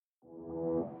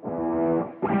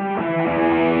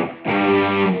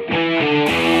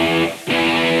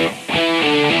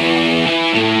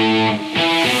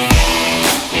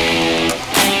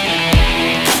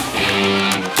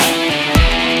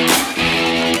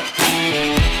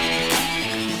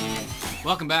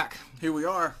Welcome back Here we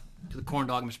are. to the Corn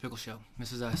Dog Mr. Pickle Show.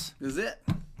 This is us. This is it.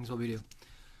 This is what we do.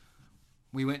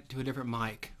 We went to a different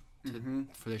mic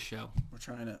for this show. We're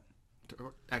trying to.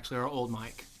 Actually, our old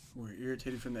mic. We're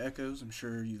irritated from the echoes. I'm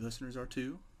sure you listeners are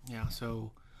too. Yeah,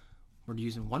 so we're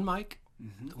using one mic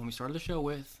that when we started the show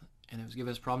with, and it was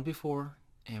giving us problems before,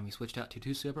 and we switched out to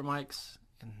two separate mics,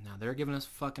 and now they're giving us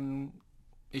fucking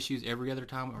issues every other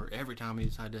time, or every time we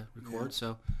decide to record. Yeah.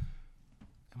 So,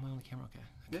 am I on the camera? Okay,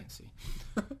 I can't see.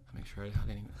 I'll make sure I didn't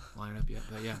even line it up yet,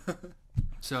 but yeah.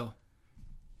 So,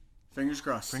 Fingers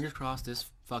crossed. fingers crossed this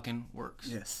fucking works.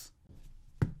 Yes.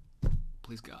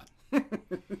 Please God.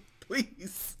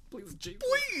 Please. Please, Jesus.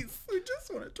 Please. We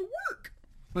just want it to work.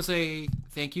 Let's say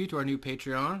thank you to our new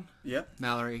Patreon, Yep.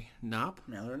 Mallory Knopp.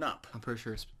 Mallory Knopp. I'm pretty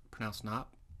sure it's pronounced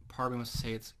Knopp. Part of me wants to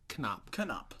say it's Knopp.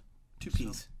 Knopp. Two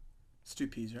P's. It's two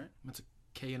P's, right? It's a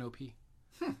K-N-O-P.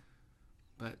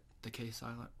 But the K is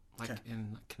silent, like Okay.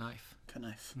 in knife.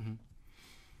 Knife. Mm-hmm.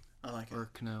 I like it. Or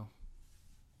canoe.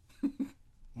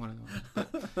 One of those.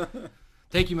 But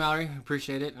thank you, Mallory.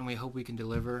 Appreciate it, and we hope we can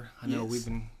deliver. I know Yes.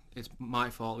 it's my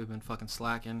fault. We've been fucking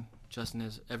slacking. Justin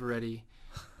is ever ready.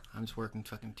 I'm just working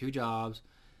fucking 2 jobs,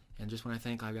 and just when I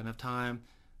think I've got enough time,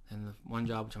 and the one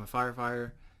job, which I'm a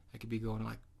firefighter, I could be going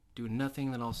like doing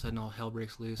nothing, then all of a sudden all hell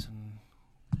breaks loose, and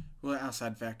Well,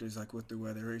 outside factors like with the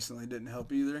weather recently didn't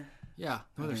help either. yeah,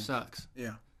 the weather sucks.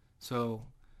 Yeah. So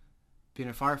being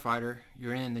a firefighter,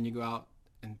 you're in, then you go out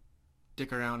and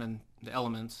dick around in the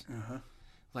elements. Uh-huh.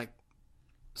 Like,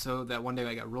 so that one day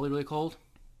I got really, really cold,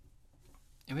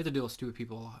 and we had to deal with stupid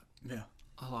people a lot. Yeah.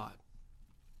 A lot.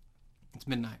 It's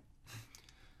midnight.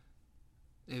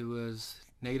 It was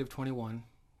negative 21.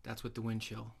 That's with the wind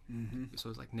chill. Mm-hmm. So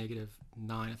it was like negative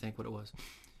 9, I think, what it was.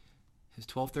 It was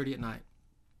 12:30 at night.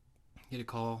 He had a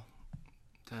call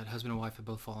that husband and wife had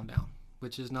both fallen down,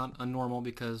 which is not unnormal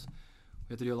because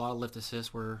we have to do a lot of lift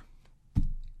assist where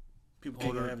People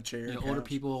can't have a chair. older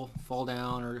people fall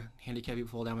down or handicapped people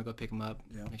fall down. We go pick them up,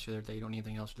 Yeah. make sure that they don't need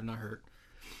anything else, they're not hurt.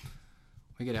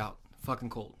 We get out, fucking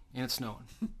cold, and it's snowing.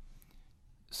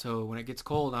 So when it gets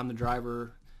cold, I'm the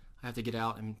driver. I have to get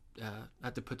out and I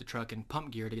have to put the truck in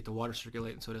pump gear to get the water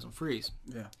circulating so it doesn't freeze.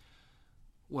 Yeah.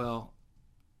 Well,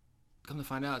 come to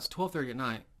find out, it's 12:30 at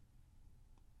night.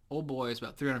 Old boy is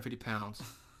about 350 pounds.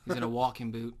 He's in a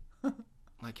walking boot,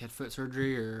 like had foot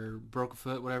surgery or broke a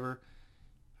foot, whatever.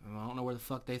 I don't know where the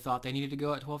fuck they thought they needed to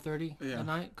go at 12:30 at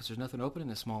night because there's nothing open in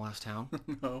this small ass town.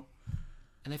 No.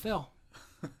 And they fell.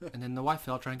 And then the wife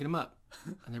fell trying to get them up.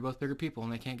 And they're both bigger people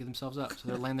and they can't get themselves up. So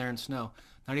they're laying there in snow.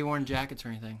 Not even wearing jackets or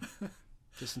anything.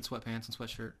 Just in sweatpants and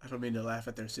sweatshirt. I don't mean to laugh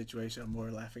at their situation. I'm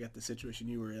more laughing at the situation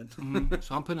you were in.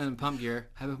 So I'm putting it in pump gear.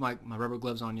 Haven't put my rubber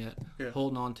gloves on yet. Yeah.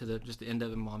 Holding on to just the end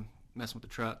of them while I'm messing with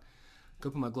the truck.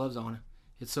 Go put my gloves on.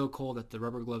 It's so cold that the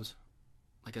rubber gloves,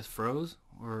 I guess, froze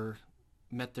or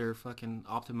met their fucking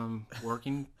optimum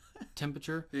working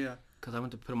temperature. Yeah. Because I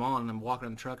went to put them on and I'm walking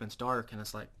in the truck and it's dark and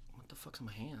it's like, what the fuck's in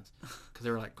my hands? Because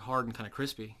they were like hard and kind of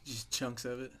crispy. Just chunks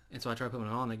of it. And so I try putting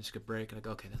them on, they just could break. And I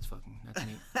go, okay, that's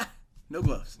neat. No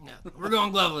gloves. Yeah, we're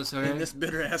going gloveless, okay? In this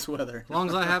bitter ass weather. As long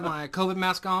as I have my COVID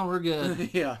mask on, we're good.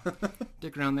 Yeah.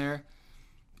 Dick around there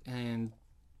and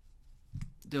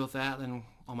deal with that. Then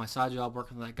on my side job,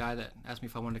 working with that guy that asked me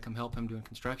if I wanted to come help him doing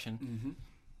construction. Mm-hmm.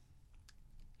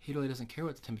 He really doesn't care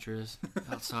what the temperature is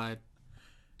outside.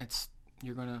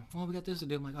 You're going to, well, we got this to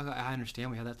do. I'm like, okay, I understand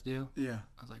we have that to do. Yeah.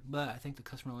 I was like, but I think the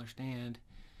customer will understand.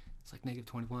 It's like negative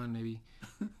 21. Maybe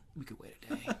we could wait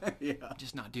a day. Yeah.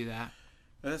 Just not do that.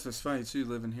 That's what's funny too,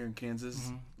 living here in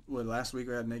Kansas. What, last week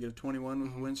we had negative 21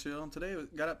 with wind chill, and today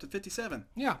it got up to 57.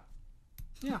 Yeah.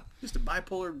 Yeah. Just a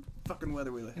bipolar fucking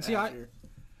weather we live And see, here.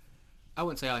 I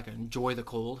wouldn't say I can enjoy the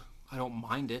cold. I don't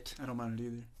mind it. I don't mind it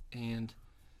either. And,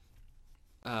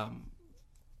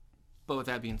 but with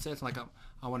that being said, it's like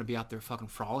I want to be out there fucking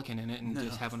frolicking in it and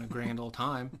just having a grand old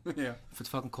time. Yeah. If it's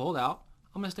fucking cold out,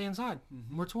 I'm going to stay inside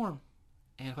where it's warm.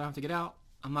 And if I have to get out,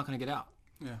 I'm not going to get out.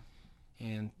 Yeah.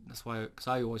 And that's why, because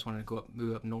I always wanted to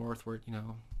move up north where,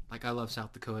 like I love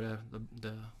South Dakota,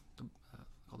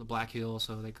 called the Black Hills,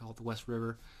 so they call it the West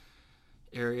River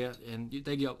area. And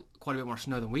they get quite a bit more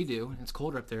snow than we do. And it's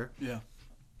colder up there. Yeah.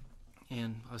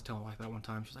 And I was telling my wife that one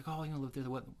time. She's like, oh, live there,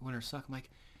 the winters suck. I'm like,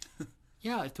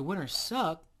 yeah, if the winters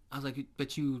suck, I was like, but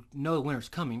the winter's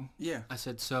coming. Yeah. I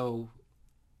said, so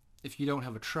if you don't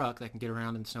have a truck that can get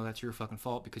around in the snow, that's your fucking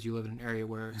fault because you live in an area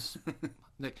where it's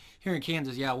like here in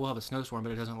Kansas, yeah, we'll have a snowstorm,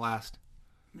 but it doesn't last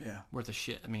worth a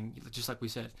shit. I mean, just like we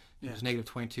said, it was negative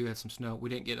 22, had some snow. We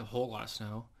didn't get a whole lot of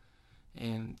snow,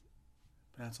 and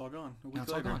that's all gone. Now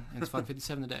it's all gone. And it's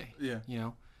 557 a day.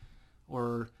 Yeah.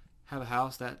 Or have a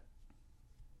house that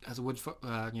has a wood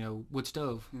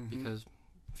stove because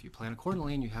if you plan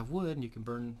accordingly and you have wood and you can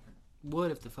burn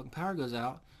wood if the fucking power goes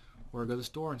out, or go to the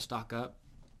store and stock up.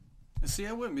 See,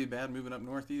 I wouldn't be bad moving up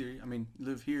north either. I mean,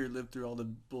 live here, live through all the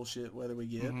bullshit weather we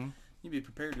get. Mm-hmm. You'd be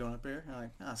prepared going up there. I'm like,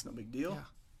 it's no big deal. Yeah.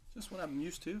 Just what I'm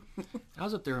used to. I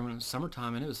was up there when it was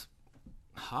summertime and it was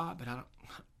hot, but I don't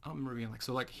remember being like,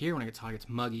 so like here when it gets hot, it's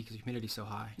muggy because the humidity's so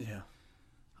high. Yeah.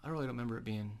 I really don't remember it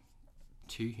being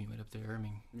too humid up there. I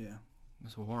mean, Yeah. it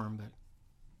was warm, but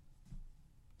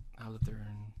I was up there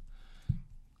in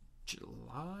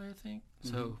July, I think.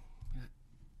 Mm-hmm. So yeah,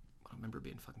 I don't remember it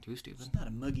being fucking too stupid. It's not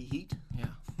a muggy heat. Yeah,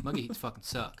 muggy heats fucking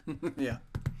suck. Yeah.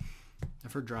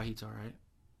 I've heard dry heat's all right.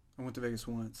 I went to Vegas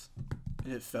once,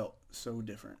 and it felt so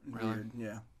different. And Really? weird.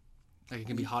 Yeah. Like it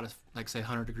can be hot as like say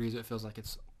 100 degrees, it feels like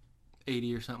it's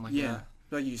 80 or something like Yeah. that.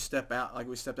 Like you step out, like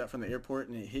we stepped out from the airport,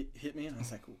 and it hit me, and I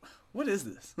was like, "What is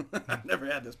this? I've never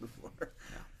had this before."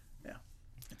 Yeah.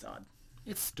 It's odd.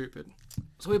 It's stupid.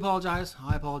 So we apologize.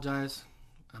 I apologize.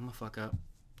 I'm a fuck up.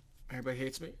 Everybody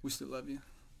hates me. We still love you.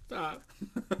 Stop.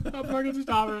 I'm fucking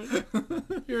stop it.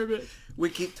 You're a bitch. We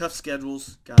keep tough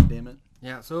schedules. God damn it.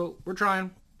 Yeah, so we're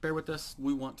trying. Bear with us.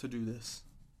 We want to do this.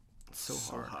 It's so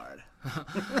hard.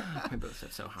 We both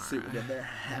said so hard. See what we did there?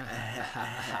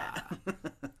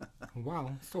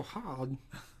 Wow, it's so hard.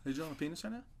 Did you draw a penis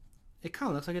right now? It kind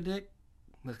of looks like a dick,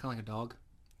 but it's kind of like a dog.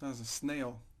 That was a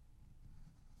snail.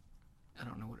 I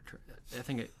don't know what it I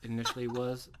think it initially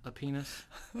was a penis.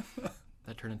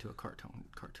 That turned into a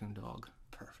cartoon dog.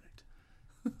 Perfect.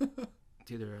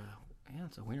 It's either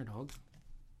it's a wiener dog.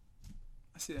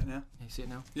 I see that now. You see it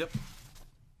now? Yep.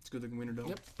 It's a good looking wiener dog.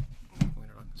 Yep.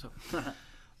 Wiener dog. So,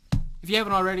 if you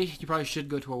haven't already, you probably should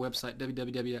go to our website,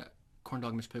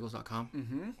 www.corndogmixpickles.com.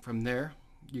 Mm-hmm. From there,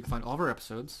 you can find all of our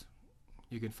episodes.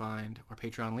 You can find our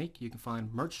Patreon link. You can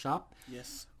find merch shop.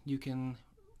 Yes. You can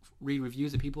read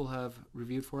reviews that people have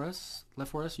reviewed for us,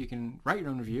 left for us. You can write your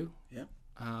own review. Yep.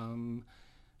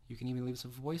 You can even leave us a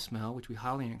voicemail, which we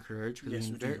highly encourage because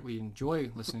Yes, we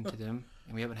enjoy listening to them,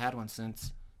 and we haven't had one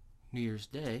since New Year's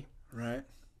Day, Right.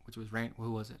 which was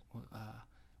who was it?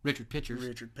 Richard Pictures.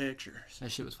 Richard Pictures.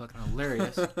 That shit was fucking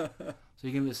hilarious. So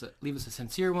you can leave us a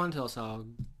sincere one, tell us how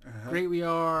great we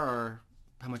are, or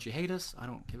how much you hate us. I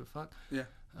don't give a fuck. Yeah.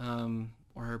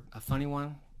 Or a funny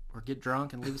one, or get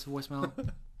drunk and leave us a voicemail.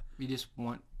 We just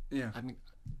want. Yeah. I mean,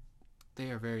 they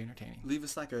are very entertaining. Leave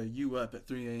us like a you up at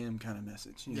 3 a.m. kind of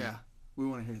message. You know? Yeah. We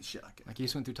want to hear the shit like it. Like you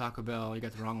just went through Taco Bell, you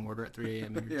got the wrong order at 3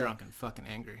 a.m. and you're Yeah. drunk and fucking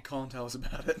angry. Call and tell us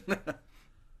about it.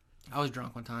 I was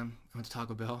drunk one time. I went to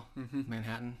Taco Bell,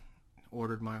 Manhattan,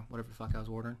 ordered my whatever the fuck I was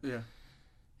ordering, Yeah.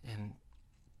 and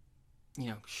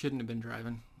shouldn't have been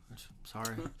driving. Which,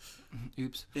 sorry.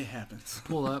 Oops. It happens.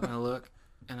 Pull up and I look,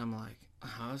 and I'm like,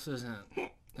 oh, this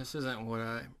isn't what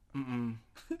I.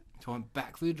 So I went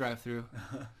back through the drive-through.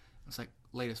 It's like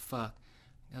late as fuck.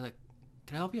 I was like,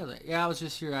 can I help you? I was like, yeah, I was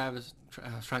just here. I was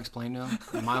trying to explain to him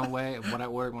in my own way of what I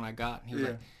ordered when I got. And he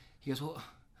was like, well,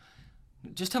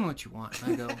 just tell me what you want.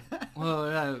 And I go, well,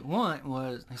 what I want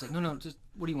was. And he's like, no, just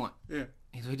what do you want? Yeah.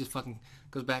 And so he just fucking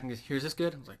goes back and goes, here's this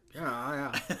good? I was like,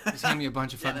 yeah. Just hand me a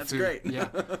bunch of fucking that's food. great. Yeah.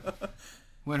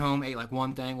 Went home, ate like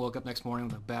one thing, woke up next morning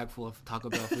with a bag full of Taco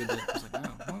Bell food. That I was like,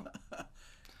 oh, well.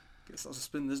 Guess I'll just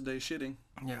spend this day shitting.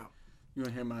 Yeah. You want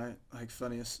to hear my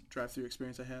funniest drive-through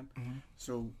experience I had? Mm-hmm.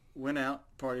 So went out,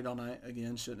 partied all night.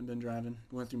 Again, shouldn't have been driving.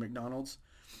 Went through McDonald's,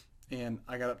 and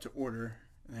I got up to order,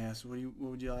 and they asked, "What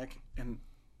would you like?" And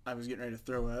I was getting ready to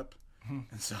throw up, and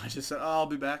so I just said, "Oh, I'll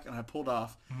be back," and I pulled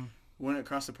off. Went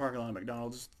across the parking lot at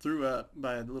McDonald's, threw up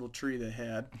by a little tree they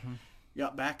had,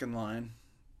 got back in line,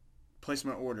 placed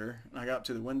my order, and I got up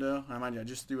to the window. I mind you, I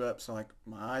just threw up, so like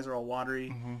my eyes are all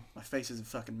watery, my face is a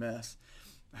fucking mess.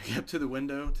 I get up to the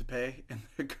window to pay, and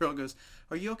the girl goes,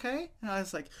 "Are you okay?" And I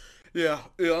was like, "Yeah,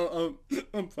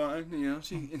 I'm fine."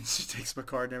 She takes my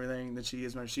card and everything, and then she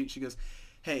gives my receipt. She goes,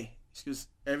 "Hey," she goes,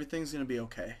 "everything's gonna be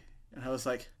okay." And I was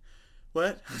like,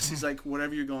 "What?" She's like,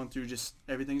 "Whatever you're going through, just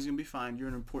everything's gonna be fine. You're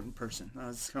an important person." And I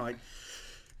was just kind of like,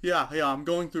 Yeah, I'm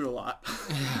going through a lot.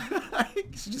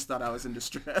 She just thought I was in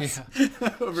distress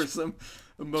over some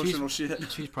emotional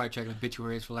shit. She's probably checking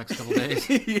obituaries for the next couple days.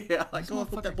 Yeah, like, oh, I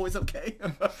hope that boy's okay.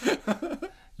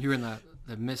 You were in the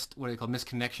missed, what do they call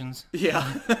misconnections? Yeah.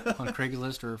 On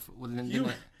Craigslist or within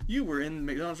you were in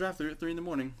McDonald's drive-thru at 3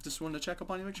 a.m. Just wanted to check up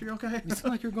on you, make sure you're okay. You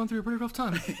sound like you're going through a pretty rough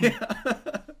time. Yeah.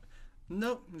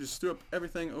 Nope, just threw up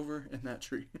everything over in that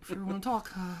tree. If you want to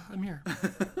talk, I'm here.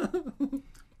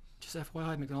 Just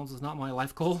FYI, McDonald's is not my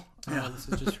life goal. This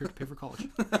is just here to pay for college.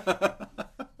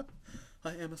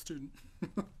 I am a student.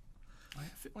 I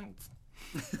have feelings.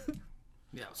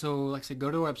 Yeah, so like I said, go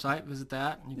to our website, visit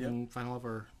that. You can find all of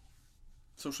our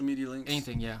social media links.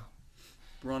 Anything, yeah.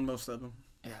 We're on most of them.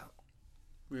 Yeah.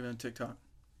 We've been on TikTok.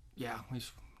 Yeah, we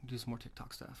should do some more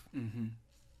TikTok stuff. Mm-hmm.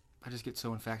 I just get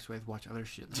so infatuated with watch other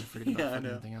shit that I forget about fucking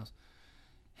anything else.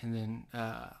 And then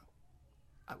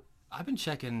I've been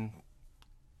checking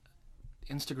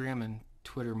Instagram and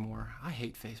Twitter more. I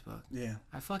hate Facebook. Yeah.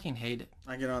 I fucking hate it.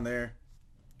 I get on there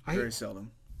very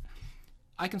seldom.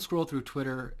 I can scroll through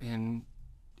Twitter and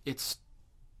it's,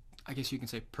 I guess you can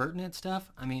say, pertinent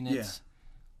stuff. I mean, it's,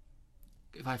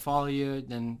 if I follow you,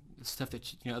 then it's stuff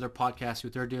that, other podcasts,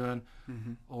 what they're doing,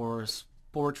 or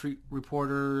sports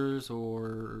reporters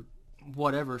or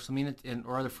whatever. So, I mean,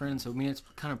 or other friends. So, I mean, it's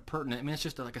kind of pertinent. I mean, it's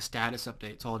just like a status update.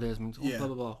 That's all it is. I mean, it's blah,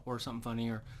 blah, blah, or something funny,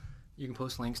 or you can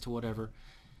post links to whatever.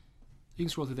 You can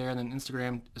scroll through there, and then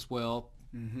Instagram as well.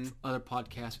 Other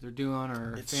podcasts that they're doing,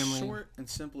 or it's family. It's short and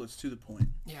simple. It's to the point.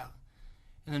 Yeah.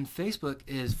 And then Facebook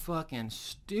is fucking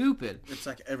stupid. It's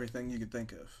like everything you could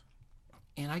think of.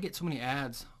 And I get so many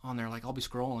ads on there. Like, I'll be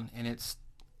scrolling, and I don't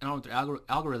know what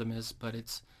the algorithm is, but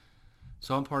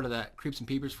so I'm part of that Creeps and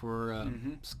Peepers for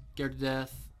Scared to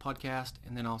Death podcast,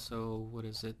 and then also, what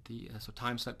is it, so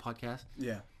Time Suck podcast.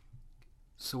 Yeah.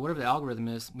 So whatever the algorithm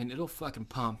is, I mean, it'll fucking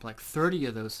pump like 30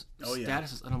 of those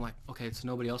statuses, and I'm like, okay, so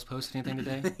nobody else posted anything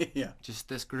today? Yeah. Just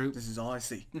this group? This is all I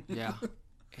see. Yeah.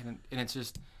 And it's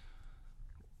just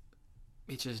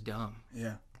dumb.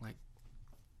 Yeah. Like,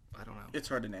 I don't know. It's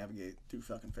hard to navigate through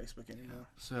fucking Facebook anymore. Yeah.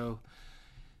 So,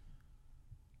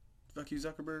 fuck you,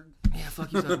 Zuckerberg. Yeah,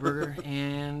 fuck you, Zuckerberg.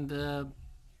 And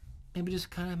maybe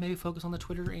just kind of focus on the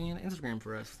Twitter and Instagram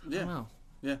for us. I don't know.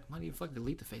 Yeah. Might even fucking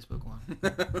delete the Facebook one.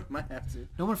 Might have to.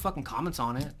 No one fucking comments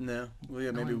on it. No. Well, yeah,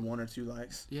 maybe 1 or 2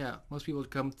 likes. Yeah. Most people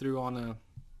come through on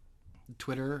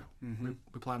Twitter,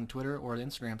 reply on Twitter or the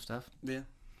Instagram stuff. Yeah.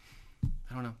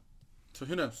 I don't know. So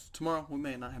who knows? Tomorrow we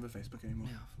may not have a Facebook anymore.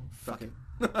 Yeah. Fuck it.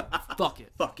 Fuck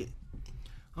it. Fuck it.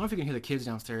 I don't know if you can hear the kids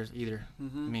downstairs either. I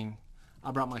mean,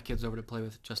 I brought my kids over to play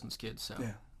with Justin's kids, so.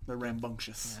 Yeah. They're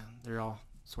rambunctious. Yeah. They're all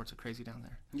sorts of crazy down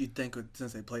there. You'd think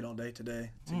since they played all day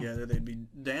today together, they'd be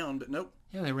down, but nope.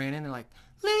 Yeah, they ran in. They're like,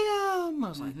 Liam! I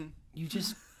was like, you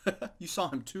just... You saw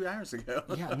him 2 hours ago.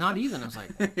 Yeah, not even. I was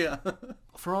like, yeah.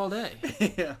 For all day.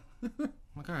 Yeah. I'm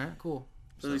like, all right, cool.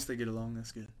 So, at least they get along.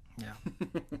 That's good. Yeah.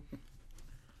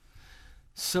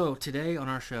 So today on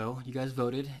our show, you guys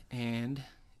voted, and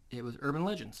it was Urban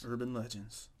Legends. Urban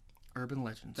Legends. Urban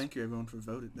Legends. Thank you, everyone, who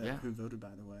voted, by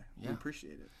the way. Yeah. We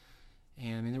appreciate it.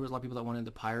 And, I mean, there was a lot of people that wanted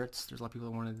the pirates. There's a lot of people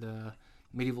that wanted the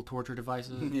medieval torture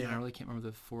devices. Yeah. And I really can't remember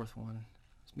the fourth one.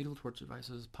 It's medieval torture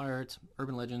devices, pirates,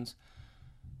 Urban Legends.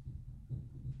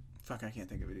 Fuck, I can't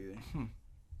think of it either.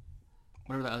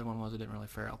 Whatever the other one was, it didn't really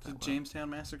fare out that well. Jamestown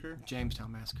Massacre?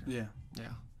 Jamestown Massacre. Yeah.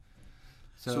 Yeah.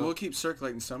 So we'll keep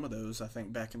circulating some of those, I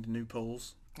think, back into new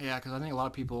polls. Yeah, because I think a lot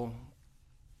of people,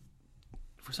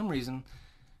 for some reason,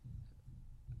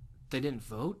 they didn't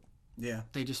vote. Yeah.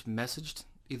 They just messaged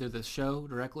either the show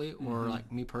directly or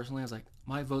like me personally. I was like,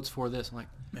 my vote's for this. I'm like,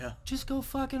 just go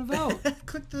fucking vote.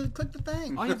 click the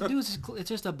thing. All you have to do is it's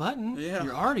just a button. Yeah.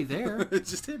 You're already there.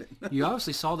 Just hit it. You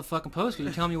obviously saw the fucking post because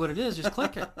you're telling me what it is. Just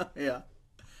click it. Yeah.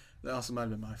 That also might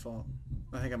have been my fault.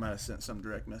 I think I might have sent some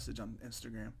direct message on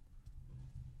Instagram.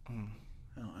 I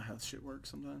don't know how this shit works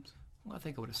sometimes. Well, I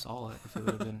think I would have saw it if it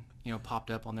would have been, popped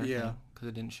up on their thing because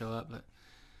it didn't show up. But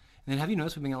and then have you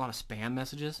noticed we've been getting a lot of spam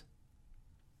messages?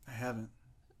 I haven't.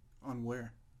 On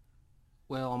where?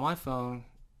 Well, on my phone,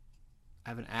 I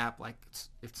have an app like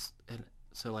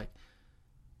so like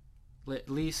at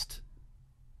least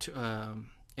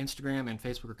Instagram and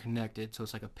Facebook are connected, so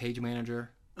it's like a page manager.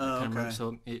 Oh, okay.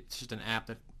 So it's just an app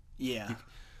that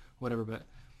whatever. But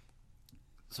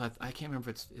so I can't remember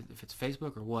if it's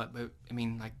Facebook or what, but I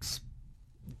mean like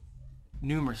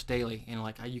numerous daily, and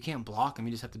like you can't block them,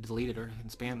 you just have to delete it or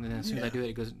spam. And then as soon as I do it,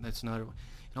 it goes. That's another one.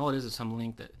 And all it is some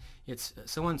link that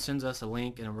someone sends us a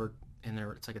link and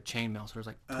it's like a chain mail, so there's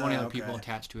like 20 other people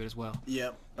attached to it as well.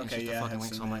 Yep. And Okay. it's just a fucking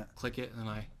link, so I'm that. like click it and then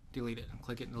I delete it and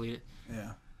click it and delete it.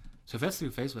 Yeah. So if that's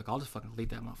through Facebook, I'll just fucking delete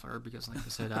that motherfucker because like I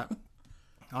said, I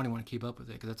don't even want to keep up with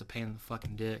it because that's a pain in the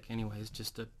fucking dick. Anyways,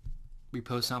 just to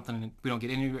repost something and we don't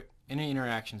get any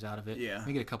interactions out of it. Yeah.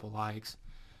 We get a couple likes,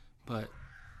 but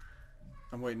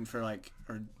I'm waiting for like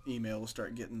our email will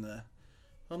start getting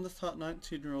I'm this hot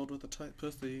 19-year-old with a tight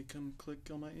pussy. Come click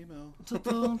on my email.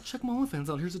 Check my OnlyFans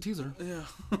out. Here's a teaser. Yeah.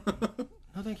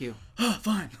 No, thank you.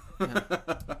 Fine. Yeah.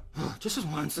 Just as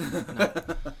once. No.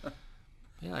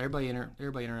 Yeah, everybody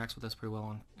interacts with us pretty well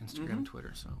on Instagram and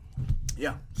Twitter. So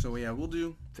yeah. So yeah, we'll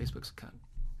do. Facebook's a cut.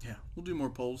 Yeah, we'll do more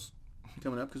polls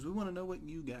coming up because we want to know what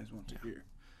you guys want to hear.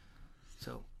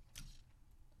 So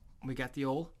we got the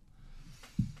old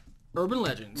Urban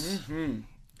Legends.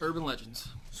 Urban Legends.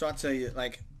 So I'll tell you,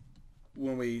 like,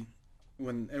 when we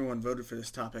when everyone voted for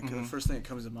this topic, the first thing that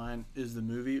comes to mind is the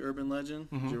movie Urban Legend.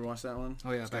 Did you ever watch that one?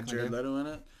 Oh, yeah. It's got Jared Leto in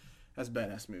it. That's a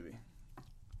badass movie.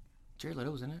 Jared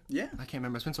Leto was in it? Yeah. I can't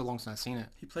remember. It's been so long since I've seen it.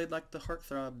 He played like the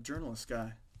heartthrob journalist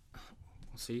guy.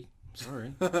 See?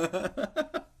 Sorry.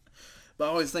 But I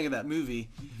always think of that movie.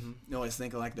 I always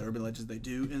think of like the urban legends they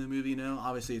do in the movie, you know.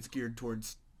 Obviously it's geared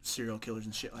towards serial killers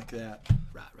and shit like that.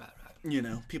 Right. You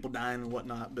know, people dying and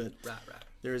whatnot, but Right.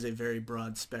 there is a very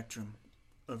broad spectrum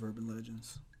of urban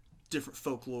legends. Different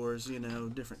folklores, you know,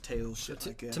 different tales, shit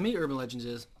like that. To me, urban legends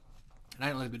is, and I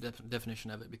don't like the definition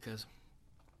of it because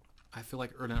I feel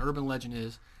like an urban legend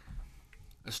is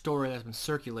a story that's been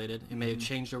circulated and may have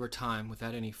changed over time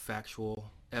without any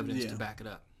factual evidence to back it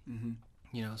up.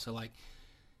 You know, so like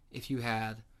if you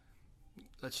had,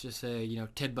 let's just say, you know,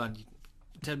 Ted Bundy.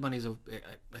 Ted Bundy's a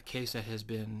case that has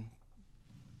been,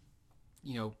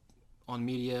 you know, on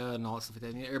media and all that stuff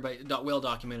like that. Everybody, well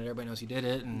documented, everybody knows he did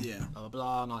it and blah, blah,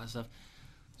 blah, and all that stuff.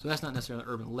 So that's not necessarily an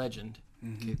urban legend.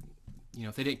 You know,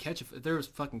 if they didn't catch it, if there was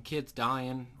fucking kids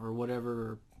dying or whatever,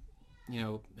 or, you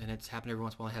know, and it's happened every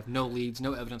once in a while, have no leads,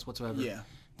 no evidence whatsoever,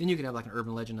 then you could have like an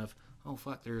urban legend of, oh,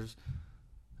 fuck, there's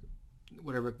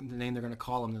whatever the name they're going to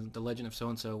call them, the legend of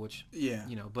so-and-so, which,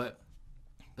 you know, but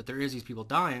there is these people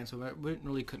dying, so we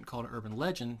really couldn't call it an urban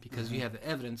legend because you have the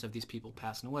evidence of these people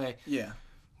passing away.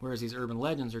 Whereas these urban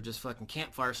legends are just fucking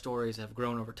campfire stories that have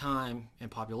grown over time in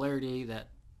popularity that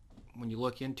when you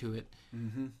look into it,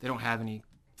 they don't have any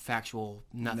factual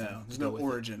nothing. No, there's no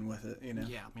origin with it, you know?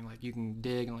 Yeah, I mean, like, you can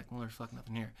dig and, like, well, there's fucking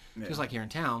nothing here. Just like here in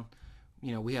town,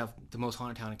 you know, we have the most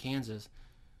haunted town in Kansas,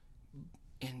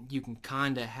 and you can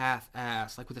kind of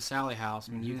half-ass, like with the Sally house,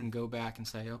 I mean, you can go back and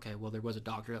say, okay, well, there was a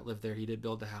doctor that lived there, he did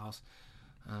build the house,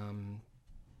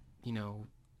 you know,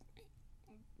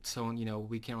 so, you know,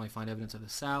 we can't really find evidence of the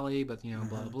Sally, but, you know,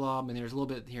 blah, blah, blah, I mean, there's a little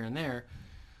bit here and there.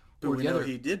 But we know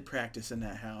he did practice in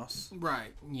that house.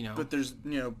 Right, you know. But there's,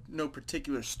 you know, no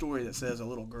particular story that says a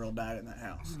little girl died in that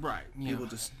house. Right. People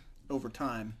just, over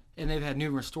time. And they've had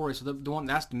numerous stories, so the one,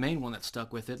 that's the main one that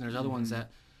stuck with it, and there's other ones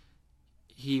that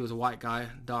he was a white guy,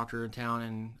 doctor in town,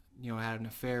 and, you know, had an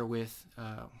affair with,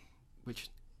 which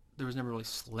there was never really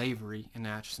slavery in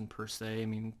Atchison per se. I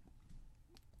mean,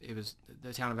 it was,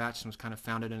 the town of Atchison was kind of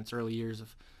founded in its early years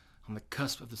on the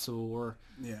cusp of the Civil War.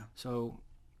 Yeah. So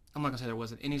I'm not going to say there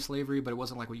wasn't any slavery, but it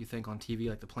wasn't like what you think on TV,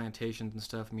 like the plantations and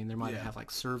stuff. I mean, there might have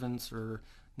like servants, or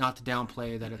not to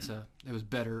downplay that it was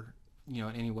better, you know,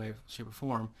 in any way, shape, or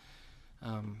form.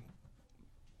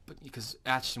 But because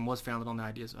Atchison was founded on the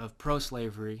ideas of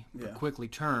pro-slavery, but quickly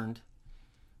turned,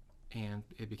 and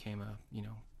it became a, you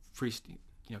know, free,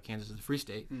 you know, Kansas is a free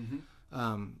state.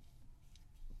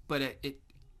 But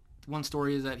one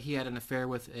story is that he had an affair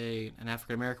with an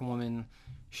African American woman.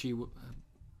 She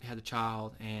had a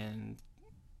child, and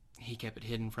he kept it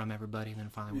hidden from everybody. And then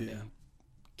finally, they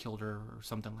killed her or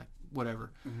something, like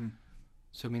whatever.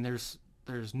 So I mean, there's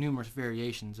numerous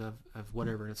variations of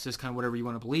whatever. It's just kind of whatever you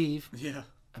want to believe. Yeah.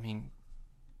 I mean,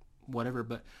 whatever.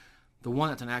 But the one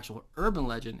that's an actual urban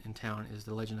legend in town is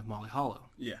the legend of Molly Hollow.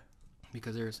 Yeah.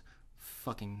 Because there's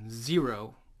fucking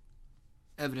zero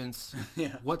evidence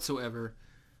whatsoever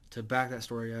to back that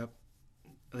story up.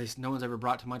 At least no one's ever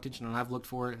brought to my attention, and I've looked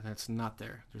for it, and it's not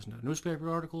there. There's no newspaper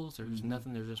articles. There's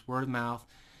nothing. There's just word of mouth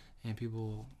and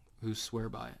people who swear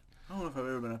by it. I don't know if I've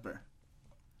ever been up there.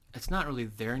 It's not really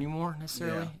there anymore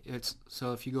necessarily. Yeah. It's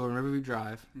so if you go on Riverview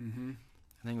Drive,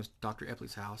 I think it was Dr.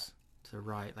 Epley's house to the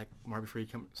right, like right before you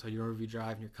come. So you're Riverview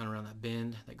Drive, and you're kind of around that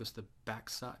bend that goes to the back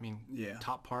side. I mean,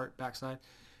 top part, backside.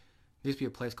 There used to be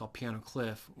a place called Piano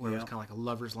Cliff where it was kind of like a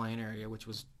lover's lane area, which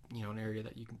was, you know, an area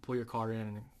that you can pull your car in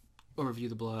and overview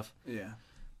the bluff. Yeah.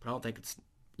 But I don't think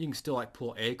you can still like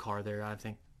pull a car there. I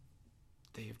think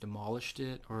they have demolished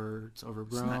it or it's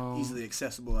overgrown. It's not easily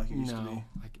accessible like it used to be.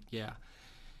 Yeah.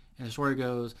 And the story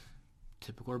goes,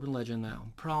 typical urban legend, that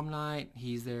on prom night,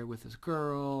 he's there with his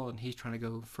girl, and he's trying to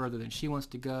go further than she wants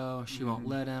to go. She won't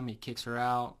let him. He kicks her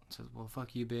out, says, well,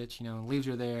 fuck you, bitch, you know, and leaves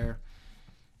her there,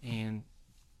 and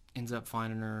ends up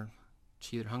finding her.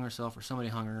 She either hung herself or somebody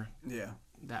hung her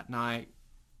that night,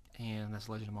 and that's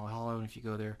the legend of Molly Hollow. And if you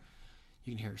go there,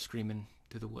 you can hear her screaming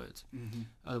through the woods.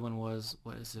 Other one was,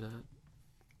 what is it, a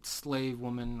slave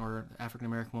woman or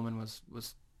African-American woman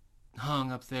was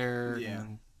hung up there.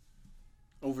 And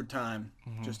over time,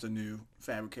 just a new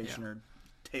fabrication or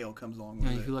tale comes along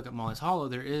with it. If you look at Molly's Hollow,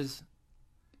 there is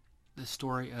the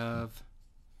story of,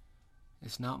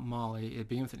 it's not Molly, it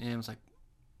begins with an M, it's like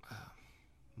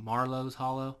Marlowe's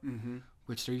Hollow,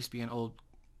 which there used to be an old,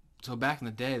 so back in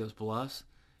the day, those bluffs,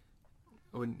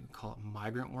 I wouldn't call it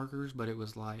migrant workers, but it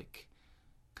was like,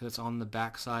 because it's on the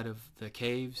backside of the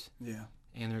caves,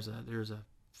 and there's a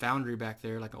foundry back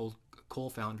there, like an old coal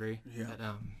foundry Yeah. that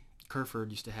Kerford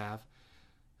used to have,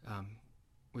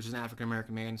 which is an African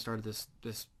American man. Started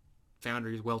this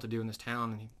foundry. He's well to do in this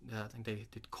town, and I think they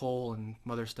did coal and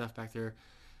some other stuff back there.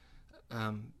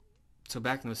 So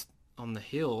back in this, on the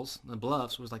hills, the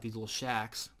bluffs, was like these little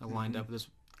shacks that lined up with this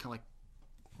kind of like,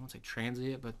 I won't say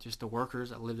transient, but just the workers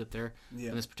that lived up there. Yeah.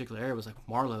 In this particular area was like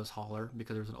Marlowe's Holler,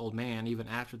 because there was an old man. Even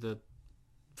after the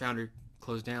foundry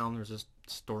closed down, there was this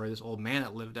story of this old man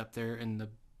that lived up there in the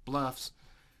bluffs.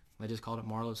 They just called it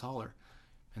Marlowe's Holler.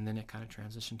 And then it kind of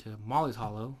transitioned to Molly's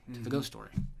Hollow, to the ghost story.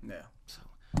 Yeah. So,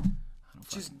 I don't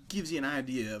Just gives you an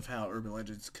idea of how urban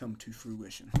legends come to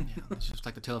fruition. yeah, it's just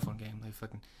like the telephone game. They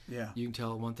fucking, Yeah. you can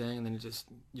tell one thing, and then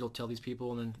you'll tell these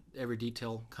people, and then every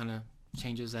detail kind of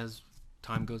changes as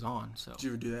time goes on. So Did you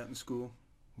ever do that in school?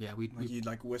 yeah, Like you'd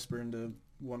like whisper into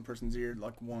one person's ear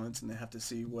like once, and they have to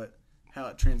see how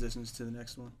it transitions to the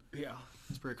next one. yeah,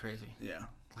 it's pretty crazy. Yeah.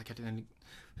 Like at the end,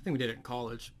 I think we did it in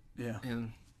college, Yeah.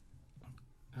 and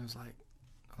I was like,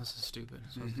 oh, this is stupid.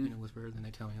 So I was, whisper, then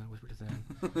they tell me, and I whisper to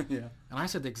them. Yeah. And I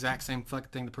said the exact same fucking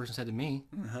thing the person said to me.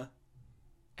 Uh-huh.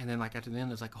 And then like after the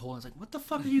end, there's like a whole, I was like, what the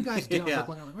fuck are you guys doing? Yeah. I was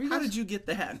like, where are you How guys? did you get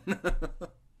that?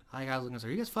 Hi guys, looking at us, are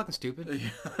you guys fucking stupid?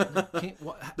 Yeah.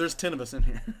 There's 10 of us in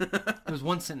here. It was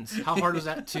one sentence. How hard was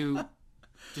that to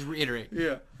just reiterate?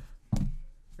 Yeah.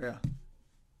 Yeah.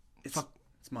 It's Fuck.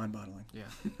 it's mind-boggling. Yeah.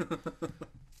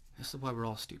 This is why we're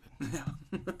all stupid.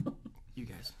 Yeah. You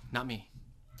guys, not me.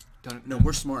 No,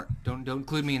 we're smart. Don't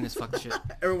include me in this fucking shit.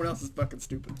 Everyone else is fucking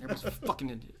stupid. Everyone's a fucking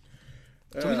idiot.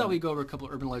 So we thought we'd go over a couple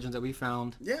of urban legends that we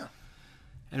found, Yeah.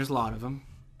 and there's a lot of them.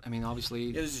 I mean, obviously,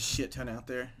 Yeah, there's a shit ton out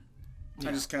there. Yeah.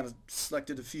 I just kind of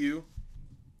selected a few.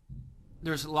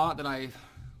 there's a lot that I've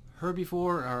heard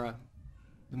before, or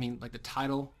I mean, like the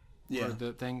title Yeah. or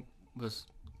the thing was,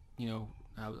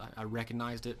 I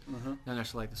recognized it. Uh-huh. Not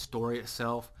necessarily like the story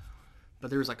itself, but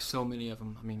there's like so many of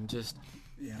them. I mean,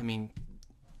 Yeah. I mean,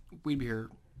 we'd be here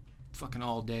fucking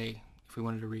all day if we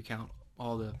wanted to recount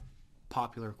all the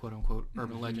popular quote-unquote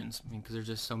urban legends. I mean, because there's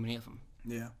just so many of them.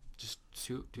 Yeah. Just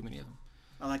too many of them.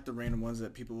 I like the random ones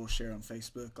that people will share on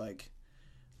Facebook, like,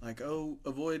 oh,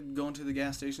 avoid going to the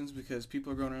gas stations because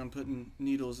people are going around putting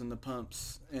needles in the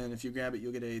pumps, and if you grab it,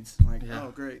 you'll get AIDS. I'm like, Yeah.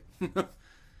 oh, great.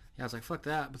 Yeah, I was like, fuck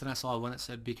that. But then I saw one that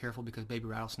said, be careful because baby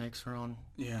rattlesnakes are on.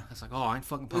 Yeah. I was like, oh, I ain't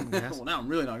fucking pumping gas. Well, now I'm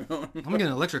really not going. I'm gonna get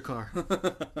an electric car. I'm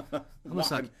gonna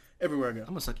suck Walking everywhere I go. I'm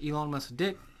gonna suck Elon Musk's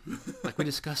dick, like we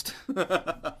discussed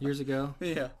years ago,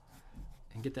 Yeah.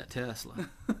 and get that Tesla.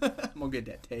 I'm gonna get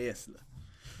that Tesla.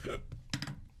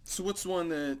 So what's one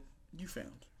that you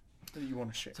found that you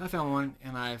want to share? So I found one,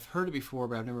 and I've heard it before,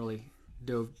 but I've never really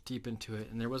dove deep into it,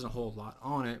 and there wasn't a whole lot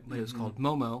on it, but it was called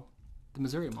Momo, the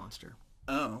Missouri Monster.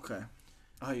 Oh, okay.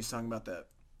 Oh, he's talking about that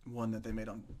one that they made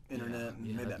on internet and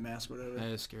yeah, made that mask or whatever. That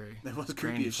is scary. That was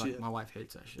Granny creepy as shit. My wife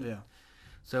hates that shit. Yeah.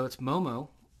 So it's Momo.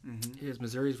 It is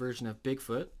Missouri's version of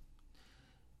Bigfoot,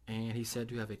 and he's said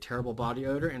to have a terrible body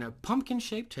odor and a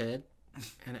pumpkin-shaped head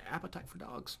and an appetite for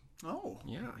dogs. Oh,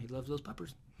 Yeah, he loves those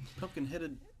puppers.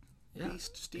 pumpkin-headed Yeah.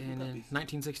 beast stealing And in puppies.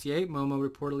 1968, Momo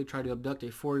reportedly tried to abduct a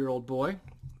 4-year-old boy,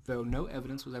 though no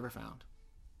evidence was ever found.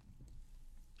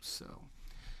 So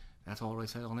that's all really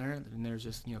said on there. And there's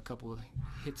just a couple of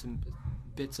hits and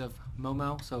bits of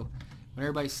Momo. So when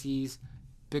everybody sees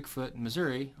Bigfoot in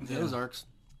Missouri, the Yeah. Ozarks,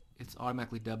 it's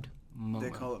automatically dubbed Momo. They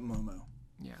call it Momo.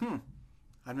 Yeah.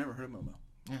 I've never heard of Momo.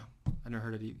 Yeah. I've never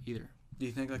heard of it either. Do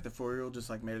you think like the 4-year-old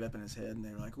just like made it up in his head and they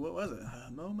were like, what was it?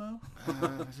 Momo?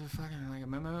 Is it fucking like a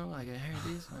memo? Like a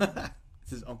Harry's?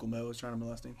 It's his Uncle Mo was trying to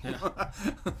molest him. Yeah.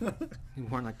 He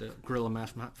wore like the gorilla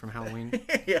mask from Halloween.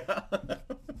 Yeah.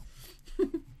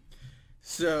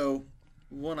 So,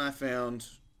 one I found.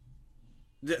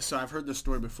 So I've heard this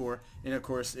story before, and of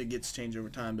course it gets changed over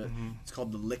time, but it's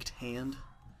called the licked hand.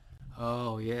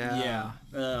 Oh, yeah.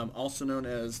 Also known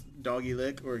as doggy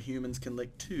lick or humans can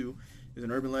lick too, is an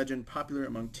urban legend popular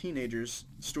among teenagers.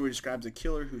 The story describes a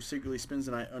killer who secretly spends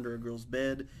the night under a girl's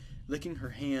bed, licking her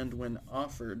hand when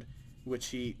offered, which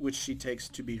she takes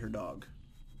to be her dog.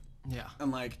 Yeah.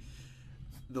 And like,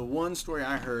 the one story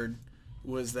I heard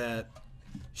was that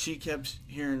she kept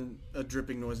hearing a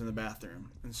dripping noise in the bathroom,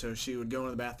 and so she would go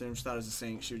into the bathroom. She thought it was a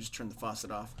sink. She would just turn the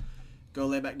faucet off, go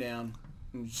lay back down,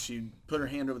 and she'd put her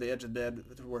hand over the edge of the bed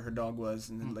where her dog was,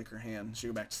 and then lick her hand. She'd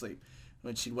go back to sleep.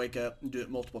 But she'd wake up and do it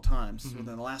multiple times. Well,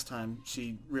 then the last time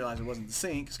she realized it wasn't the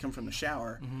sink; it's come from the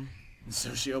shower, and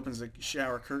so she opens the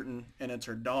shower curtain, and it's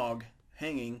her dog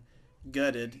hanging,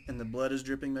 gutted, and the blood is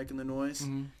dripping, making the noise.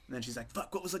 And then she's like,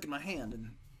 "Fuck! What was licking my hand?"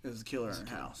 And it was a killer in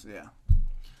her house. Yeah.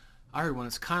 I heard one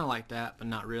that's kind of like that, but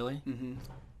not really.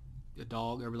 A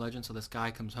dog urban legend. So this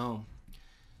guy comes home,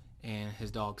 and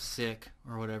his dog's sick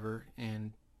or whatever,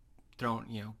 and throwing,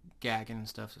 gagging and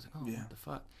stuff. So it's like, oh, what the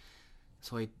fuck?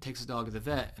 So he takes his dog to the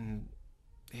vet and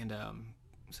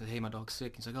says, hey, my dog's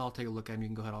sick. He's like, oh, I'll take a look at him. You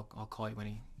can go ahead. I'll call you when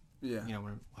he,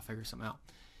 when I'll figure something out.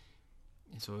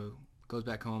 And so goes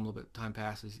back home. A little bit of time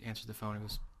passes. He answers the phone.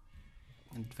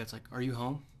 And the vet's like, are you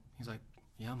home? He's like,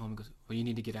 yeah, I'm home. He goes, well, you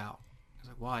need to get out. He's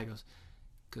like, why? He goes,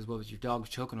 because what was your dog was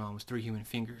choking on was 3 human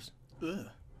fingers. Ugh.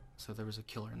 So there was a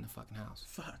killer in the fucking house.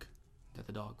 Fuck. That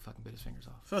the dog fucking bit his fingers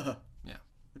off. Fuck. Yeah.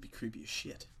 That'd be creepy as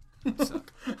shit. It would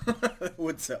suck. It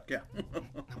would suck, yeah.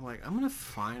 I'm like, I'm going to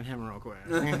find him real quick.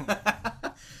 I'm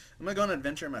going to go on an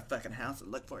adventure in my fucking house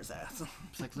and look for his ass.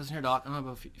 It's like, listen here, Doc. I don't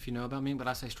know if you know about me, but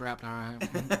I stay strapped, all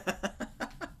right?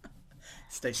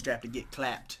 Stay strapped to get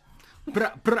clapped.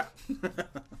 Brah, brah.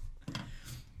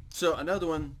 So another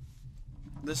one,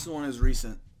 this one is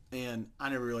recent, and I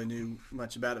never really knew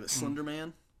much about it, but Slender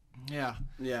Man. Yeah.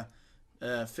 Yeah.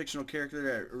 A fictional character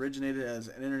that originated as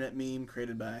an internet meme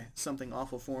created by Something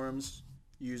Awful Forums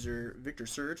user Victor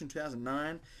Surge in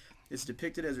 2009. It's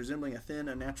depicted as resembling a thin,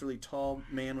 unnaturally tall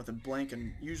man with a blank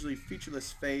and usually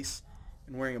featureless face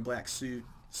and wearing a black suit.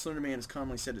 Slender Man is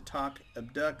commonly said to talk,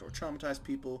 abduct, or traumatize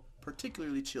people,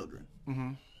 particularly children.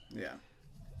 Mm-hmm. Yeah.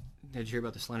 Did you hear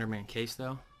about the Slender Man case,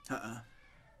 though? Uh-uh.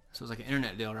 So it was like an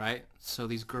internet deal, right? So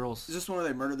these girls... Is this one where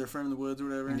they murdered their friend in the woods or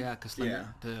whatever? Yeah, because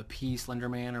the appease Slender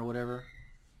Man or whatever.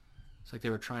 It's like they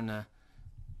were trying to...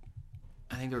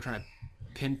 I think they were trying to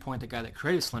pinpoint the guy that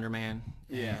created Slender Man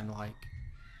and, like,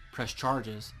 press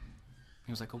charges.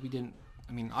 He was like, well, we didn't...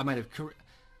 I mean, I might have...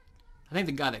 I think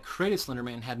the guy that created Slender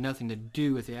Man had nothing to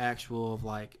do with the actual, of,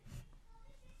 like...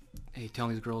 Hey,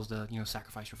 telling these girls to,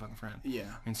 sacrifice your fucking friend. Yeah.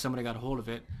 I mean, somebody got a hold of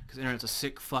it, because the internet's a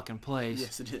sick fucking place.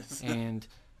 Yes, it is. And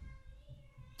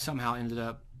somehow ended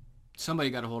up, somebody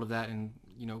got a hold of that and,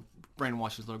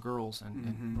 brainwashed these little girls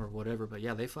and or whatever. But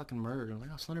yeah, they fucking murdered him. Like,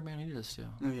 oh, Slender Man needed us to.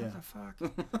 Oh, yeah. What the fuck?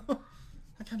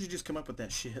 How could you just come up with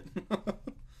that shit?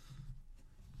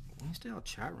 We stay out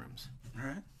chat rooms.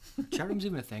 Right? Chat rooms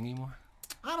even a thing anymore?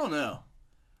 I don't know.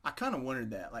 I kind of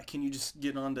wondered that. Like, can you just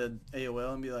get onto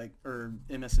AOL and be like, or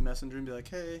MSN Messenger and be like,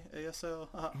 hey, ASL.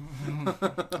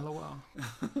 LOL.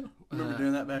 Remember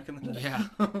doing that back in the day? Yeah.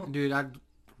 Dude, I'd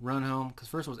run home, because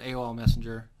first it was AOL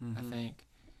Messenger, I think,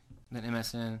 and then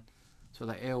MSN. So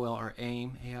like AOL or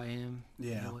AIM, A-I-M.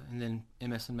 Yeah. AOL, and then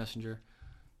MSN Messenger.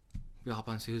 We'd hop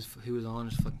on and see who was on,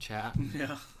 just fucking chat.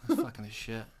 Yeah. Fucking the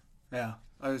shit. Yeah.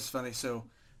 It was funny. So,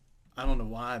 I don't know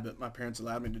why, but my parents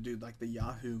allowed me to do, like, the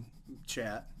Yahoo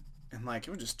chat. And, like,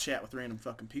 it would just chat with random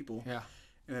fucking people. Yeah.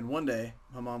 And then one day,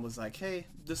 my mom was like, hey,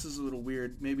 this is a little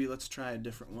weird. Maybe let's try a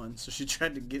different one. So she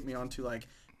tried to get me onto, like,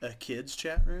 a kids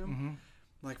chat room.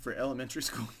 Like, for elementary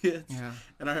school kids. Yeah.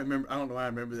 And I don't know why I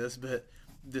remember this, but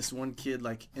this one kid,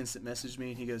 like, instant messaged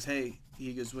me. And he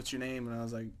goes, what's your name? And I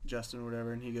was like, Justin or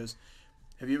whatever. And he goes,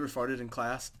 have you ever farted in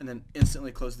class? And then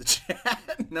instantly closed the chat.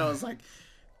 And I was like,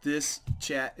 this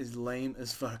chat is lame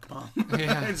as fuck, Mom.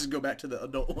 Yeah. Just go back to the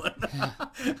adult one. Yeah.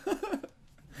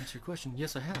 That's your question.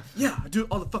 Yes, I have. Yeah, I do it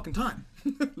all the fucking time.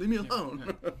 Leave me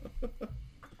alone.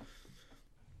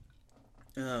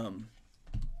 Yeah.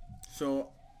 So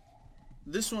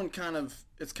this one it's kind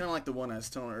of like the one I was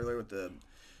telling earlier with the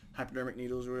hypodermic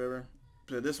needles or whatever.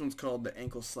 But this one's called the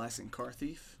ankle slicing car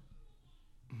thief,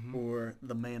 or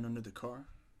the man under the car.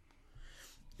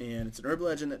 And it's an urban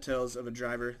legend that tells of a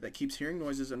driver that keeps hearing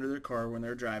noises under their car when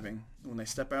they're driving. When they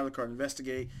step out of the car to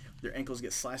investigate, their ankles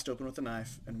get sliced open with a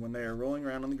knife, and when they are rolling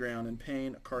around on the ground in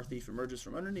pain, a car thief emerges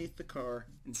from underneath the car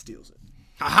and steals it.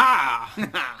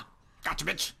 Ha-ha! Gotcha,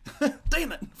 bitch!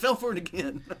 Damn it! Fell for it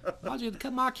again. Why'd you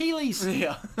cut my Achilles?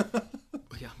 Yeah.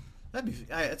 Yeah.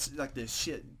 It's like this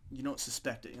shit. You don't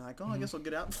suspect it. You're like, I guess I'll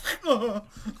get out.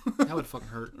 That would fucking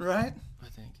hurt. Right? I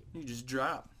think. You just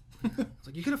drop. It's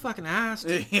like, you could have fucking asked.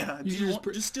 Yeah. You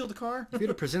just steal the car? If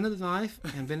you'd have presented the knife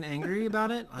and been angry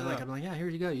about it, I'd be like, yeah, here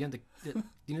you go. You have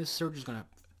this surgery's gonna,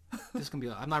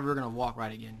 I'm never gonna walk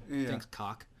right again. Yeah. Thanks,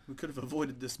 cock. We could have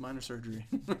avoided this minor surgery.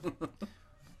 Kind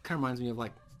of reminds me of,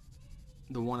 like,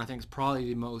 the one I think is probably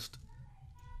the most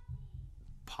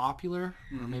popular,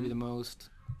 or maybe the most,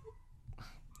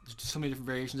 there's just so many different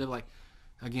variations of, like,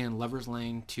 again, Lover's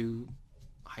Lane to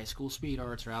high school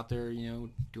sweethearts are out there,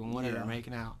 doing whatever,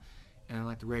 making out. And then,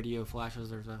 like, the radio flashes,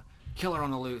 there's a killer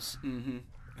on the loose. And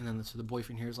then so the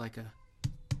boyfriend hears, like,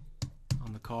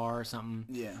 on the car or something.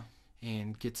 Yeah.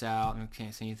 And gets out and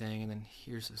can't see anything, and then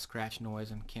hears a scratch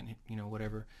noise and can't,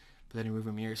 whatever. But then in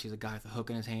rearview mirror sees a guy with a hook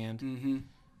in his hand. And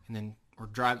then, or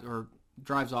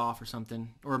drives off or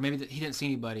something. Or maybe he didn't see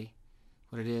anybody,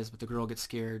 what it is, but the girl gets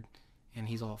scared And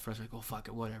he's all frustrated, oh, fuck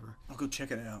it, whatever. I'll go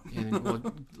check it out. And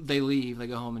well, they leave, they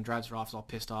go home, and drives her off, is all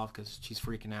pissed off because she's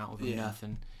freaking out over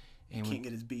nothing. And Can't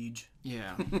get his beach.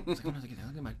 Yeah. It's like, I'm not going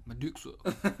to get my dukes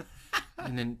up.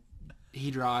 And then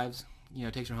he drives,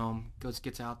 takes her home,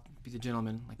 gets out, be the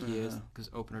gentleman like he is, because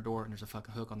open her door, and there's a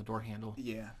fucking hook on the door handle.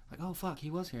 Yeah. Like, oh, fuck, he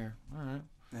was here. All right.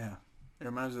 Yeah. It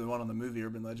reminds me of the one on the movie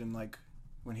Urban Legend, like,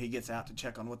 when he gets out to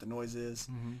check on what the noise is,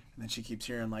 and then she keeps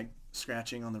hearing, like,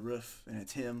 scratching on the roof, and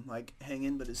it's him, like,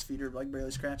 hanging, but his feet are, like,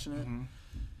 barely scratching it.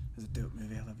 It's a dope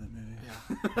movie. I love that movie.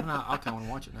 Yeah. I'll kind of want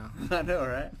to watch it now. I know,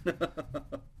 right?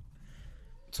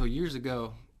 So years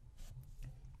ago,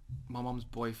 my mom's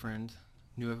boyfriend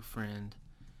knew a friend.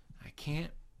 I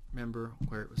can't remember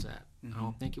where it was at. I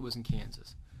don't think it was in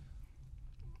Kansas.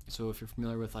 So if you're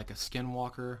familiar with like a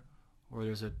skinwalker, or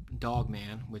there's a dog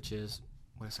man, which is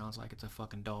what it sounds like. It's a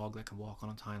fucking dog that can walk on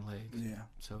its hind legs. Yeah.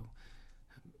 So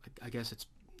I guess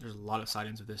there's a lot of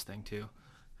sightings of this thing too.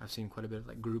 I've seen quite a bit of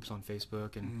like groups on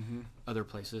Facebook and other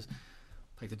places,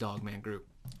 like the dog man group.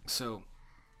 So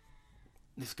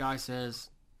this guy says,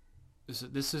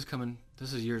 this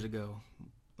is years ago.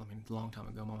 I mean, a long time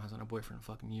ago. Mom hasn't had a boyfriend in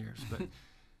fucking years, but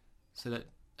so that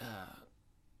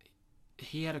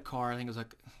he had a car. I think it was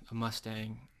like a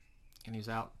Mustang, and he was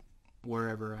out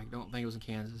wherever. I don't think it was in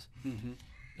Kansas.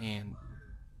 And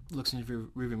looks in the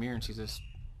rearview mirror and sees this.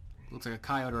 Looks like a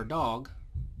coyote or a dog,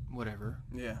 whatever.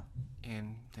 Yeah.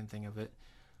 And didn't think of it.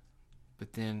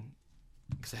 But then,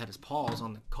 because it had his paws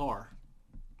on the car.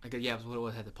 Like, yeah, it was what it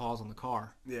was. It had the paws on the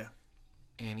car. Yeah.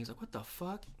 And he's like, what the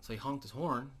fuck? So he honked his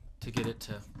horn to get it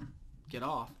to get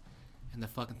off. And the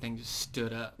fucking thing just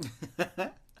stood up.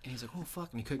 And he's like, oh,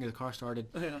 fuck. And he couldn't get the car started.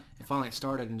 Yeah. And finally it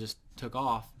started and just took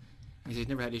off. And he's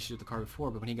never had issues with the car before.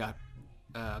 But when he got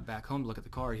back home to look at the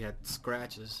car, he had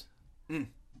scratches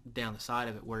down the side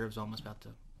of it where it was almost about to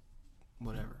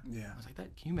whatever. Yeah. I was like, can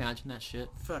you imagine that shit?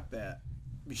 Fuck that.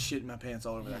 I'd be shitting my pants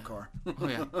all over that car. Oh,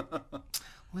 yeah.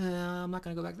 Well, I'm not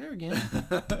going to go back there again.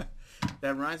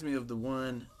 That reminds me of the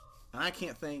one, and I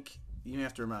can't think, you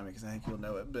have to remind me because I think you'll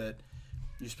know it, but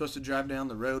you're supposed to drive down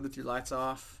the road with your lights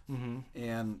off,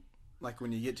 and like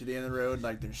when you get to the end of the road,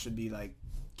 like there should be like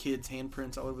kids'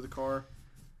 handprints all over the car.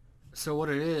 So what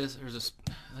it is, I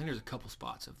think there's a couple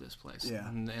spots of this place. Yeah.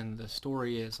 And the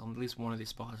story is, on at least one of these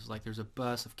spots, is like there's a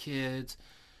bus of kids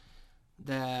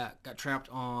that got trapped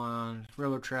on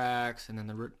railroad tracks, and then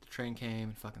the train came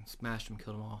and fucking smashed them,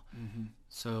 killed them all.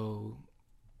 So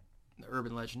the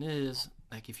urban legend is,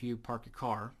 like, if you park your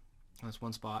car on this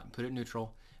one spot and put it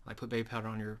neutral, like put baby powder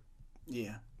on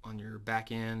your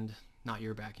back end, not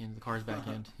your back end, the car's back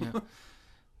end,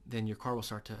 then your car will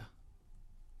start to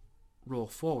roll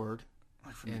forward,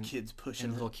 like from the kids pushing,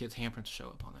 and the little kids' handprints show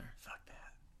up on there. Fuck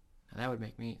that. Now, that would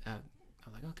make me. I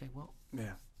was like, okay, well,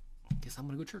 yeah, guess I'm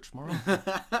gonna go to church tomorrow.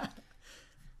 Yeah,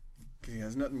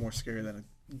 there's nothing more scary than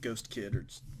a ghost kid or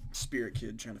spirit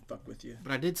kid trying to fuck with you.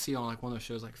 But I did see on like one of those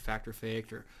shows, like Fact or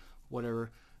Faked or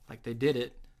whatever, like they did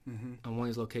it on one of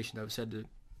these locations that was said to.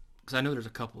 Because I know there's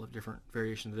a couple of different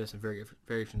variations of this and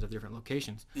variations of different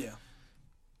locations. Yeah.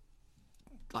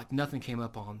 Like nothing came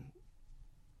up on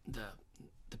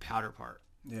the powder part.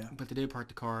 Yeah. But they did park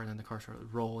the car, and then the car started to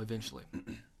roll eventually.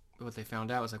 But what they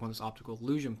found out was like one of those optical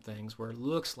illusion things where it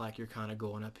looks like you're kind of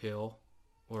going uphill,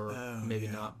 or maybe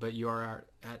not, but you are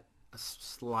at a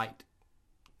slight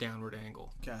downward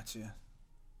angle. Gotcha.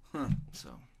 Huh. So.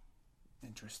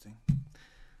 Interesting.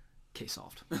 Case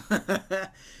solved.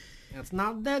 It's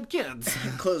not dead kids.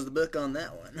 Close the book on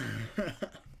that one.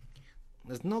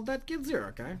 It's not dead kids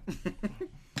here, okay?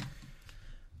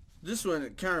 This one,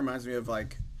 it kind of reminds me of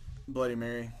like Bloody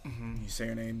Mary. You say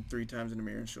her name 3 times in the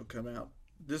mirror and she'll come out.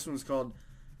 This one's called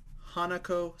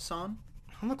Hanako-san.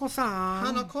 Hanako-san.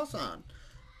 Hanako-san.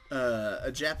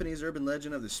 A Japanese urban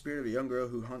legend of the spirit of a young girl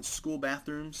who haunts school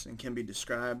bathrooms and can be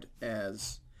described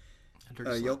as a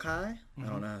yokai. I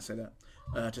don't know how to say that.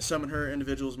 To summon her,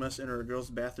 individuals must enter a girl's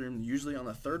bathroom, usually on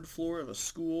the 3rd floor of a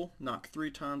school, knock 3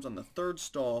 times on the 3rd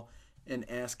stall, and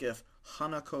ask if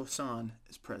Hanako-san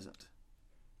is present.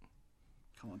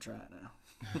 Come on, try it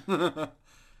now.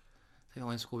 The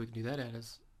only school we can do that at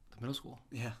is the middle school.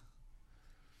 Yeah.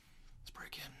 Let's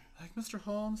break in. Like, Mr.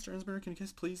 Hall, Mr. Ensberg, can you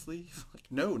guys please leave? Like,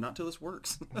 no, not till this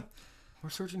works. We're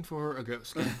searching for a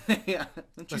ghost. Yeah.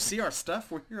 Don't you see our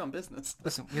stuff? We're here on business.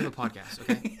 Listen, we have a podcast,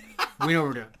 okay? We know what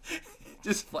we're doing.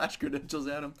 Just flash credentials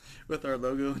at them with our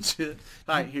logo and shit.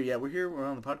 All right, here, we're here. We're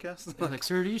on the podcast. Like,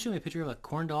 sir, did you show me a picture of a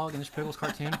corn dog in this Pickles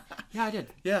cartoon? Yeah, I did.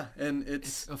 Yeah, and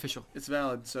it's official. It's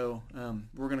valid. So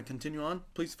we're going to continue on.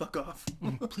 Please fuck off.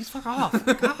 Please fuck off.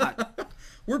 God.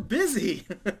 We're busy.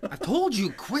 I told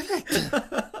you, quit it.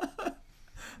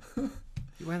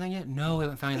 You anything yet? No, we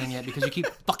haven't found anything yet because you keep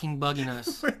fucking bugging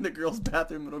us. We're in the girls'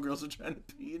 bathroom. Little girls are trying to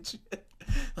pee and shit.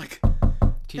 Like,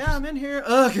 Teacher's, yeah, I'm in here.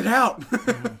 Get out.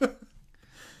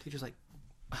 Teacher's like,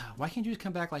 why can't you just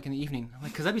come back like in the evening? I'm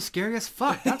like, because that'd be scary as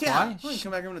fuck. That's yeah. why. We're gonna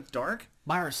come back when it's dark.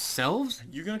 By ourselves?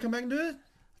 You gonna come back and do it?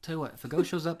 Tell you what, if a ghost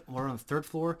shows up, we're on the 3rd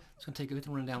floor. It's gonna take a bit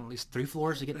to run down at least 3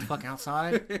 floors to get the fuck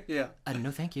outside. Yeah. No,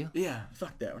 thank you. Yeah.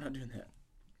 Fuck that. We're not doing that.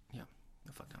 Yeah.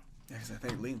 No, fuck no. Yeah, because I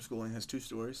think Liam School only has 2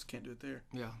 stories. Can't do it there.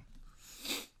 Yeah.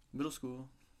 Middle school.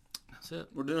 That's it.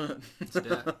 We're doing it. That's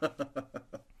that.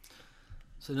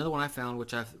 So another one I found,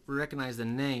 which I've recognized the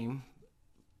name,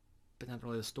 but not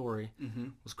really the story,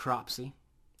 was Cropsey.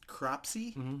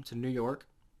 Cropsey? It's in New York.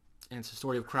 And it's a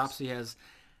story of Cropsey. Has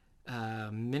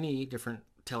many different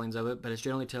tellings of it, but it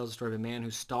generally tells the story of a man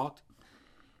who stalked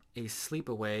a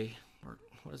sleepaway, or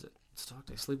what is it?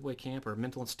 Stalked a sleepaway camp or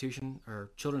mental institution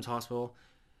or children's hospital.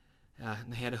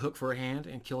 And they had a hook for a hand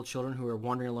and killed children who were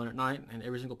wandering alone at night, and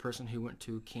every single person who went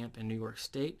to camp in New York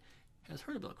State has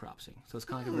heard about Cropsey. So it's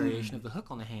kind of like a variation of the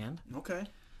hook on the hand. Okay.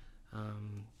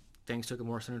 Things took a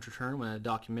more sinister turn when a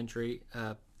documentary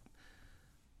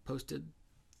posted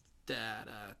that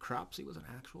Cropsey was an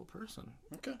actual person.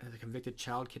 Okay. A convicted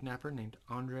child kidnapper named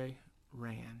Andre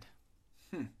Rand.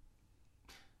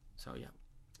 So yeah.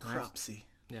 Cropsey.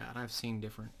 Yeah, and I've seen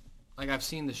different. Like I've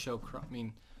seen the show. I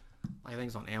mean, I think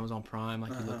it's on Amazon Prime.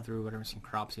 Like you look through whatever. I've seen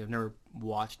Cropsey. I've never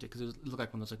watched it because it looked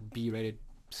like one of those like B-rated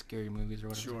scary movies or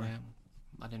whatever. Sure. Man,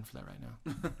 I'm in for that right now.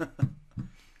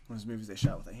 One of those movies they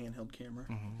shot with a handheld camera.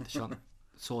 They shot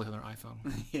solely on their iPhone.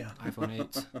 Yeah. iPhone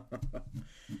 8s.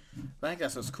 I think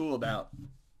that's what's cool about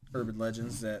urban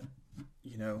legends, that,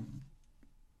 you know,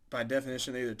 by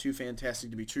definition, they're either too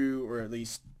fantastic to be true or at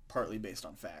least partly based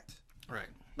on fact. Right.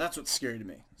 That's what's scary to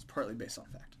me. It's partly based on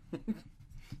fact.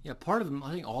 Yeah, part of them,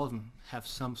 I think all of them have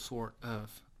some sort of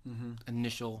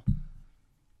initial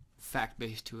fact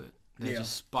base to it. They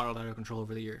just spiraled out of control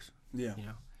over the years. Yeah. You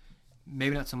know,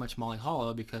 maybe not so much Molly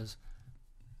Hollow because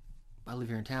I live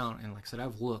here in town, and like I said,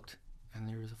 I've looked, and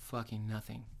there was a fucking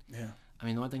nothing. Yeah. I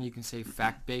mean, the one thing you can say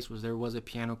fact-based was there was a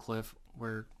piano cliff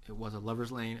where it was a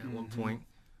lover's lane at one point.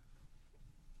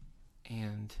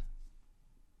 And,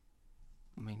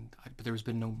 I mean, but there's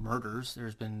been no murders.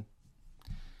 There's been,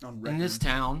 in this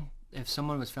town, if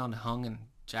someone was found hung in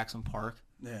Jackson Park,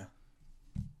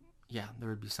 yeah, there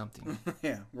would be something.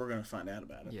 Yeah, we're going to find out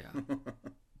about it. Yeah.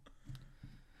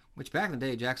 Which back in the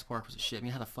day, Jackson Park was a shit. I mean,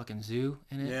 it had a fucking zoo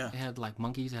in it. Yeah. It had like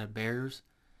monkeys, it had bears,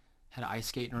 had an ice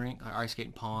skating rink, ice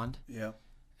skating pond. Yeah.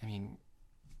 I mean,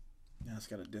 yeah, it's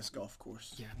got a disc golf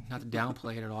course. Yeah, not to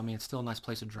downplay it at all. I mean, it's still a nice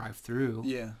place to drive through.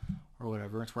 Yeah. Or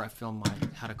whatever. It's where I filmed my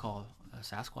how to call a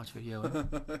Sasquatch video.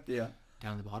 Yeah.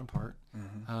 Down in the bottom part.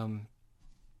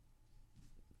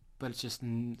 But it's just,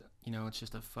 you know, it's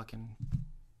just a fucking...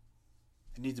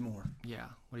 It needs more. Yeah.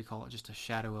 What do you call it? Just a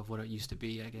shadow of what it used to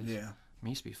be, I guess. Yeah. I mean, it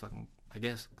used to be fucking, I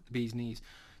guess, the bee's knees.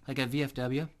 Like at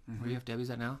VFW, where VFW is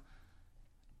at now,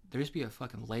 there used to be a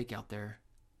fucking lake out there.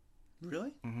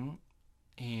 Really?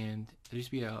 And there used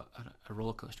to be a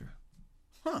roller coaster.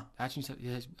 Huh. Actually,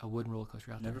 there's a wooden roller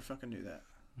coaster out there. Never fucking knew that.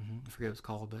 I forget what it's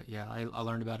called, but yeah, I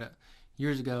learned about it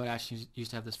years ago. It actually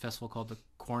used to have this festival called the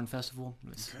Corn Festival.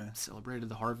 It celebrated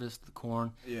the harvest, the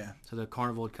corn. Yeah. So the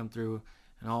carnival would come through,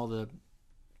 and all the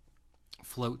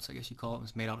floats, I guess you call it,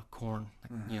 was made out of corn.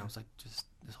 Like, you know, it's like just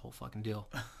this whole fucking deal.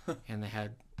 And they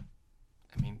had,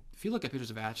 I mean, if you look at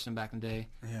pictures of Atchison back in the day,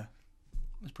 yeah,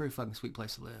 it was a pretty fucking sweet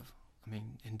place to live. I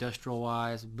mean,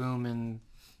 industrial-wise, booming.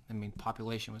 I mean,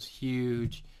 population was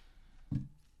huge.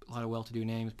 A lot of well-to-do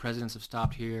names. Presidents have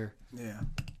stopped here. Yeah.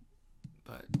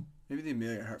 But maybe the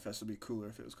Amelia Earhart Fest would be cooler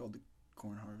if it was called the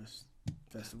Corn Harvest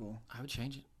Festival. I would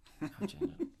change it.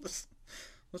 Let's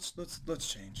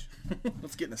change.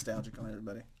 Let's get nostalgic on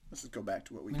everybody. Let's just go back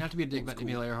to what we... I mean, not to be a dick about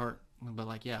Amelia Earhart, but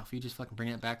like, yeah, if you just fucking bring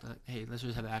it back, like, hey, let's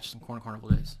just have the Atchison Corn Carnival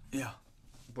days. Yeah.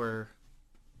 Where,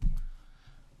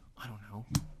 I don't know,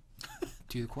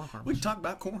 do the corn carnival. We can talk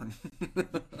about corn.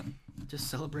 Just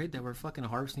celebrate that we're a fucking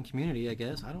harvesting community, I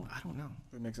guess. I don't know.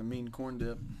 We make some mean corn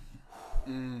dip.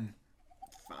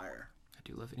 Fire. I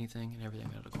do love anything and everything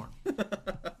out of corn.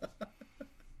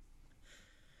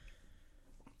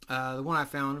 The one I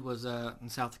found was in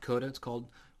South Dakota. It's called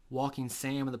Walking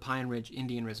Sam of the Pine Ridge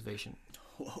Indian Reservation.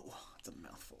 Whoa, that's a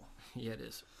mouthful. Yeah, it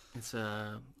is. It's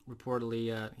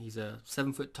reportedly, he's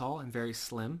 7 foot tall and very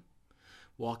slim.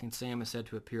 Walking Sam is said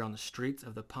to appear on the streets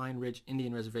of the Pine Ridge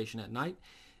Indian Reservation at night,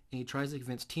 and he tries to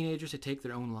convince teenagers to take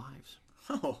their own lives.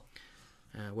 Oh.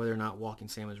 Whether or not Walking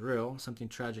Sam is real, something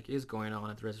tragic is going on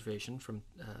at the reservation. From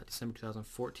December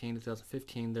 2014 to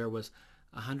 2015, there was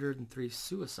 103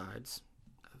 suicides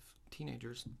of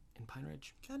teenagers in Pine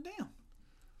Ridge. God damn.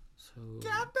 So.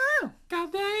 Goddamn.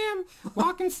 Goddamn.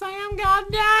 Walking Sam.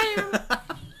 Goddamn.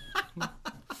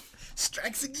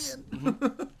 Strikes again.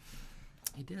 Mm-hmm.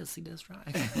 He does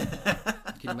strike.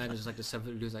 Can you imagine just like the 7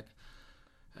 foot dude's like,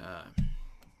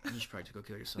 you should probably go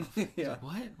kill yourself. Yeah. Like,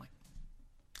 what? I'm like,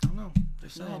 I don't know. They're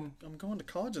No, saying. I'm going to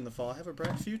college in the fall. I have a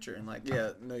bright future. And like,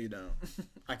 yeah, no, you don't.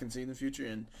 I can see in the future,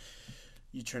 and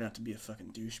you turn out to be a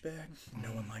fucking douchebag. No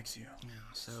one likes you. Yeah,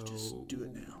 so just do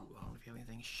it now. I don't know if you have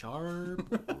anything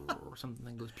sharp or something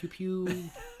that goes pew pew.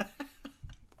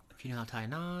 If you know how to tie a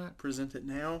knot. Present it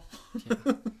now.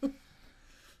 Yeah.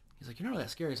 He's like, you're not really that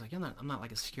scary. He's like, I'm not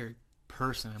like a scary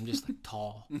person. I'm just like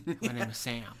tall. My name is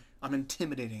Sam. I'm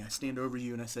intimidating. I stand over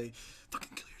you and I say,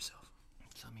 fucking kill yourself.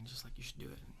 So I mean, just like you should do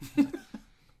it. He's like,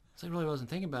 so I really wasn't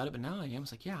thinking about it, but now I am.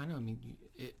 It's like, yeah, I know. I mean,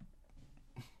 it.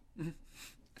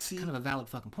 See, kind of a valid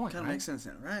fucking point, kind right? of makes sense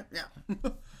now, right?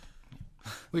 Yeah.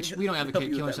 Which we don't advocate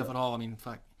killing that, yourself at all. I mean,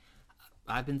 fuck.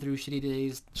 I've been through shitty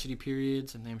days, shitty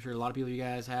periods, and I'm sure a lot of people you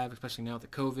guys have, especially now with the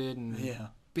COVID and Yeah.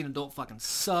 being an adult fucking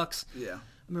sucks. Yeah. I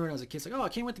remember when I was a kid, it's like, oh, I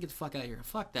can't wait to get the fuck out of here.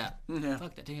 Fuck that. Yeah.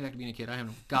 Fuck that. Take me back to being a kid. I have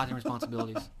no goddamn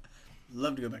responsibilities.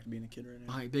 Love to go back to being a kid right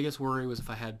now. My biggest worry was if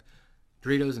I had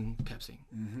Doritos and Pepsi.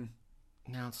 Mm-hmm.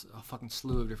 Now it's a fucking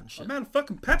slew of different shit. Oh, man,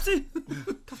 fucking Pepsi?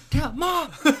 Yeah,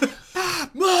 Mom!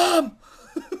 Mom!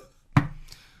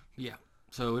 Yeah.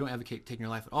 So we don't advocate taking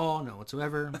your life at all. No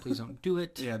whatsoever. Please don't do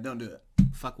it. Yeah, don't do it.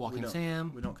 Fuck Walking don't.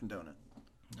 Sam. We don't condone it.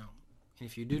 No. And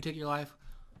if you do take your life,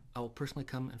 I will personally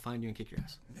come and find you and kick your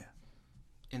ass. Yeah.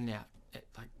 In that,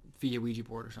 like via Ouija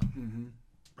board or something. Mm-hmm.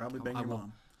 Probably bang your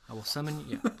mom. I will summon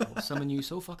you. Yeah, I will summon you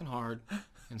so fucking hard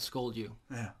and scold you.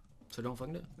 Yeah. So don't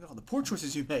fucking do it. Look at all the poor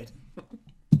choices you made.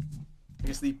 I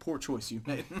guess the poor choice you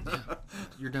made. Yeah.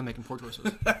 You're done making poor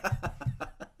choices.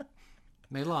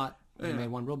 Made a lot. You made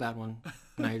one real bad one.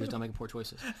 Now you're just done making poor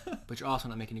choices. But you're also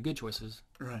not making any good choices.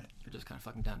 Right. You're just kind of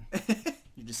fucking done.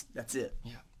 That's it.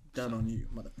 Yeah. Done on you,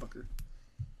 motherfucker.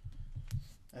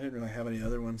 I didn't really have any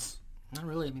other ones. Not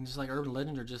really. I mean, just like urban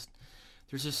legends are just,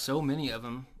 there's just so many of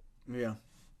them. Yeah.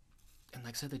 And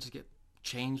like I said, they just get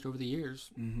changed over the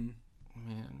years. Mm-hmm.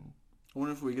 Man. I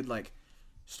wonder if we could, like,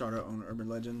 start our own urban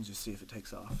legends, just see if it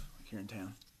takes off, like, here in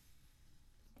town.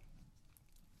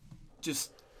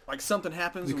 Just, like, something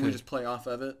happens and we just play off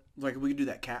of it. Like, we could do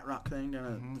that cat rock thing down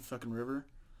at the fucking river.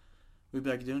 We'd be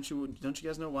like, don't you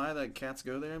guys know why that cats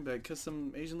go there? And be like, because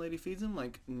some Asian lady feeds them?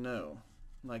 Like, no.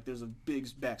 Like, there's a big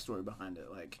backstory behind it.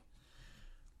 Like,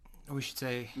 Or we should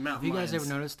say, Mountain have you guys lions.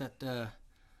 ever noticed that,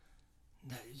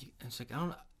 it's like, I don't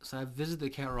know, so I've visited the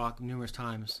Cat Rock numerous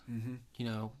times, you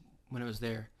know, when it was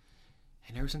there.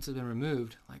 And ever since it's been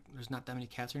removed, like, there's not that many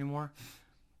cats anymore,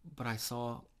 but I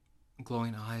saw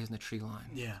glowing eyes in the tree line.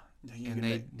 yeah.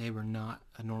 And they were not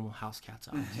a normal house cat's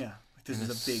eyes. Yeah. Like, this And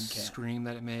is the a big cat. scream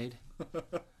that it made,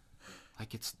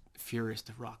 like it's furious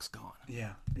the rock's gone.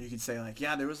 Yeah. You could say, like,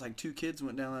 yeah, there was, like, 2 kids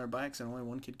went down on their bikes and only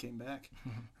 1 kid came back.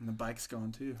 And the bike's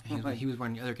gone, too. He was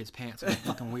wearing the other kid's pants. It was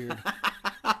fucking weird.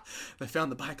 They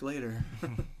found the bike later.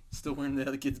 Still wearing the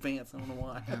other kid's pants. I don't know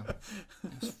why. Yeah.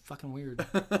 It was fucking weird.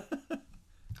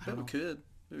 But we could.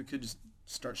 We could just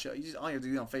start showing. All you have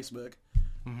to do on Facebook.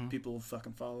 People will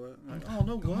fucking follow it. Like, oh,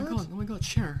 no, what? Oh my god,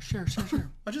 share.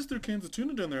 I just threw cans of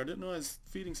tuna down there. I didn't know I was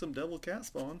feeding some devil cat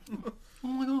spawn. Oh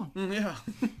my god. Yeah.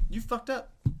 You fucked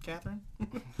up, Catherine.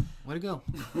 Way to go,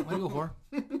 whore.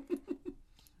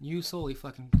 You solely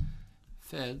fucking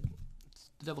fed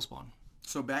the devil spawn.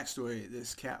 So backstory,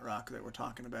 this cat rock that we're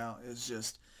talking about is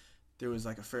just, there was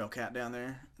like a feral cat down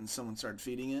there and someone started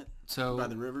feeding it by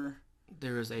the river.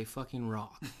 There is a fucking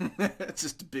rock. It's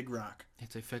just a big rock.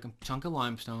 It's a fucking chunk of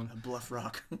limestone. A bluff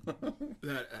rock.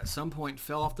 That at some point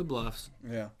fell off the bluffs.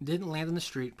 Yeah. Didn't land in the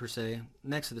street per se,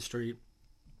 next to the street.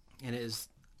 And it is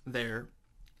there.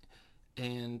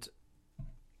 And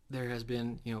there has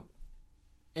been, you know,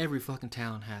 every fucking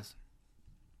town has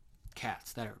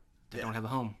cats that don't have a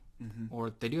home. Or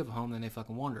if they do have a home, then they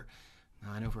fucking wander.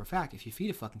 Now, I know for a fact, if you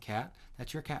feed a fucking cat,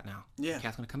 that's your cat now. Yeah. The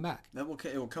cat's going to come back. It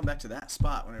will come back to that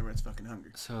spot whenever it's fucking hungry.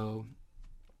 So,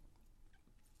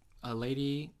 a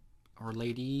lady or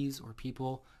ladies or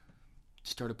people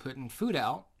started putting food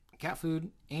out, cat food,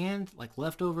 and like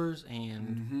leftovers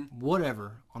and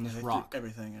whatever on this rock.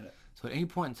 Everything in it. So at any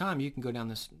point in time, you can go down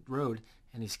this road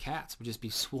and these cats would just be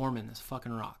swarming this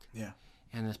fucking rock. Yeah.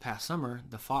 And this past summer,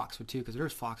 the fox would too, because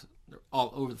there's foxes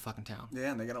all over the fucking town.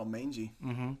 Yeah, and they got all mangy.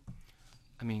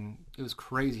 I mean, it was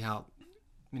crazy how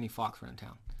many fox were in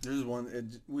town. There's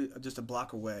one just a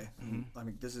block away. I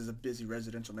mean, this is a busy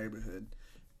residential neighborhood.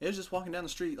 It was just walking down the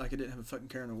street like it didn't have a fucking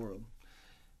care in the world.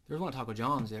 There was one at Taco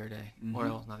John's the other day.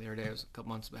 Well, not the other day. It was a couple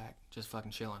months back. Just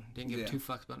fucking chilling. Didn't give two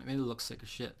fucks about it. Made it look sick as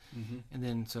shit. And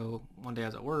then so one day I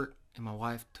was at work and my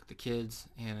wife took the kids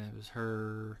and it was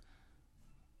her,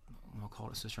 I'll call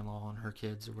it a sister-in-law and her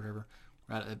kids or whatever.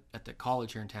 We're at the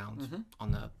college here in town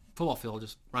on the football field,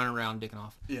 just running around, dicking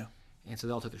off. Yeah. And so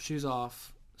they all took their shoes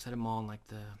off, set them on like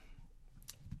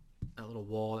that little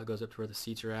wall that goes up to where the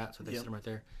seats are at. So they set them right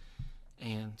there.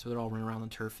 And so they're all running around the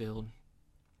turf field.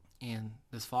 And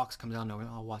this fox comes out of nowhere.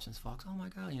 Oh, watching this fox. Oh my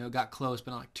God. You know, got close,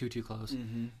 but not like too close.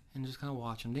 And just kind of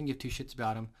watch him. Didn't give two shits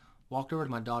about him. Walked over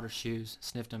to my daughter's shoes,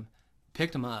 sniffed him,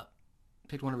 picked him up,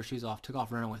 picked one of her shoes off, took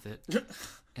off running with it. And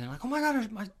they're like, oh my God,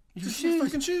 your shoes. My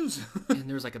fucking shoes. And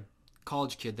there was like a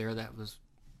college kid there that was,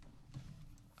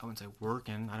 I wouldn't say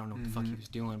working. I don't know what the fuck he was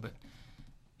doing, but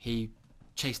he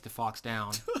chased the fox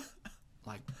down.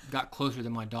 Like, got closer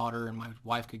than my daughter and my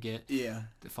wife could get. Yeah.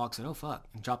 The fox said, oh, fuck,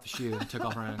 and dropped the shoe and took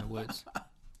off running in the woods.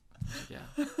 Yeah.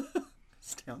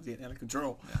 This town's getting out of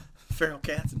control. Yeah. Feral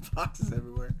cats and foxes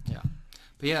everywhere. Yeah.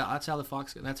 But yeah, that's how the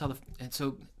fox, and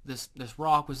so this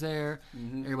rock was there.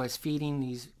 Everybody's feeding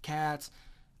these cats.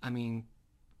 I mean,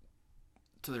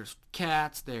 so there's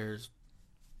cats, there's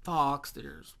fox,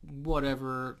 there's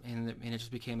whatever, and it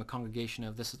just became a congregation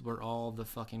of this is where all the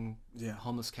fucking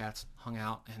homeless cats hung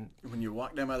out. And when you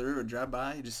walk down by the river, drive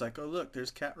by, you're just like, oh look, there's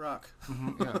Cat Rock.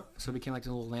 Yeah. So it became like a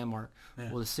little landmark.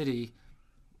 Yeah. Well, the city,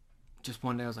 just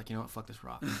one day I was like, you know what, fuck this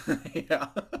rock. Yeah.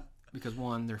 Because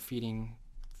one, they're feeding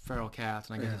feral cats,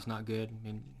 and I guess it's not good. I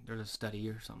mean, there's a study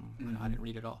or something. I didn't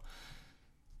read it all.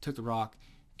 Took the rock.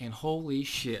 And holy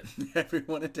shit.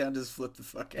 Everyone in town just flipped the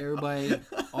fuck out. Everybody,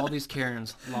 all these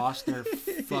Karens lost their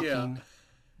fucking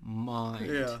mind.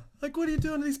 Yeah. Like, what are you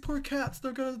doing to these poor cats?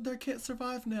 They can't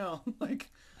survive now. Like,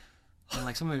 and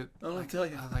like somebody, I don't tell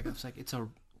you. I was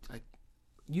like,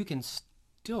 you can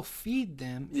still feed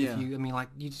them if you, I mean, like,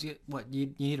 you just get, what,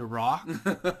 you need a rock? I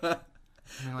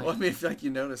mean, like, well, I mean, like,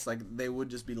 you notice, like, they would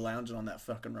just be lounging on that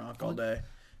fucking rock all day.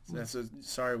 So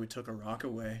sorry we took a rock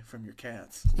away from your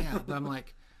cats. Yeah, but I'm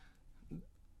like,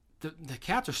 the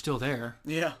cats are still there.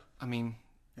 Yeah. I mean...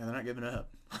 Yeah, they're not giving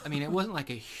up. I mean, it wasn't like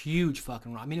a huge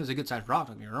fucking rock. I mean, it was a good-sized rock,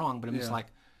 don't get me wrong, but I'm just like,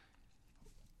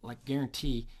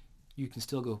 guarantee you can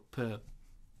still go put a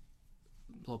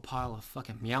little pile of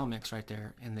fucking Meow Mix right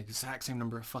there, and the exact same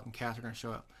number of fucking cats are going to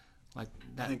show up. Like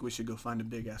that. I think we should go find a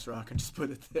big-ass rock and just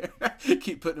put it there.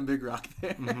 Keep putting a big rock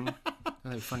there. That'd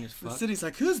be funny as fuck. The city's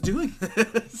like, who's doing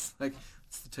this? Like,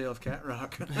 it's the Tale of Cat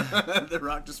Rock. The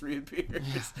rock just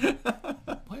reappears. Yeah.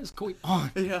 What is going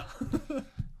on? Yeah.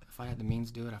 If I had the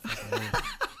means to do it, I fucking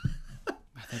would.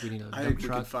 I think we need a dump truck. I think we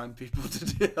could find people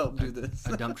to help do this.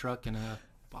 A dump truck and a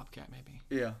bobcat, maybe.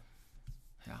 Yeah.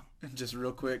 Yeah. And just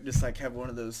real quick, just like have one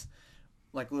of those,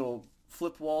 like, little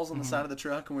flip walls on the side of the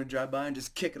truck, and we drive by and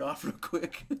just kick it off real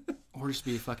quick. Or just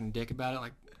be a fucking dick about it,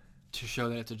 like, to show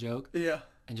that it's a joke. Yeah.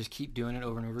 And just keep doing it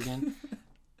over and over again.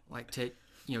 Like, take,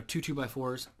 2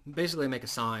 2x4s, basically make a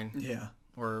sign. Yeah.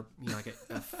 Or, like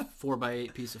a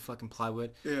 4x8 piece of fucking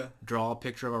plywood. Yeah. Draw a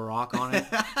picture of a rock on it.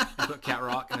 And put Cat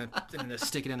Rock and then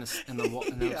stick it in the wall.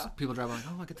 And then people drive by like,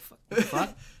 oh, what the fuck?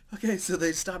 Okay, so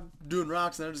they stopped doing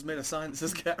rocks and they just made a sign that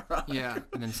says Cat Rock. Yeah.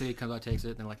 And then city comes out, takes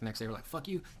it. And then like the next day we're like, fuck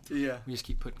you. Yeah. We just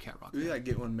keep putting Cat Rock there. We gotta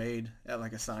get one made at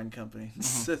like a sign company. It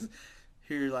says,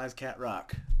 here lies Cat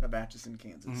Rock of Atchison,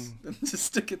 Kansas. And just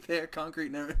stick it there, concrete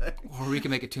and everything. Or we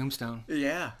can make a tombstone.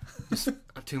 Yeah. Just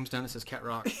a tombstone that says Cat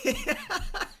Rock.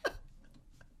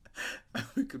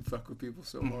 We could fuck with people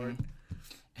so hard.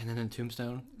 And then in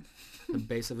tombstone, the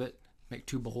base of it, make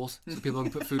 2 bowls so people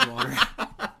can put food and water.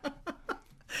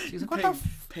 She's like,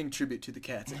 paying tribute to the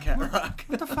cats at Cat Rock.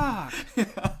 What the fuck?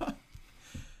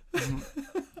 I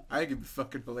think it'd be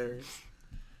fucking hilarious.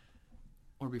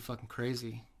 Or be fucking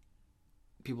crazy.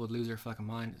 People would lose their fucking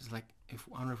mind. It's like, I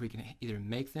wonder if we can either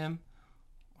make them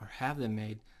or have them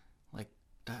made, like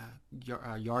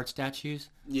yard statues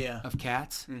of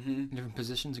cats in different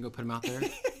positions and go put them out there.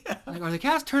 Like, are the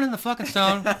cats turning the fucking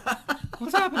stone?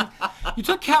 What's happening? You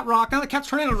took Cat Rock, now the cat's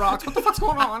turning the rocks. What the fuck's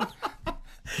going on?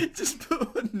 Just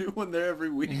put a new one there every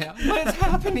week. Yeah. What is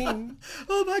happening?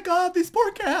 Oh my God, these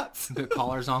poor cats. Put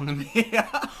collars on them. Yeah.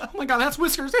 Oh my God, that's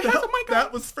Whiskers. Oh my God.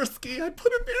 That was Frisky. I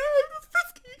put him there. It was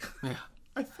Frisky. Yeah.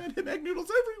 I fed him egg noodles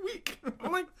every week. Oh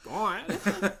my God.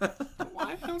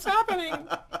 What's happening?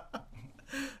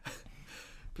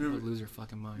 People would lose their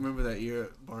fucking mind. Remember that year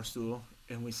at Barstool,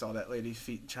 and we saw that lady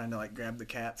trying to like grab the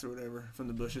cats or whatever from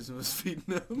the bushes and was feeding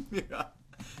them? Yeah.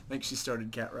 I think she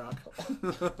started Cat Rock.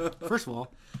 First of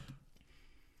all,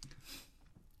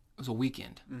 it was a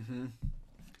weekend. Mm-hmm.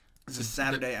 It's a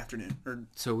Saturday afternoon.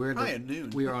 So we're probably at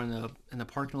noon. We were in the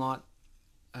parking lot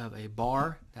of a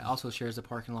bar that also shares the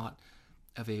parking lot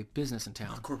of a business in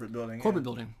town. A corporate building. Corporate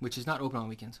building, which is not open on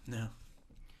weekends. No.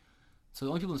 So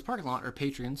the only people in this parking lot are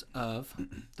patrons of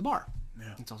the bar. Yeah.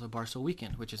 It's also Barstool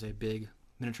Weekend, which is a big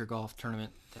miniature golf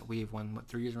tournament that we've won,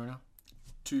 3 years in a row now?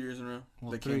 2 years in a row.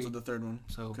 Well, they 3. canceled the third one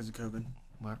So because of COVID.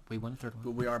 Well, we won the third one.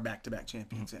 But we are back-to-back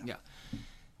champions. Yeah.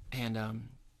 And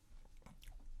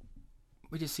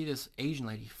we just see this Asian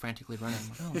lady frantically running. I'm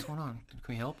like, oh, what's going on? Can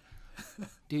we help?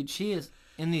 Dude, she is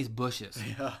in these bushes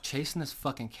chasing this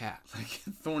fucking cat. Like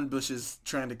thorn bushes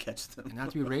trying to catch them. And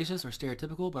not to be racist or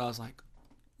stereotypical, but I was like,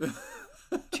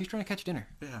 she's trying to catch dinner.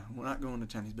 Yeah, we're not going to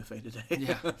Chinese buffet today.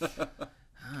 Yeah.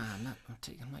 I'm not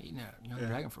eating a young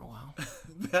dragon for a while.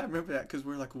 I remember that because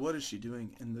we're like, what is she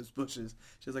doing in those bushes?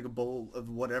 She has like a bowl of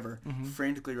whatever,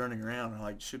 frantically running around. And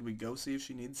like, should we go see if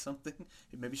she needs something?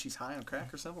 Maybe she's high on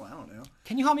crack or something. I don't know.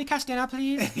 Can you help me catch dinner,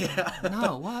 please? Yeah.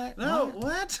 No, what? No,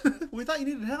 what? We thought you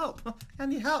needed help. I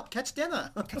need help. Catch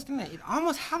dinner. Catch dinner. You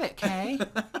almost have it, Kay.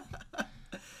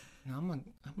 No, I'm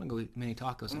gonna go eat mini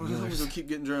tacos at We're Mueller's. gonna keep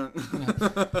getting drunk.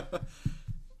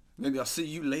 Maybe I'll see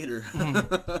you later.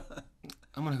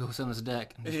 I'm gonna go sit on this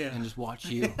deck and just watch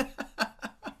you.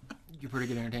 You're pretty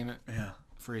good entertainment. Yeah.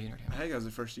 Free entertainment. I think that was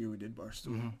the first year we did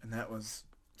Barstool, and that was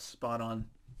spot on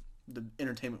the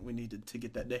entertainment we needed to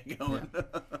get that day going. Yeah.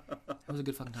 It was a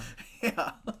good fucking time.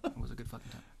 Yeah. It was a good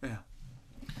fucking time.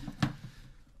 Yeah.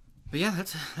 But yeah,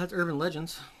 that's urban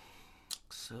legends.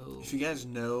 So if you guys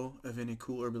know of any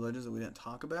cool urban legends that we didn't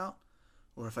talk about,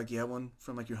 or if like you have one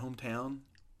from like your hometown,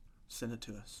 send it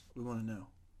to us. We want to know.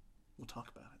 We'll talk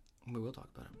about it. we will talk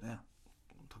about it. Yeah.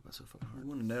 We'll talk about it so fucking hard. We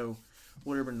want to know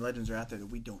what urban legends are out there that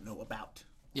we don't know about.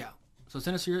 Yeah. So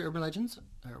send us your urban legends,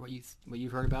 or what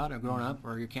you've heard about, or growing up,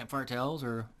 or your campfire tales,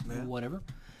 or whatever.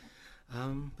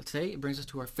 But today it brings us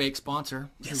to our fake sponsor.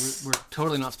 Yes. We're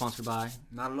totally not sponsored by.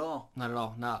 Not at all. Not at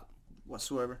all. Not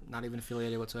Whatsoever. Not even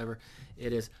affiliated whatsoever.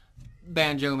 It is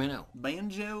Banjo Minnow.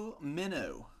 Banjo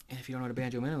Minnow. And if you don't know what a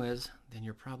Banjo Minnow is, then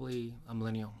you're probably a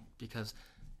millennial, because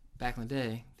back in the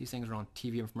day, these things were on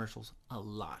TV and commercials a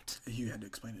lot. You had to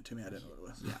explain it to me. I didn't know what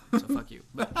it was. Yeah, so fuck you.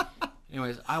 But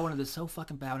anyways, I wanted this so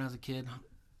fucking bad when I was a kid.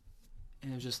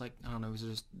 And it was just like, I don't know, it was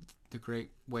just the great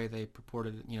way they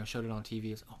purported it, showed it on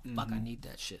TV. Is, oh, fuck, I need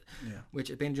that shit. Yeah. Which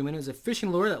a Banjo Minnow is a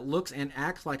fishing lure that looks and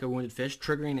acts like a wounded fish,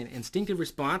 triggering an instinctive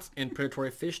response in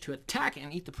predatory fish to attack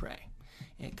and eat the prey.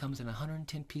 And it comes in a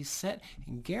 110-piece set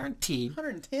and guaranteed.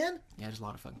 110? Yeah, there's a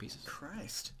lot of fucking pieces.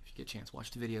 Christ. If you get a chance,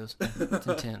 watch the videos. It's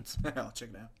intense. I'll check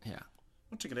it out. Yeah.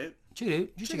 I'll check it out. Check it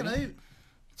out. Check it out.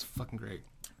 It's fucking great.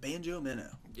 Banjo Minnow.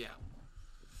 Yeah.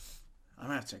 I'm going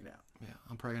to have to check it out. Yeah,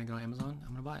 I'm probably going to go on Amazon.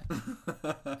 I'm going to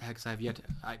buy it. Because I've yet to...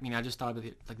 I just thought of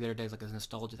it like the other day, like a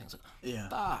nostalgia thing. It's like, yeah.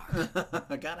 fuck.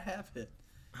 I got to have it.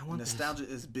 I want Nostalgia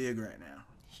is big right now.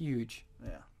 Huge.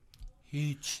 Yeah.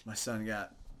 Huge. My son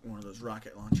got one of those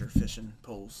rocket launcher fishing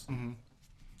poles. Mm-hmm.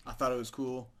 I thought it was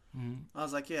cool. Mm-hmm. I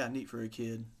was like, yeah, neat for a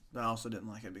kid. But I also didn't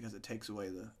like it because it takes away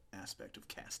the aspect of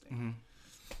casting. Mm-hmm.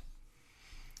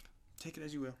 Take it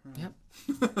as you will. Yep.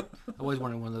 I always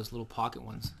wanted one of those little pocket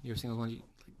ones. You ever seen those ones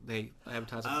they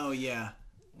advertise? Oh, yeah.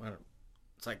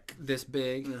 It's like this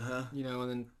big, Uh-huh. and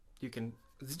then you can...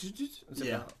 It's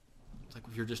Yeah. It's like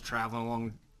if you're just traveling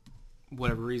along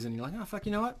whatever reason, you're like, oh, fuck,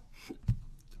 you know what?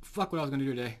 Fuck what I was going to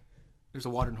do today. There's a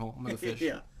watering hole. I'm going to go fish.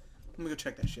 Yeah. I'm going to go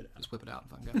check that shit out. Just whip it out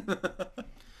and fucking go.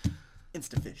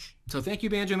 Insta-fish. So thank you,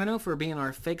 Banjo Minnow, for being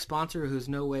our fake sponsor who's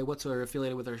no way whatsoever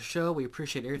affiliated with our show. We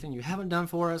appreciate everything you haven't done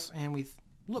for us, and we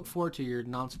look forward to your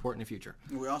non-support in the future.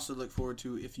 We also look forward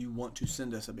to if you want to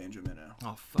send us a Banjo Minnow.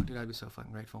 Oh, fuck, dude, I'd be so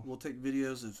fucking grateful. We'll take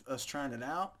videos of us trying it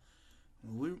out.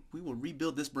 We will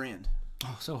rebuild this brand.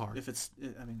 Oh, so hard. If it's,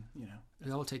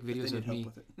 I will take videos of me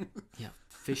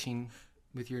fishing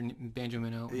with your Banjo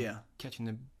Minnow. Yeah. Catching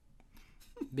the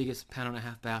biggest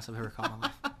pound-and-a-half bass I've ever caught in my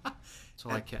life. That's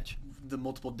all I catch. The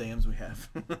multiple dams we have.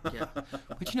 Yeah.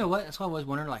 But you know what? That's why I was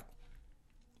wondering, like,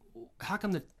 how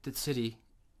come the city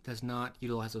does not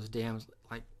utilize those dams?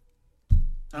 Like,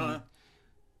 I don't know.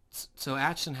 So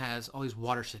Atchison has all these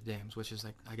watershed dams, which is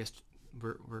like, I guess,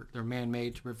 they're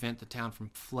man-made to prevent the town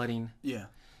from flooding. Yeah.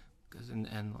 Because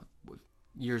and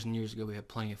years and years ago we had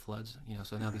plenty of floods,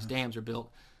 So now these dams are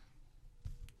built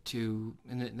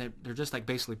and they're just like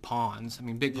basically ponds. I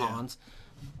mean, big ponds,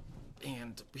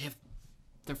 and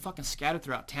they're fucking scattered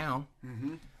throughout town.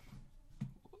 Mm-hmm.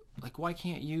 Like, why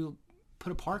can't you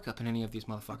put a park up in any of these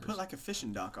motherfuckers? Put like a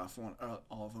fishing dock off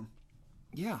all of them.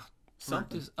 Yeah.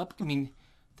 Something. Just up. I mean,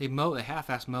 they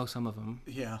half-ass mow some of them.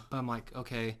 Yeah. But I'm like,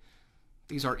 okay,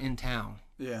 these are in town.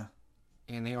 Yeah.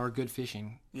 And they are good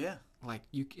fishing. Yeah. Like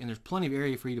and there's plenty of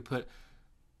area for you to put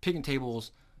picnic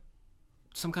tables,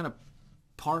 some kind of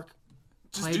park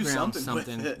Just do playground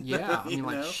something with it. Yeah, I You mean,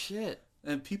 like, know? shit.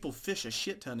 And people fish a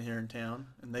shit ton here in town,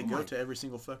 and they go to every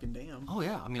single fucking dam. Oh,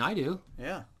 yeah, I mean, I do.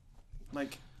 Yeah.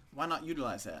 Like, why not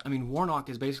utilize that? I mean, Warnock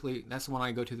is basically, that's the one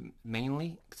I go to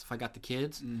mainly, because if I got the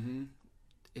kids,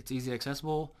 it's easy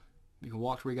accessible. You can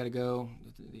walk to where you got to go,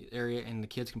 the area, and the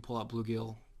kids can pull out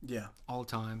bluegill all the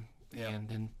time. Yeah. And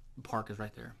then the park is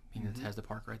right there. And it has the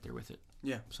park right there with it.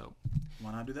 Yeah. So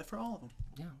why not do that for all of them?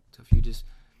 Yeah. So if you just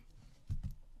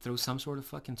throw some sort of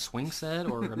fucking swing set,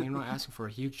 or, I mean, I'm not asking for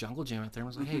a huge jungle gym out there. I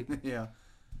was like, hey,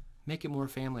 make it more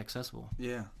family accessible.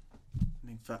 Yeah. I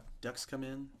mean, fuck, ducks come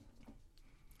in.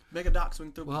 Make a dock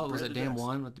swing through. Well, it was at Dam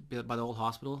 1 by the old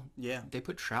hospital. Yeah. They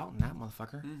put trout in that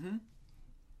motherfucker.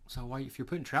 So why, if you're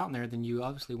putting trout in there, then you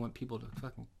obviously want people to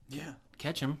fucking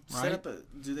catch them, right? Set up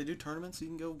do they do tournaments? You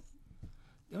can go.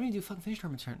 They don't even do fucking fish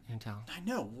tournaments in town. I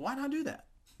know. Why not do that?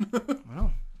 I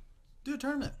know. Do a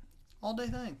tournament. All day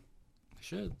thing. They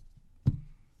should.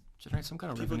 Generate some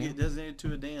kind of people revenue. Get designated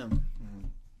to a dam.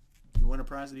 You win a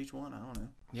prize at each one. I don't know.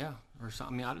 Yeah. Or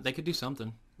something. I mean, they could do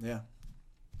something. Yeah.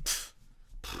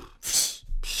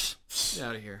 Get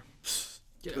out of here.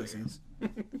 Get out of here.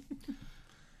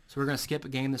 So we're going to skip a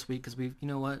game this week because you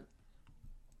know what?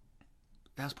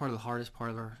 That's part of the hardest part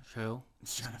of our show.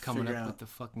 It's trying to coming up with the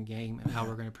fucking game and how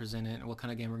we're going to present it and what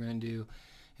kind of game we're going to do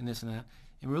and this and that.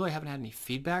 And we really haven't had any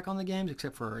feedback on the games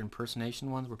except for our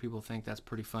impersonation ones where people think that's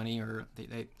pretty funny, or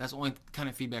that's the only kind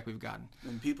of feedback we've gotten.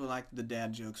 And people like the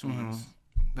dad jokes ones.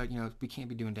 But, you know, we can't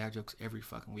be doing dad jokes every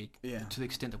fucking week. Yeah. To the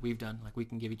extent that we've done. Like, we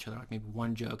can give each other like maybe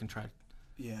one joke and try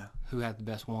who had the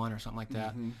best one or something like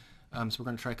that. So we're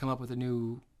going to try to come up with a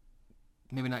new,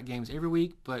 maybe not games every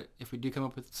week, but if we do come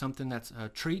up with something that's a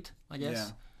treat, I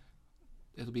guess,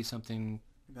 it'll be something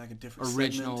like a different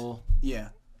original.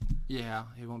 Segment. Yeah,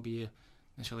 it won't be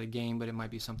necessarily a game, but it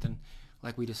might be something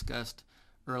like we discussed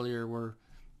earlier where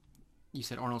you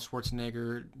said Arnold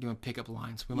Schwarzenegger doing pickup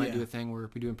lines. We might do a thing where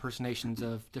we do impersonations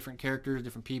of different characters,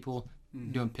 different people,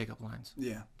 doing pickup lines.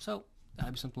 Yeah. So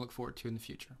that'd be something to look forward to in the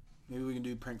future. Maybe we can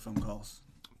do prank phone calls.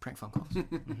 Prank phone calls.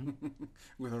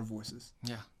 With our voices.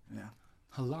 Yeah. Yeah.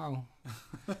 Hello.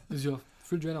 Is your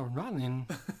refrigerator running?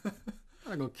 I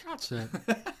gotta go catch it.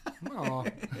 Oh.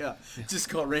 Yeah. Just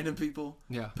call random people.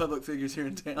 Yeah. Public figures here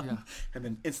in town. Yeah. And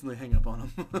then instantly hang up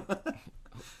on them.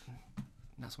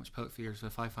 Not so much public figures, but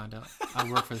if I find out, I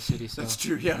work for the city, so... That's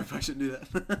true, yeah, I probably shouldn't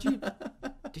do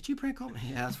that. Did you prank call me?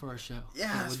 Yeah, that's for our show.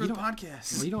 Yeah, that's for the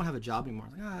podcast. Well, you don't have a job anymore.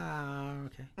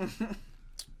 Like, okay.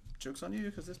 Joke's on you,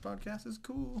 because this podcast is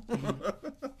cool.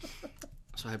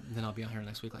 So then I'll be on here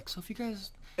next week like, so if you guys,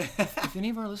 if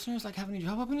any of our listeners like have any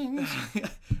job openings...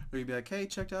 Or you'd be like, hey,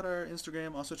 checked out our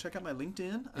Instagram. Also check out my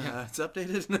LinkedIn. It's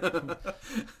updated.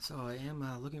 So I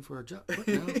am looking for a job.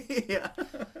 Yeah.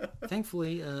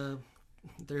 Thankfully,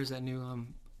 there's that new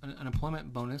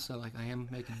unemployment bonus, so like I am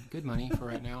making good money for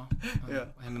right now.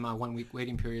 I'm in my 1 week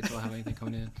waiting period, so I don't have anything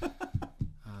coming in.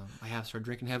 I have started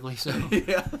drinking heavily, so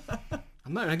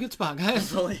I'm not in a good spot,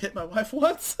 guys. I've only hit my wife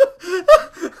once.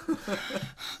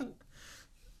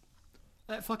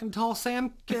 That fucking tall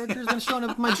Sam character's been showing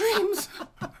up in my dreams.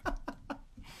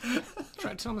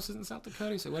 Tried to tell him this is in South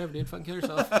Dakota. He said, whatever, dude, fucking kill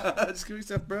yourself. Just kill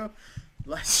yourself, bro.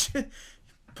 Like, shit.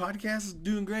 Podcast is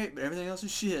doing great, but everything else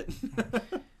is shit.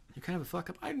 You're kind of a fuck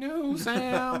up. I know,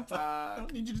 Sam. I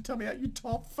don't need you to tell me that, you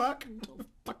tall fuck. Tall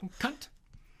fucking cunt.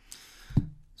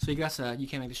 So you guys, you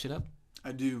can't make this shit up?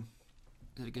 I do.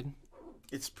 Is it good?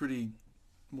 It's pretty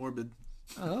morbid.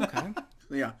 Oh, okay.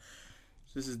 Yeah.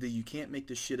 So this is the You Can't Make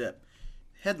This Shit Up.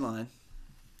 Headline: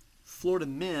 Florida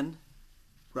men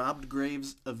robbed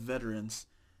graves of veterans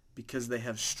because they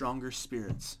have stronger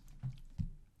spirits.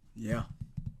 Yeah.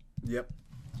 Yep.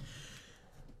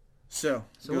 So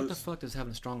what the fuck does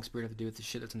having a strong spirit have to do with the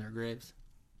shit that's in their graves?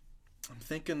 I'm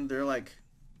thinking they're like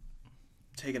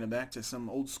taking it back to some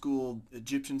old school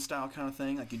Egyptian style kind of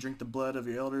thing. Like you drink the blood of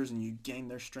your elders and you gain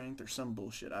their strength or some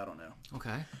bullshit. I don't know.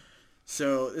 Okay.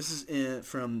 So this is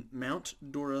from Mount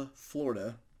Dora,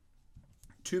 Florida.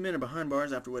 2 men are behind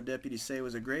bars after what deputies say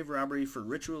was a grave robbery for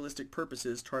ritualistic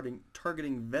purposes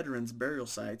targeting veterans' burial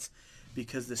sites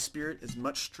because the spirit is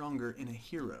much stronger in a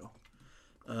hero.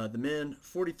 The men,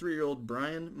 43-year-old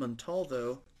Brian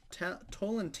Montalvo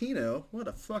Tolentino, what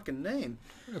a fucking name.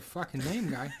 What a fucking name,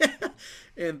 guy.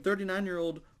 And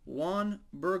 39-year-old Juan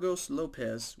Burgos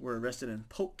Lopez were arrested in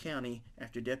Polk County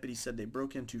after deputies said they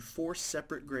broke into 4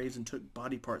 separate graves and took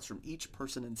body parts from each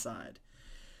person inside.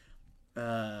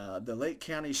 The Lake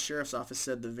County Sheriff's Office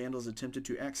said the vandals attempted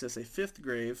to access a 5th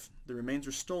grave. The remains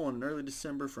were stolen in early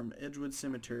December from Edgewood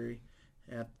Cemetery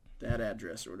at that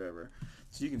address or whatever.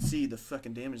 So you can see the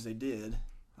fucking damage they did.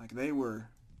 Like they were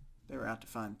out to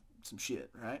find some shit,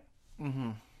 right?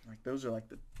 Mm-hmm. Like those are like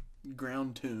the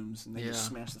ground tombs, and they just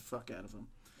smash the fuck out of them.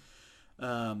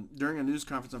 During a news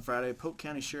conference on Friday, Polk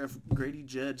County Sheriff Grady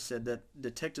Judd said that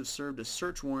detectives served a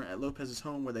search warrant at Lopez's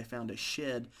home where they found a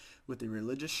shed with a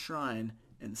religious shrine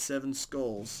and 7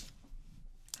 skulls.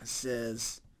 It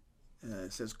says,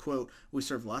 quote, "We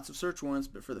served lots of search warrants,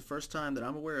 but for the first time that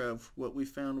I'm aware of, what we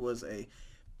found was a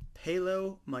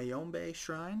Palo Mayombe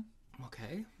shrine."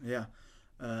 Okay. Yeah.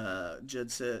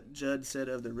 Judd said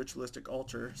of the ritualistic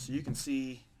altar, so you can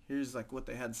see, here's like what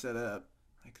they had set up.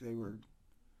 Like they were...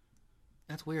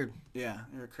 That's weird. Yeah,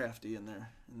 they were crafty in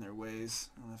their ways.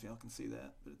 I don't know if y'all can see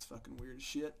that, but it's fucking weird as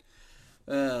shit.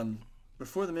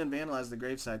 Before the men vandalized the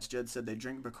grave sites, Judd said they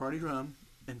drank Bacardi rum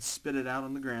and spit it out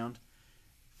on the ground.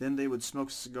 Then they would smoke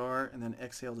a cigar and then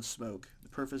exhale the smoke. The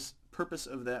purpose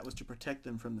of that was to protect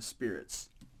them from the spirits,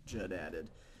 Judd added.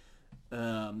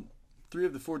 3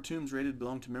 of the 4 tombs raided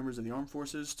belonged to members of the armed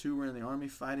forces. 2 were in the army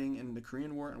fighting in the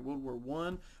Korean War and World War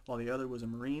I, while the other was a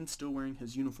Marine still wearing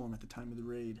his uniform at the time of the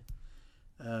raid.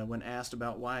 When asked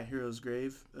about why a hero's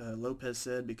grave, Lopez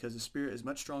said, because the spirit is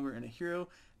much stronger in a hero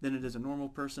than it is a normal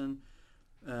person.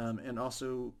 And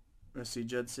also,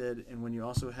 Judd said, and when you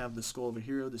also have the skull of a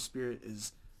hero, the spirit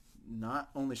is not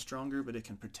only stronger, but it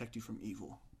can protect you from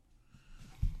evil.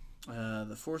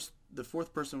 The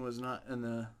fourth person was not in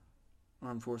the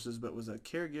armed forces, but was a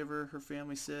caregiver, her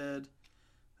family said.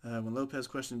 When Lopez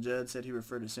questioned Judd, said he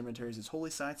referred to cemeteries as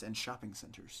holy sites and shopping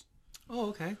centers. Oh,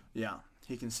 okay. Yeah.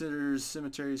 He considers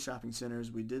cemeteries shopping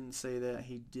centers. We didn't say that.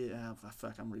 He did.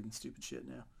 Fuck, I'm reading stupid shit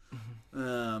now.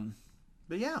 Mm-hmm.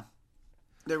 But yeah.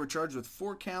 They were charged with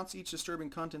 4 counts, each disturbing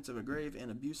contents of a grave and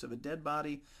abuse of a dead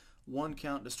body. 1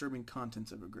 count, disturbing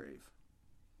contents of a grave.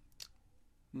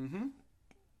 Mm-hmm.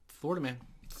 Florida man.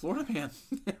 Florida man.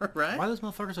 Right? Why are those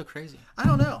motherfuckers so crazy? I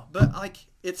don't know. But, like,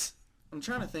 I'm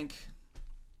trying to think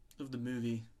of the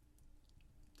movie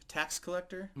The Tax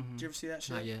Collector. Mm-hmm. Did you ever see that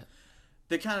shit? Not yet.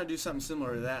 They kind of do something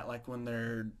similar to that, like when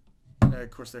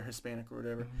of course they're Hispanic or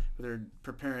whatever, but they're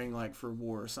preparing like for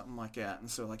war or something like that. And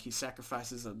so like he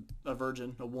sacrifices a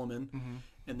virgin, a woman,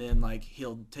 and then like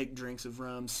he'll take drinks of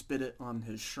rum, spit it on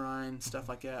his shrine, stuff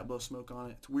like that, blow smoke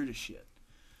on it. It's weird as shit.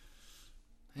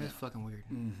 That's fucking weird.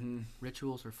 Mm-hmm.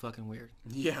 Rituals are fucking weird.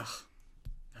 Yeah.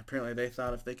 Apparently they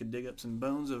thought if they could dig up some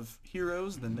bones of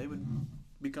heroes, then they would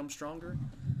become stronger.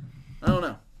 I don't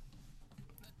know.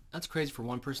 That's crazy for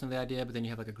one person, the idea, but then you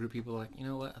have like a group of people like, you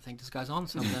know what, I think this guy's on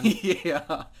something.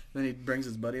 Yeah. Then he brings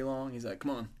his buddy along. He's like,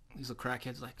 come on. These little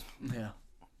crackheads like, yeah.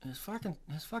 His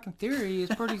fucking theory is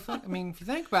pretty fucking, I mean, if you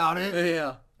think about it.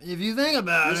 Yeah. If you think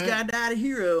about this guy died a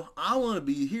hero. I want to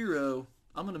be a hero.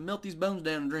 I'm going to melt these bones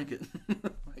down and drink it.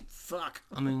 Like, fuck.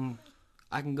 I mean,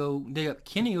 I can go dig up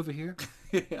Kenny over here.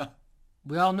 Yeah.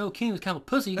 We all know Kenny was kind of a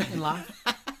pussy in life.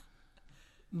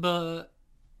 But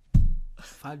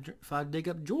if I dig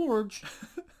up George,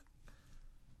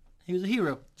 he was a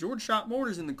hero. George shot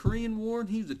mortars in the Korean War, and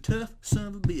he was a tough son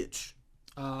of a bitch.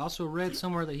 I also read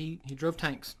somewhere that he drove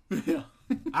tanks. Yeah.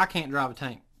 I can't drive a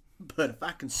tank. But if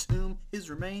I consume his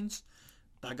remains,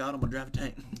 by God, I'm going to drive a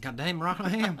tank. God damn right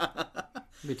I am.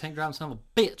 Be a tank driving son of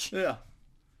a bitch. Yeah.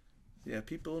 Yeah,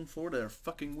 people in Florida are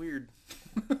fucking weird.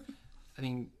 I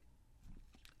mean,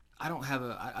 I don't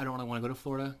really want to go to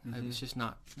Florida. It's just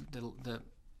not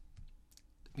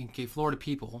I mean, okay, Florida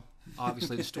people,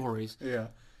 obviously the stories,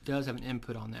 does have an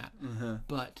input on that.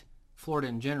 But Florida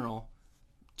in general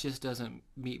just doesn't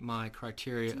meet my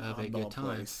criteria of a good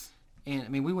time. Place. And, I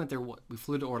mean, we went there, we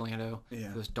flew to Orlando. Yeah.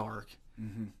 It was dark.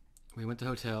 We went to the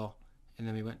hotel, and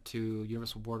then we went to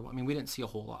Universal Boardwalk. I mean, we didn't see a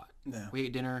whole lot. No. We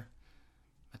ate dinner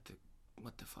at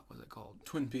what the fuck was it called?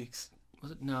 Twin Peaks.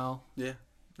 Was it? No. Yeah.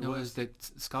 It was the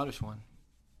Scottish one.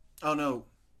 Oh, no.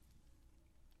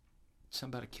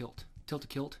 Something about a kilt.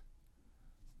 Tilt-a-kilt?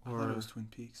 Or I thought it was Twin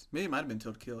Peaks. Maybe it might have been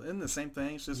Tilt-a-Kilt. Isn't it the same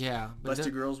thing? It's just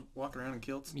busted girls walking around in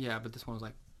kilts? Yeah, but this one was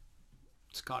like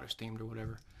Scottish themed or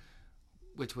whatever.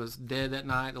 Which was dead that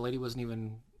night. The lady wasn't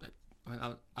even...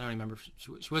 I don't remember.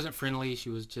 She wasn't friendly. She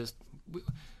was just... We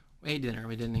ate dinner.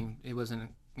 We didn't even... It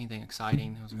wasn't anything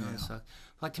exciting. It was kind of suck.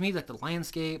 Like, to me, like, the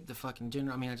landscape, the fucking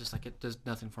general... I mean, I just, like, it does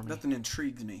nothing for me. Nothing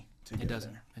intrigues me to go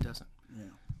there. It doesn't. Yeah.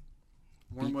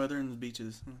 Warm weather and the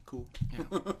beaches. Cool.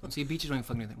 Yeah. See, beaches don't even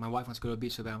fucking anything. My wife wants to go to a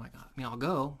beach so bad. I'm like, I mean, I'll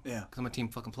go. Yeah. Because I'm a team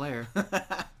fucking player. And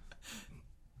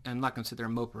I'm not going to sit there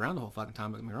and mope around the whole fucking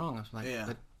time. Don't get me wrong. I was like,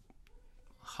 but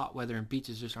hot weather and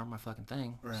beaches just aren't my fucking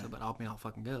thing. Right. So, but I'll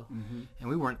fucking go. And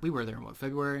we were there in what,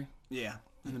 February? Yeah.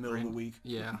 In the middle of the week.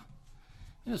 Yeah.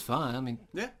 It was fun. I mean,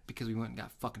 because we went and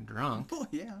got fucking drunk. Oh,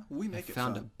 yeah. We make it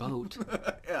fun. Found a boat.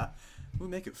 Yeah. We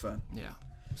make it fun. Yeah.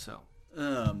 So.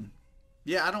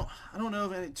 Yeah, I don't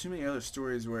know of too many other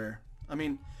stories where, I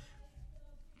mean,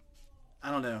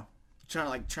 I don't know,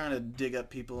 trying to dig up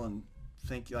people and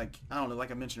think like, I don't know,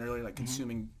 like I mentioned earlier, like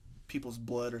consuming people's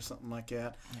blood or something like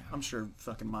that. Yeah. I'm sure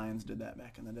fucking Mayans did that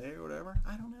back in the day or whatever.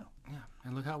 I don't know. Yeah,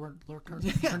 and look how it turned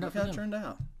Look out for how it them. turned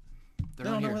out. They're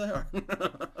They don't right know here. where they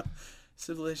are.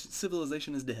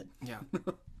 Civilization is dead. Yeah.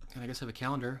 And I guess I have a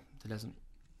calendar that doesn't,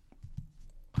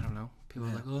 I don't know. People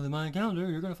are like, oh, the Mayan calendar,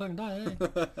 you're going to fucking die,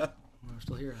 eh? We're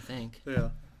still here, I think. Yeah.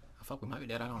 Oh, fuck, we might be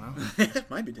dead, I don't know. It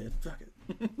might be dead. Fuck it.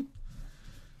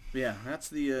 But yeah, that's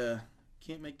the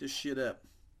can't make this shit up.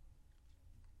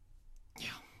 Yeah,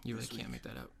 you really This can't week. make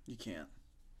that up. You can't.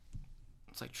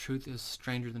 It's like truth is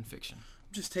stranger than fiction.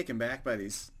 I'm just taken back by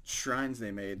these shrines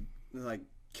they made. They're like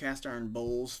cast iron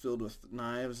bowls filled with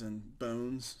knives and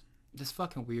bones That's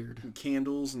fucking weird. and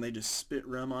candles, and they just spit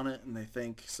rum on it, and they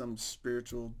think some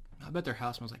spiritual... I bet their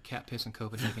house smells like cat piss in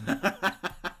Copenhagen.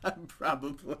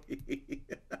 Probably.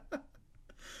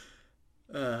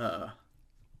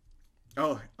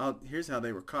 Here's how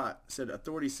they were caught.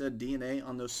 Authorities said DNA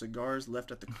on those cigars left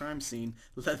at the crime scene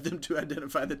led them to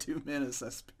identify the two men as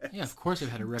suspects. Yeah, of course they've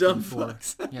had a record Dumb before.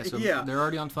 fucks. Yeah, so Yeah. they're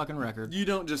already on fucking record. You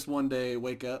don't just one day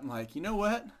wake up and like, you know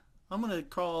what? I'm going to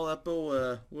call up,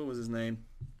 what was his name?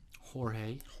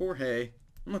 Jorge. Jorge.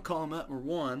 I'm going to call him up, or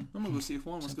Juan. I'm going to go see if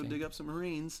Juan wants to go dig up some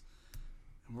Marines.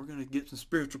 And we're going to get some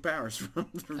spiritual powers from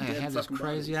I dead had this fucking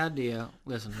crazy bodies. idea.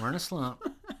 Listen, we're in a slump.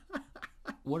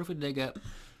 What if we dig up...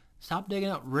 Stop digging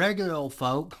up regular old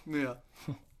folk, Yeah.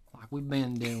 like we've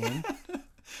been doing.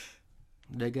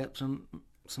 Dig up some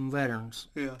veterans.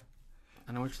 Yeah.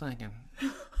 I know what you're thinking.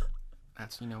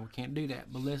 That's, we can't do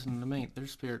that. But listen to me. Their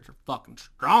spirits are fucking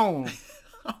strong.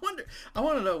 I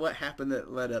want to know what happened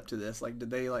that led up to this. Like,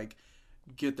 did they, like,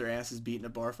 get their asses beat in a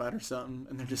bar fight or something,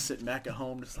 and they're just sitting back at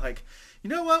home just like, you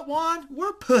know what, Juan?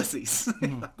 We're pussies.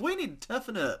 We need to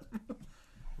toughen up.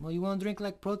 Well, you want to drink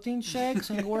like protein shakes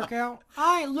and work out?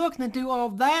 I ain't looking to do all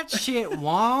that shit,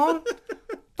 Juan.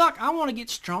 Fuck, I want to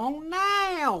get strong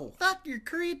now. Fuck your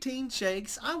creatine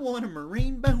shakes. I want a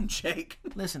Marine bone shake.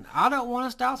 Listen, I don't want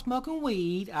to stop smoking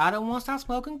weed. I don't want to stop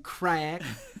smoking crack.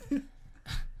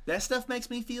 That stuff makes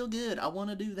me feel good. I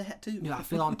want to do that too. I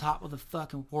feel on top of the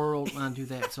fucking world when I do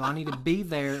that. So I need to be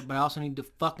there, but I also need to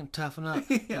fucking toughen up.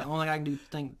 Yeah. The only thing I can do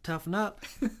to toughen up,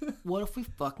 what if we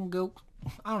fucking go,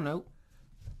 I don't know,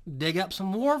 dig up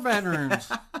some war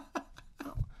veterans?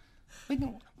 We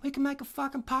can make a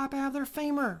fucking pipe out of their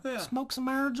femur. Yeah. Smoke some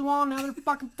marijuana out of their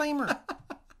fucking femur.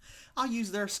 I'll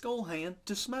use their skull hand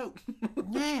to smoke.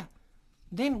 Yeah.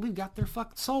 Then we've got their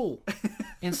fucking soul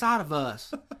inside of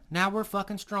us. Now we're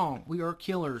fucking strong. We are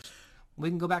killers. We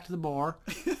can go back to the bar.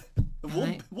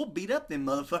 We'll beat up them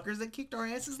motherfuckers that kicked our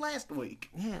asses last week.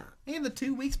 Yeah. And the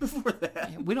 2 weeks before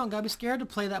that. We don't gotta be scared to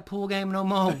play that pool game no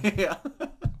more. Yeah.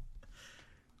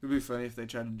 It'd be funny if they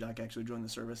tried to like actually join the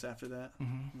service after that.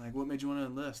 Mm-hmm. Like, what made you want to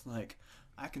enlist? Like,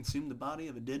 I consumed the body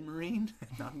of a dead Marine,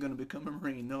 and I'm going to become a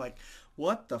Marine. They're like,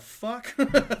 what the fuck?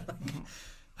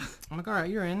 I'm like, all right,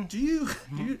 you're in. Do you,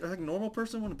 like, a normal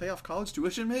person want to pay off college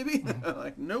tuition, maybe?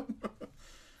 Like, nope.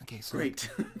 Okay, so Great.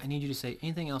 I need you to say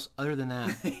anything else other than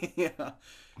that. Yeah.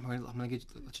 I'm gonna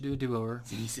let you do a do-over.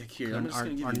 He's like, here, I'm just going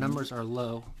to give Our you... numbers are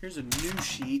low. Here's a new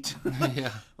sheet.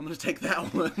 Yeah. I'm going to take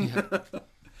that one. Yeah.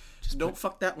 Just don't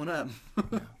fuck that one up.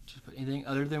 Yeah. Just put anything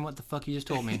other than what the fuck you just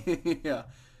told me. Yeah.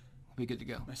 We'll be good to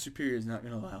go. My superior is not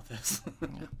going to allow this.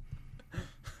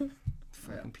 Yeah.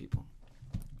 Fucking people.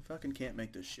 Fucking can't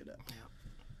make this shit up. Yeah.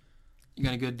 You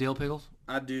got any good dill pickles?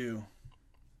 I do.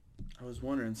 I was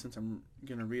wondering, since I'm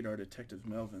going to read our detective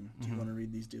Melvin, do you want to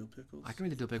read these dill pickles? I can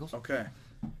read the dill pickles. Okay.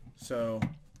 So,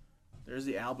 there's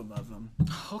the album of them.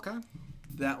 Okay.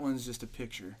 That one's just a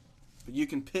picture. But you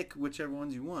can pick whichever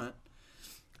ones you want.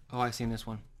 Oh, I seen this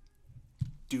one.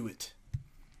 Do it.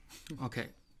 Okay.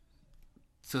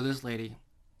 So this lady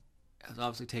has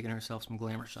obviously taken herself some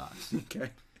glamour shots.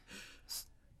 Okay.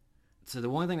 So the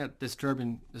one thing that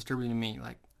disturbing to me,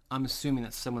 like, I'm assuming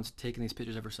that someone's taking these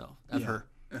pictures of herself, of her.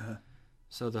 Uh-huh.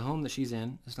 So the home that she's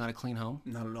in is not a clean home.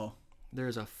 Not at all.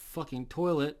 There's a fucking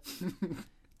toilet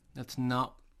that's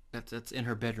in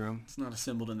her bedroom. It's not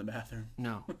assembled in the bathroom.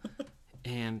 No.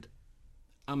 And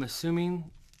I'm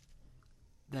assuming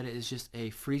that it is just a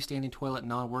freestanding toilet,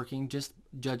 non-working, just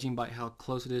judging by how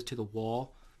close it is to the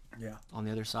wall. Yeah. On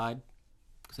the other side,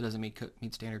 because it doesn't meet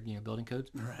standard building codes.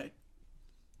 Right.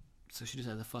 So she just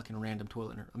has a fucking random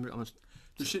toilet in her.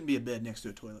 There shouldn't be a bed next to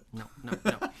a toilet. No.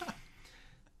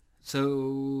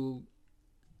 So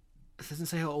it doesn't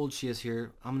say how old she is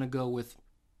here. I'm gonna go with.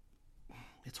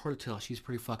 It's hard to tell. She's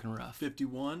pretty fucking rough.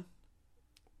 51.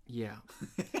 Yeah.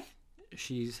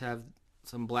 She's have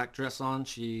some black dress on.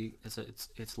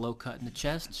 It's low cut in the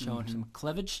chest, showing some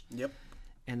cleavage. Yep.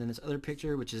 And then this other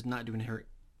picture, which is not doing her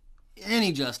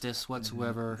any justice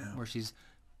whatsoever, where she's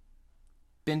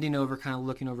bending over, kind of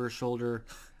looking over her shoulder,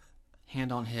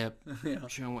 hand on hip,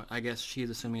 showing what I guess she's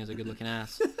assuming is a good-looking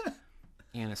ass,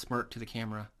 and a smirk to the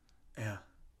camera. Yeah.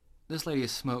 This lady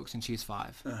is smokes, and she's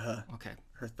 5. Uh-huh. Okay.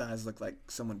 Her thighs look like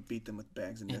someone beat them with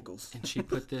bags of nickels. And she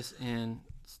put this in...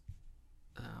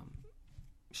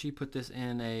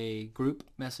 a group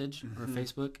message or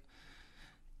Facebook,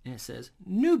 and it says,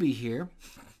 "Newbie here.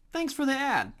 Thanks for the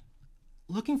ad.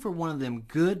 Looking for one of them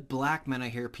good black men I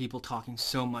hear people talking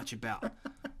so much about.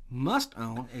 Must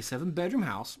own a 7-bedroom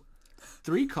house,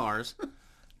 3 cars,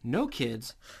 no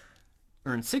kids,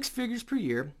 earn 6 figures per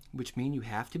year, which mean you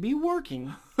have to be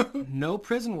working, no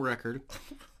prison record.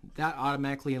 That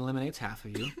automatically eliminates half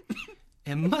of you.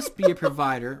 And must be a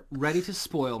provider ready to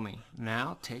spoil me.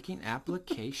 Now taking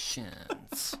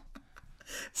applications."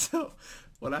 So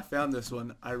when I found this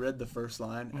one, I read the first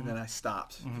line and then I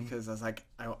stopped because I was like,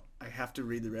 I have to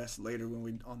read the rest later when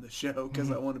we on the show because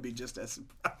I want to be just as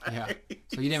surprised. Yeah.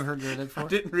 So you never heard of it before? I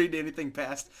didn't read anything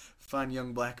past "Find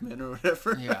Young Black Men" or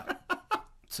whatever. Yeah.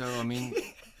 So I mean,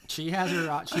 she has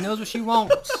her. She knows what she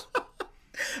wants.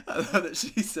 I love that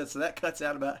she said, so that cuts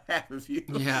out about half of you.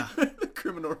 Yeah. The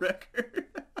criminal record.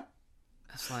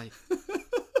 It's like,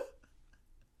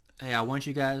 hey, I want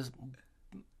you guys,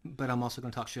 but I'm also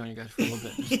going to talk shit on you guys for a little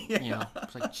bit. Just, you know,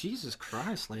 it's like, Jesus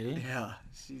Christ, lady. Yeah.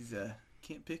 She's,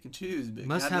 can't pick and choose. But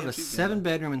Must have a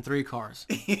 7-bedroom and 3 cars.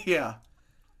 Yeah.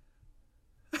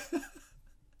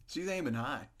 She's aiming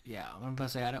high. Yeah. I'm going to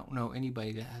say, I don't know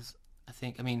anybody that has,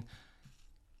 I mean,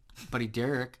 Buddy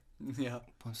Derek. Yeah.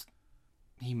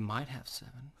 He might have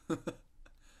 7. 1,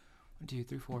 2,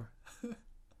 3, 4.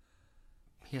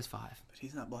 He has 5. But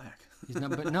he's not black. He's not.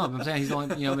 But no, I'm saying he's the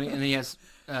only. You know, and he has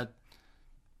that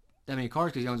many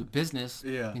cars because he owns a business.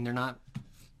 Yeah. I mean, they're not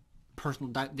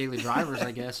personal daily drivers,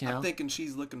 I guess. You know. I'm thinking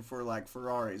she's looking for like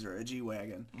Ferraris or a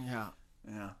G-Wagon. Yeah.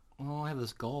 Yeah. Well, I have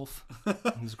this Golf,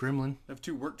 and this Gremlin. I have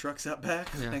 2 work trucks out back.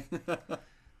 Yeah.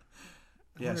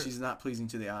 Yeah, she's not pleasing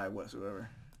to the eye whatsoever.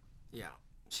 Yeah,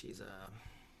 she's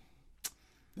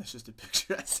That's just a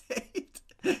picture I saved.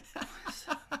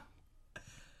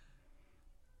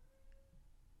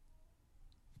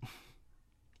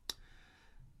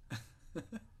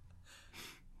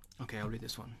 Okay, I'll read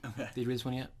this one. Okay. Did you read this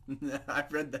one yet?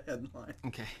 I've read the headline.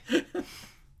 Okay.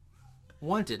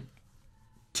 Wanted.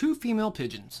 2 female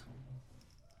pigeons.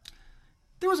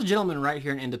 There was a gentleman right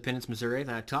here in Independence, Missouri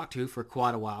that I talked to for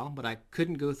quite a while, but I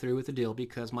couldn't go through with the deal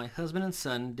because my husband and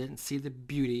son didn't see the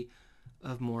beauty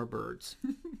of more birds.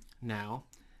 Now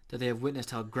that they have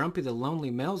witnessed how grumpy the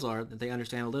lonely males are, that they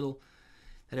understand a little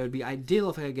that it would be ideal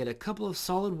if I could get a couple of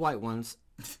solid white ones,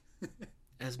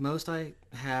 as most I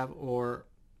have, or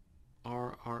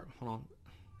are hold on.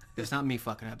 It's not me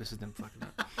fucking up, this is them fucking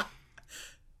up.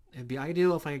 It'd be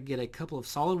ideal if I could get a couple of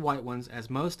solid white ones, as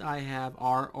most I have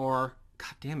are, or,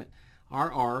 god damn it,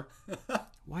 are.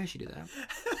 Why did she do that?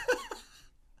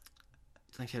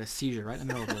 It's like she had a seizure right in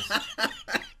the middle of this.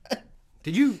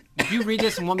 Did you read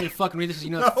this and want me to fucking read this because you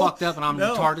know it's fucked up and I'm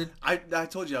retarded? I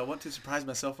told you I want to surprise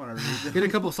myself when I read them. Get a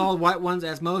couple of solid white ones,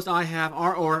 as most I have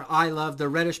are, or I love the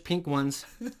reddish pink ones,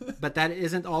 but that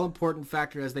isn't all important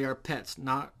factor as they are pets,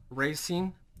 not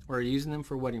racing or using them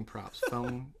for wedding props.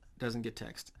 Phone doesn't get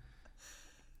text.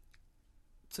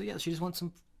 So yeah, she just wants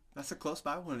some. That's a close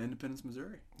by one in Independence,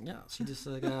 Missouri. Yeah, she just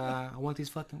like I want these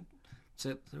fucking.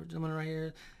 So there's a gentleman right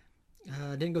here.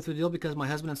 Didn't go through the deal because my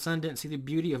husband and son didn't see the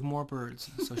beauty of more birds.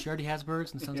 So she already has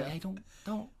birds, and the son's like, "Hey, don't.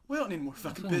 We don't need more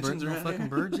fucking pigeons around fucking here.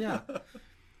 birds, yeah."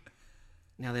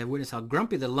 Now they have witnessed how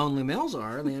grumpy the lonely males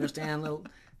are, and they understand how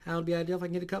it'd be ideal if I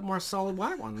can get a couple more solid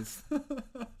white ones.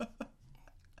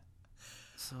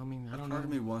 So I mean, I don't know. Part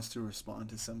of me wants to respond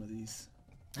to some of these.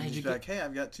 Hey, Just be like, hey,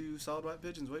 I've got 2 solid white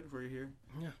pigeons waiting for you here.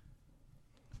 Yeah.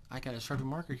 I got a Sharpie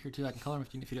marker here too. I can color them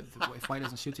if white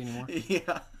doesn't shoot you anymore.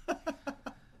 Yeah.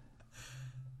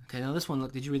 Okay, now this one.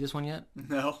 Look, did you read this one yet?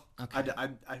 No. Okay. I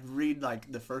read like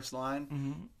the first line,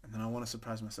 and then I want to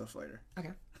surprise myself later.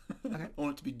 Okay. I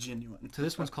want it to be genuine. So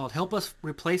this one's called "Help Us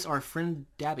Replace Our Friend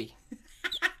Dabby."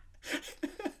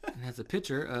 And has a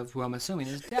picture of who I'm assuming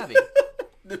is Dabby.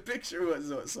 The picture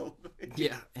was what sold me.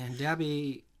 Yeah, and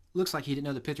Dabby looks like he didn't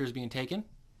know the picture was being taken.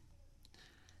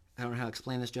 I don't know how to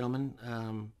explain this gentleman.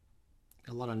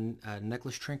 A lot of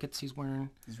necklace trinkets he's wearing.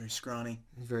 He's very scrawny.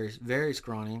 He's very, very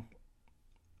scrawny.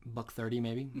 $130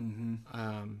 maybe. Mm-hmm.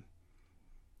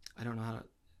 I don't know how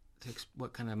to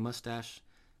what kind of mustache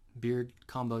beard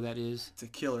combo that is. It's a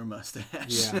killer mustache.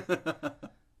 Yeah.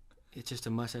 It's just a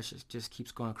mustache that just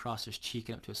keeps going across his cheek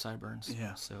and up to his sideburns.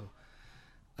 Yeah. So,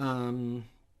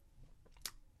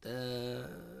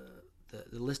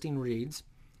 the listing reads,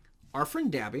 our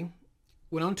friend Dabby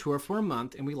went on tour for a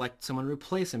month, and we'd like someone to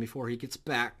replace him before he gets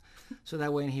back, so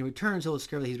that way when he returns, he'll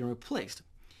discover that he's been replaced.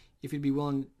 If you'd be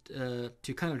willing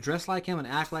to kind of dress like him and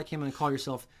act like him and call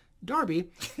yourself Darby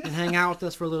and hang out with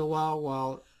us for a little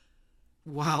while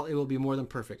it will be more than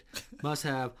perfect. Must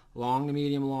have long to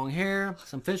medium long hair,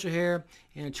 some facial hair,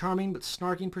 and a charming but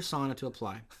snarking persona to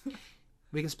apply.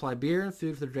 We can supply beer and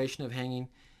food for the duration of hanging.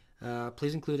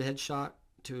 Please include a headshot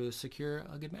to secure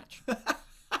a good match.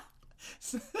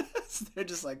 So they're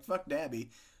just like, fuck Dabby.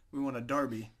 We want a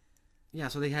Darby. Yeah,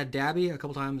 so they had Dabby a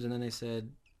couple times, and then they said,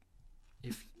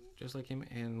 if just like him,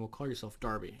 and we'll call yourself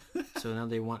Darby. So now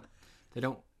they want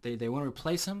to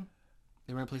replace him.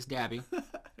 They want to replace Dabby.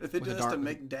 Are they just to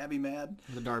make Dabby mad?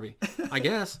 With a Darby, I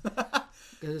guess.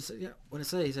 Yeah, what did it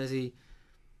say? He says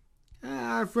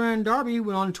our friend Darby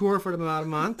went on tour for about a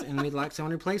month, and we'd like someone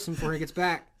to replace him before he gets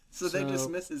back. So they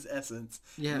dismiss his essence.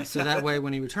 Yeah, so that way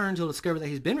when he returns, he'll discover that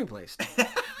he's been replaced.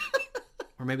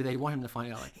 Or maybe they want him to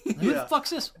find out, like, who the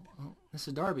fuck's this? Oh, this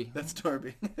is Darby. That's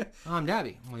Darby. Oh, I'm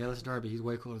Dabby. Oh, yeah, that's Darby. He's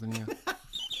way cooler than you.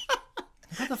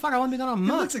 What the fuck? I wouldn't be gone a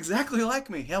month. He looks exactly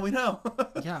like me. Yeah, we know.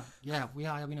 yeah, we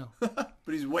know. But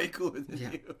he's way cooler than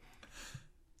you.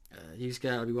 You just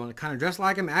gotta be willing to kind of dress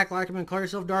like him, act like him, and call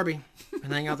yourself Darby,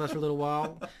 and hang out with us for a little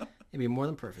while. It'd be more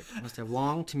than perfect. Must have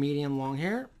long to medium long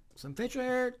hair, some facial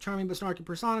hair, charming but snarky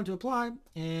persona to apply,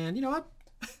 and you know what?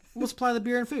 We'll supply the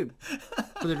beer and food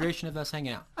for the duration of us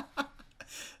hanging out.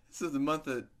 So the month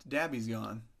that Dabby's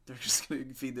gone, they're just going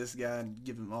to feed this guy and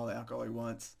give him all the alcohol he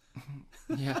wants.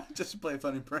 Yeah. Just to play a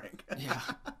funny prank. Yeah.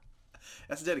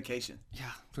 That's dedication.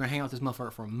 Yeah. We're going to hang out with this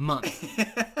motherfucker for a month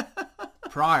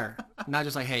prior. Not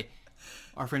just like, hey,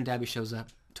 our friend Dabby shows up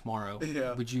tomorrow.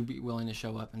 Yeah. Would you be willing to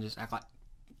show up and just act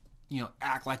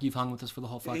like you've hung with us for the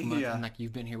whole fucking month and like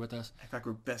you've been here with us? Act like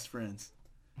we're best friends.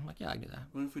 I'm like, yeah, I can do that.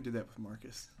 What if we did that with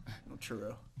Marcus? No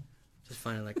churro. Just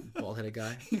finding like a bald-headed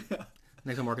guy. Yeah.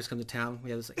 Next time Marcus comes to town, we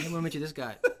have this like, hey, I want to meet you this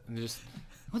guy. And just,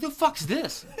 what the fuck's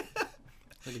this?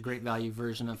 Like a great value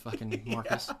version of fucking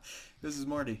Marcus. Yeah. This is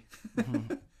Marty.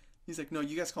 Mm-hmm. He's like, no,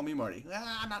 you guys call me Marty.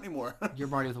 Not anymore. You're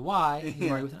Marty with a Y. You're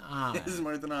Marty with an I. This is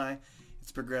Marty with an I.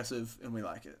 It's progressive, and we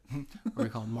like it. Or we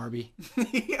call him Marby.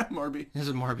 Yeah, Marby. This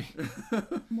is Marby.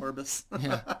 Morbus.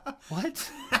 Yeah. What?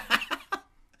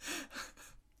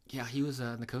 Yeah, he was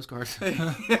in the Coast Guard.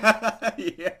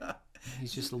 Yeah.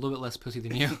 He's just a little bit less pussy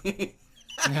than you.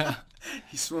 Yeah.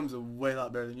 He swims a way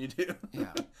lot better than you do.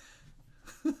 Yeah.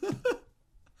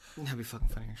 That'd be fucking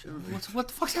funny. What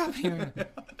the fuck's happening here?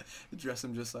 Dress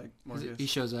him just like Marcus. He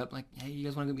shows up like, hey, you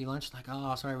guys want to go eat lunch? Like,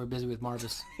 oh, sorry, we're busy with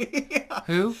Marvis. Yeah.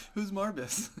 Who? Who's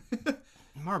Marbus?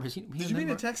 Marbus. Did you mean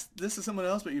to text this to someone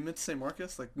else, but you meant to say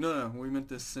Marcus? Like, no, we meant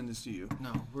to send this to you.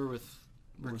 No, we're with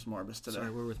Marbus today.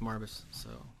 Sorry, we're with Marbus, so.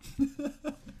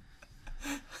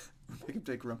 They can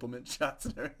take Rumplemint shots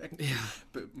and everything. Yeah.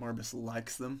 But Marbus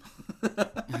likes them.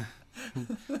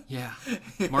 Yeah.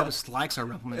 Marbus likes our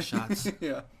Rumplemint shots.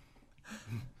 Yeah.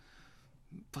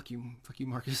 Fuck you,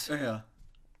 Marcus. Yeah.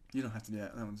 You don't have to do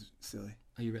that. That one's silly.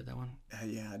 Oh, you read that one?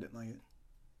 Yeah, I didn't like it.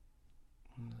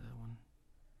 That one.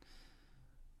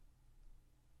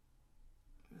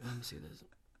 Let me see this.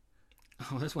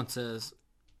 Oh, this one says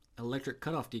electric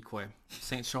cutoff decoy,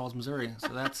 St. Charles, Missouri. So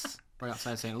that's right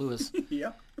outside St. Louis.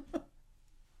 Yeah.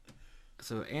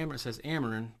 So it says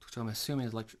Ameren, which I'm assuming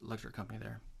is electric company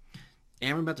there.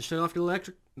 Ameren about to shut off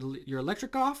your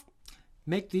electric off?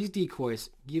 Make these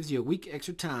decoys. Gives you a week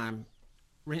extra time.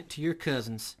 Rent to your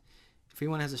cousins. If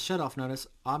anyone has a shut-off notice,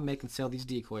 I'll make and sell these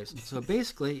decoys. So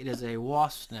basically, it is a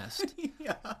wasp's nest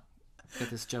Yeah. that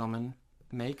this gentleman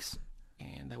makes.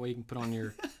 And that way you can put on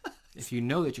your... If you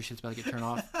know that your shit's about to get turned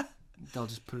off, they'll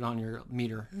just put it on your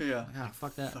meter. Yeah. Like, ah,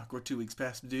 fuck that. Fuck, we're 2 weeks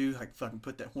past due. I can fucking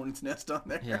put that hornet's nest on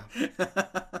there. Yeah.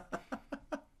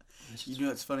 You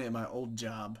know, it's funny, at my old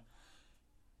job,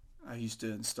 I used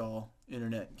to install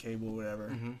internet and cable, whatever.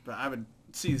 Mm-hmm. But I would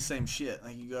see the same shit.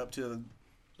 Like, you go up to the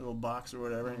little box or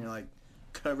whatever, and you're like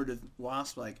covered with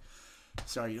wasps. Like,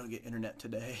 sorry, you don't get internet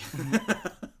today.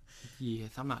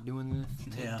 Yes, I'm not doing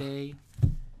this today. Yeah.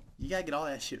 You gotta get all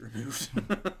that shit removed.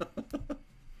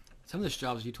 Some of those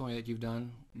jobs you told me that you've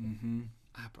done, mm-hmm.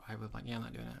 I was like, yeah, I'm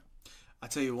not doing that. I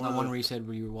tell you one where you said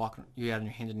where you were walking, you had on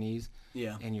your hands and knees,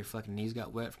 yeah, and your fucking knees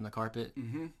got wet from the carpet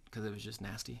because it was just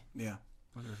nasty. Yeah.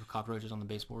 Or there were cockroaches on the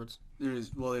baseboards.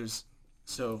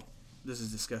 So this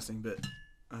is disgusting, but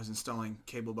I was installing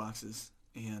cable boxes,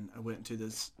 and I went into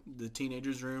the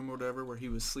teenager's room or whatever where he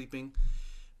was sleeping,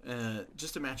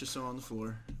 just a mattress on the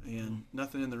floor, and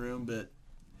nothing in the room but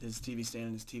his TV stand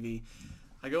and his TV.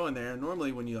 I go in there, and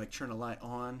normally when you like turn a light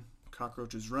on,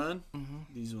 cockroaches run. Mm-hmm.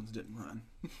 These ones didn't run.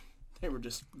 They were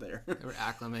just there. They were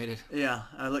acclimated. Yeah,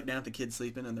 I look down at the kid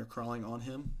sleeping, and they're crawling on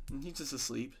him, and he's just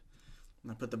asleep.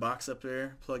 And I put the box up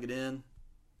there, plug it in,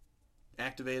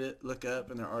 activate it, look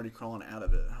up, and they're already crawling out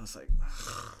of it. I was like,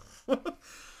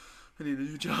 I need a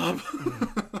new job.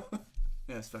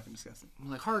 Yeah, it's fucking disgusting. I'm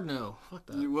like, hard no. Fuck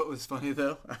that. What was funny,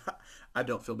 though, I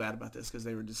don't feel bad about this because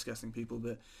they were disgusting people,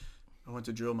 but I went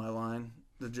to drill my line,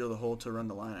 to drill the hole to run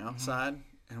the line outside,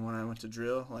 and when I went to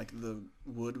drill, like, the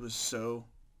wood was so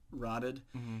rotted,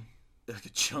 like a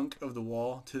chunk of the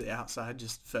wall to the outside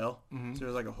just fell. So there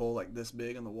was like a hole like this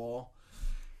big in the wall,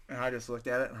 and I just looked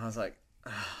at it, and I was like,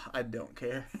 I don't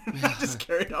care. I just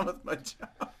carried on with my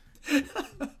job.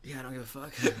 Yeah, I don't give a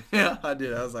fuck. Yeah, I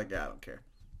did. I was like, yeah, I don't care.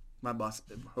 My boss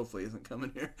hopefully isn't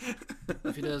coming here.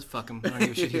 If he does, fuck him. I don't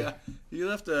give a shit. Yeah. You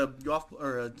left a golf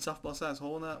or a softball size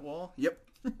hole in that wall? Yep.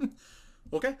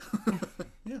 Okay.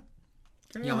 Yeah.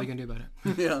 Carry Yeah, on. what are you gonna do about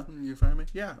it? Yeah. You fire me?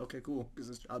 Yeah. Okay, cool. Because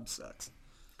this job sucks.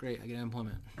 Great, I get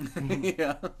unemployment.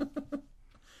 Yeah.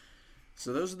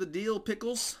 So those are the deal,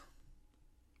 Pickles.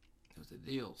 Those are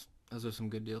the deals. Those are some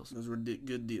good deals. Those were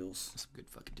good deals. Some good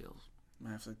fucking deals.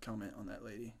 I have to comment on that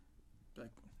lady.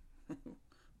 Like,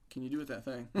 can you do with that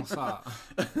thing? What's up?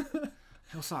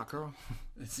 What's up, girl?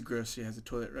 It's gross. She has a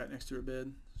toilet right next to her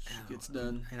bed. She gets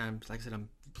done And I'm, like I said, I'm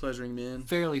pleasuring men.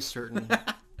 fairly certain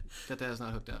that is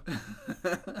not hooked up.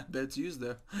 I bet it's used,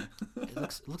 though. It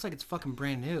looks like it's fucking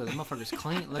brand new. The motherfucker's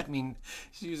clean. Look, I mean,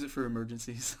 She used it for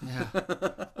emergencies. yeah.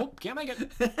 Oh, can't make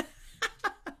it.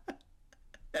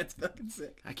 That's fucking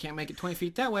sick. I can't make it 20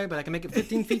 feet that way, but I can make it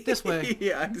 15 feet this way.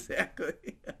 Yeah, exactly.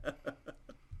 I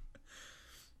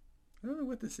don't know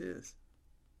what this is.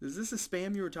 Is this a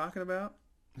spam you were talking about?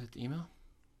 Is it the email?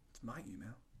 It's my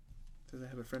email. It says I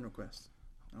have a friend request.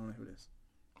 I don't know who it is.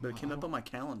 But it came up on my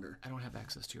calendar. I don't have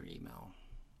access to your email.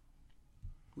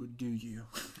 Or do you?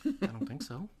 I don't think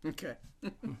so. Okay.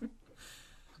 I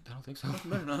don't think so.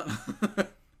 Better not.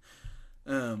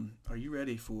 Are you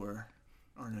ready for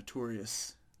our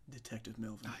notorious Detective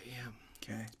Melvin? I am.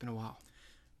 Okay. It's been a while.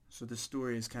 So this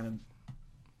story is kind of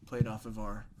played off of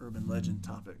our urban legend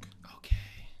topic. Okay.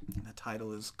 And the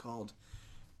title is called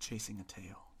Chasing a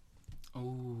Tail.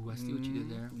 Oh, I see what you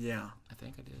did there. Yeah. I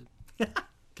think I did.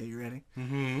 Okay, you ready?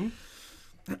 Mm-hmm.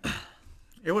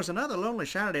 It was another lonely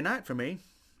Saturday night for me.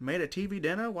 Made a TV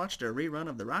dinner, watched a rerun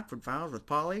of the Rockford Files with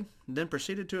Polly, then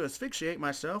proceeded to asphyxiate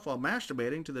myself while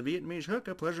masturbating to the Vietnamese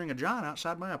hooker pleasuring a John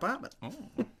outside my apartment. Oh.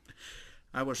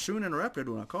 I was soon interrupted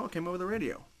when a call came over the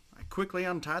radio. I quickly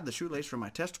untied the shoelace from my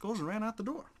testicles and ran out the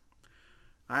door.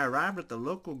 I arrived at the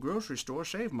local grocery store,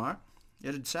 Save Mart.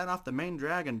 It had sat off the main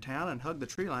drag in town and hugged the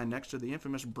tree line next to the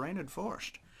infamous Brainerd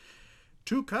Forest.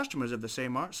 2 customers of the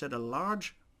Save Mart said a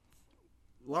large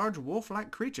wolf-like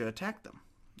creature attacked them.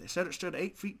 They said it stood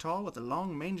 8 feet tall with a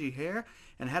long, mangy hair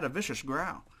and had a vicious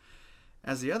growl.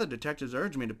 As the other detectives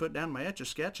urged me to put down my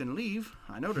Etch-a-Sketch and leave,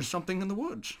 I noticed something in the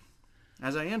woods.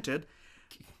 As I entered,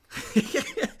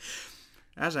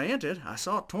 I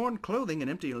saw torn clothing and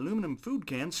empty aluminum food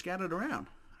cans scattered around.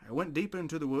 I went deeper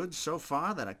into the woods so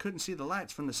far that I couldn't see the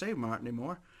lights from the Save Mart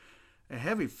anymore. A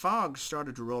heavy fog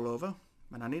started to roll over,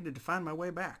 and I needed to find my way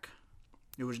back.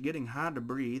 It was getting hard to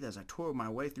breathe as I tore my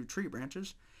way through tree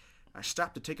branches. I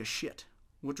stopped to take a shit,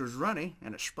 which was runny,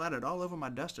 and it splattered all over my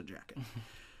duster jacket.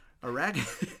 A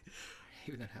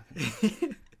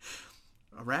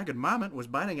ragged marmot was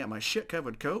biting at my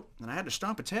shit-covered coat, and I had to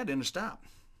stomp its head in to stop.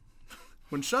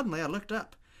 When suddenly I looked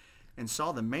up and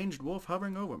saw the manged wolf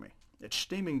hovering over me. Its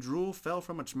steaming drool fell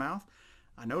from its mouth.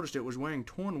 I noticed it was wearing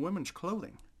torn women's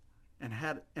clothing and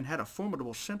had a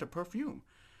formidable scent of perfume.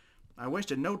 I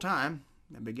wasted no time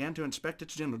and began to inspect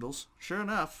its genitals. Sure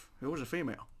enough, it was a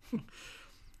female.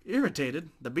 Irritated,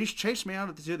 the beast chased me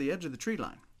out to the edge of the tree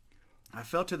line. I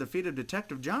fell to the feet of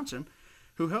Detective Johnson,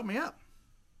 who helped me up.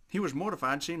 He was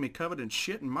mortified seeing me covered in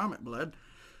shit and marmot blood,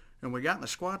 and we got in the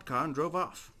squad car and drove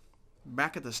off.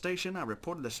 Back at the station, I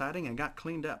reported the sighting and got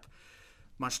cleaned up.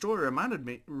 My story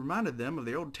reminded them of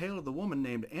the old tale of the woman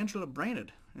named Angela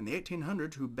Brainerd in the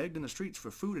 1800s who begged in the streets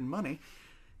for food and money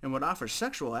and would offer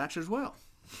sexual acts as well.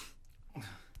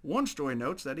 One story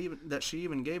notes that she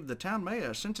even gave the town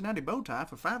mayor a Cincinnati bow tie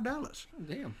for $5.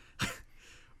 Damn.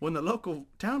 When the local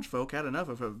townsfolk had enough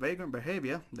of her vagrant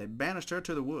behavior, they banished her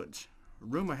to the woods.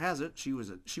 Rumor has it she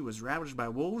was ravaged by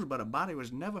wolves, but a body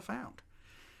was never found.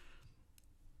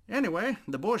 Anyway,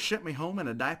 the boys shipped me home in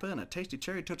a diaper and a tasty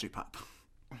cherry Tootsie Pop.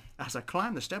 As I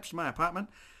climbed the steps to my apartment,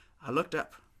 I looked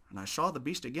up, and I saw the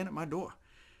beast again at my door.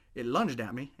 It lunged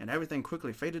at me, and everything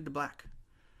quickly faded to black.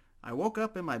 I woke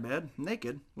up in my bed,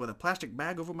 naked, with a plastic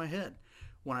bag over my head.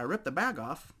 When I ripped the bag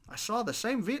off, I saw the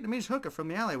same Vietnamese hooker from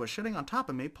the alley was sitting on top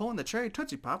of me pulling the cherry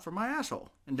Tootsie Pop from my asshole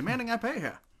and demanding I pay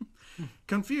her.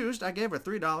 Confused, I gave her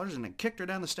 $3 and then kicked her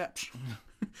down the steps.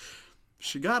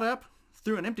 She got up,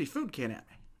 threw an empty food can at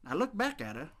me. I looked back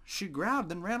at her. She growled,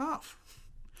 then ran off.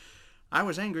 I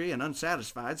was angry and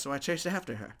unsatisfied, so I chased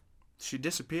after her. She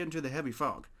disappeared into the heavy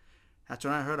fog. That's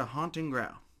when I heard a haunting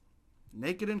growl.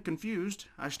 Naked and confused,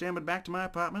 I stammered back to my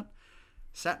apartment,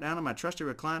 sat down in my trusty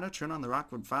recliner, turned on the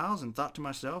Rockwood Files, and thought to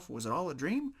myself, was it all a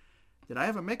dream? Did I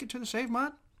ever make it to the Save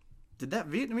Mart? Did that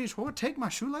Vietnamese whore take my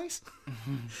shoelace?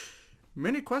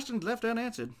 Many questions left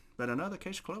unanswered, but another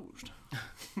case closed.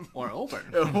 Or open.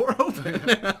 Or open.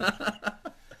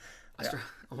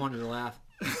 I wanted to laugh.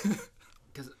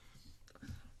 Because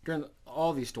during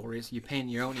all these stories, you paint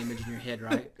your own image in your head,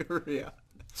 right? Yeah.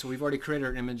 So we've already created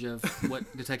an image of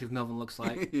what Detective Melvin looks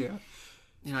like. Yeah.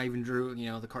 And I even drew,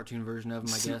 the cartoon version of him,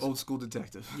 I guess. Old school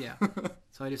detective. Yeah.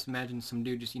 So I just imagined some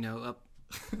dude just, up.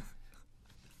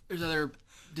 There's other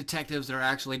detectives that are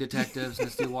actually detectives, and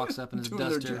this dude walks up in his Doing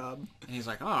duster. their job. And he's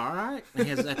like, oh, all right. And he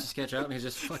has that to sketch up, and he's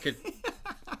just fucking...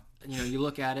 you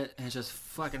look at it, and it's just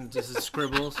fucking just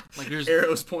scribbles. Like there's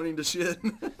arrows pointing to shit.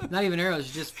 Not even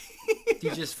arrows,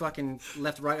 you just fucking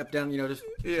left, right, up, down, just...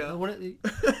 Yeah.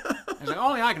 It's like,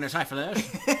 only I can decipher this.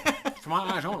 For my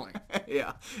eyes only.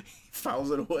 Yeah.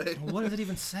 Files it away. What does it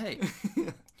even say?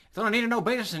 If I don't need to know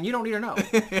business, and you don't need to know.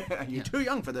 You're too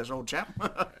young for this, old chap.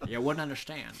 You wouldn't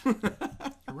understand. You're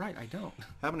right, I don't.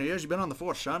 How many years you been on the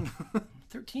force, son?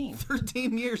 13.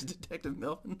 13 years, Detective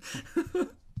Melvin.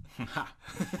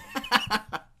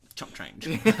 Chump change.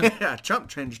 Yeah, chump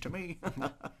change to me.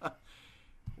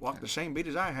 Walk the same beat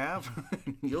as I have,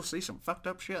 you'll see some fucked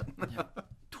up shit. Yeah.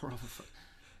 Tore off a foot.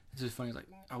 It's just funny. It's like,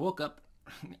 I woke up,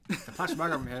 the plastic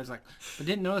bag over my head. It's like, I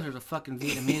didn't notice there was a fucking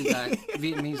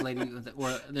Vietnamese lady,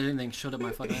 or there anything showed up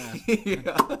my fucking ass.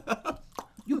 Yeah.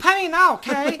 You pay me now,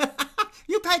 okay?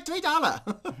 You paid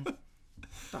 $3.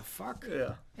 The fuck?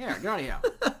 Yeah. Yeah, get out of here.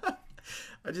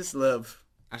 I just love...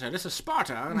 I said, this is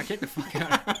Sparta, and I kicked the fuck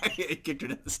out. He kicked her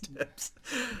down the steps.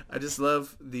 I just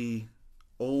love the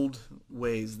old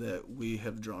ways that we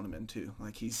have drawn him into.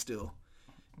 Like, he still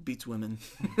beats women.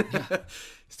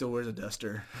 He still wears a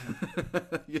duster.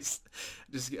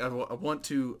 I want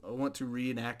to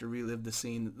reenact or relive the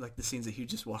scene, like the scenes that he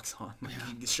just walks on. Like,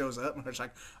 he shows up and it's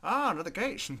like, another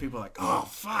case, and people are like, oh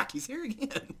fuck, he's here again.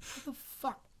 What the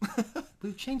fuck?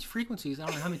 We've changed frequencies I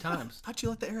don't know how many times. How'd you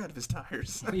let the air out of his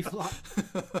tires?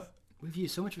 We've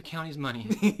used so much of the county's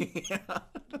money. Yeah.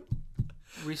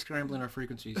 Re-scrambling our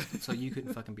frequencies so you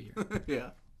couldn't fucking be here. Yeah.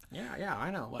 Yeah,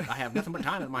 I know. I have nothing but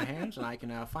time in my hands, and I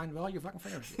can find all your fucking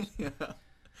frequencies. Yeah.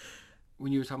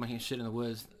 When you were talking about shit in the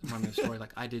woods, remind me of a story.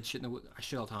 Like, I did shit in the woods. I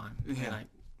shit all the time. Yeah. And I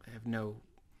have no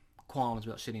qualms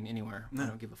about shitting anywhere. No. I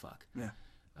don't give a fuck. Yeah.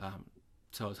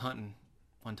 So I was hunting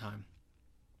one time.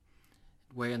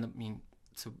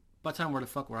 So by the time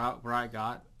where I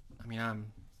got,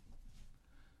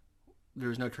 there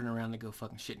was no turning around to go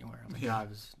fucking shit anywhere. I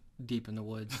was deep in the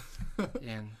woods,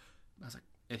 and I was like,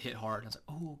 it hit hard. And I was like,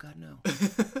 oh god, no.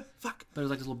 Fuck. But it was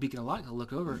like this little beacon of light. I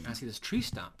look over and I see this tree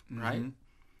stump, right?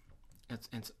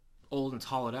 It's old and it's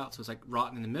hollowed out, so it's like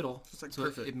rotten in the middle. It's like so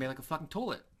perfect. It made like a fucking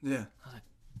toilet. Yeah. I was like,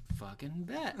 fucking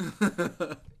bet.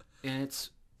 And it's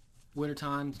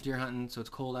wintertime, it's deer hunting, so it's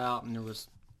cold out, and there wasn't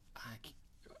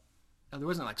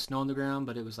like snow on the ground,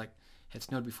 but it was like, it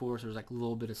snowed before, so there was like a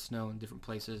little bit of snow in different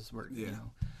places where,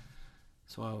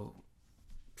 So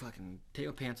I fucking take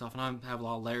my pants off, and I have a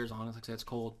lot of layers on. Like I said, it's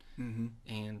cold. Mm-hmm.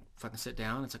 And fucking sit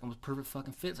down. It's like almost perfect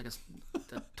fucking fit. It's like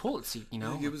a toilet seat,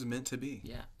 Like it was meant to be.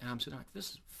 Yeah. And I'm sitting like,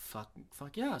 this is fuck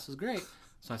yeah, this is great.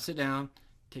 So I sit down,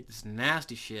 take this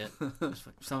nasty shit.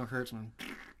 Stomach hurts and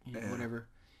whatever.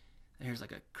 And here's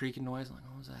like a creaking noise. I'm like,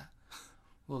 what was that?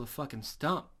 Well, the fucking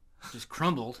stump just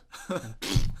crumbled.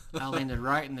 And I landed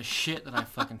right in the shit that I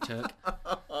fucking took.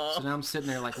 So now I'm sitting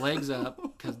there like legs up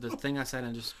because the thing I sat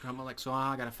in just crumbled. Like, so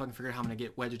I gotta fucking figure out how I'm gonna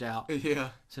get wedged out. Yeah.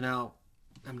 So now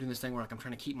I'm doing this thing where like I'm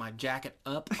trying to keep my jacket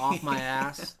up off my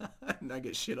ass. And I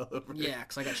get shit all over. Yeah,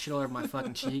 because I got shit all over my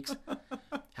fucking cheeks.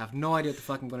 Have no idea what the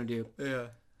fuck I'm gonna do. Yeah.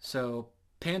 So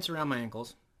pants around my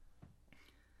ankles.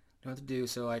 Don't know what to do.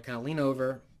 So I kind of lean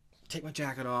over, take my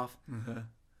jacket off. Uh-huh.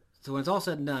 So when it's all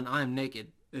said and done, I'm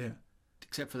naked. Yeah.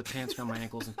 Except for the pants around my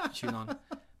ankles and shoes on.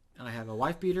 And I have a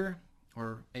wife beater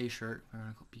or a shirt. I'm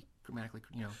going to be grammatically,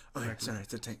 Oh, yeah, sorry.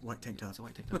 It's a white tank top. It's a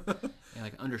white tank top. And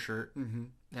like an undershirt. Mm-hmm.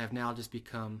 That have now just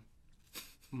become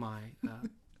my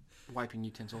wiping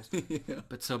utensils. Yeah.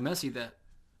 But so messy that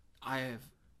I have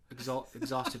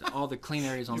exhausted all the clean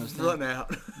areas on those things. Run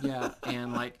out. Yeah,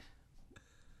 and like,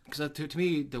 because to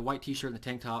me, the white t-shirt and the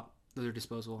tank top Those are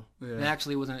disposable. Yeah. It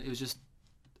actually wasn't. It was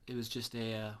just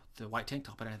a the white tank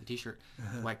top. I didn't have the t-shirt.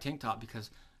 The white tank top because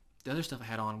the other stuff I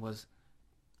had on was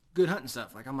good hunting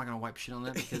stuff. Like I'm not gonna wipe shit on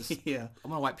that because Yeah.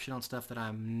 I'm gonna wipe shit on stuff that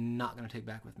I'm not gonna take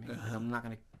back with me. Like, I'm not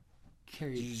gonna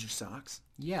carry. Did you use your socks?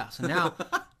 Yeah. So now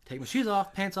take my shoes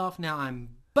off, pants off. Now I'm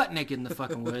butt naked in the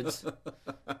fucking woods.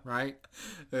 Right.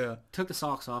 Yeah. Took the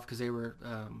socks off because they were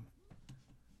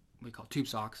what we call tube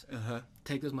socks.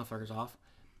 Take those motherfuckers off.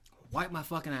 Wipe my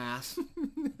fucking ass.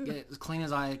 Get it as clean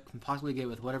as I can possibly get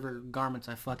with whatever garments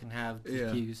I fucking have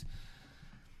to use.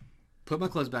 Put my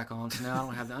clothes back on. So now I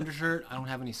don't have the undershirt. I don't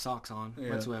have any socks on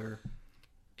whatsoever.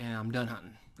 And I'm done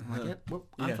hunting. I'm like,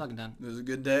 I'm fucking done. It was a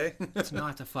good day. So now I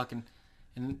have to fucking...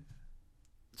 And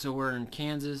so we're in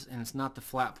Kansas, and it's not the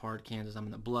flat part of Kansas. I'm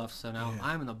in the bluffs. So now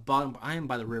I'm in the bottom. I am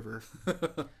by the river.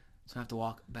 So I have to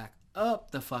walk back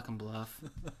up the fucking bluff.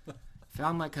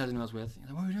 Found my cousin I was with. He's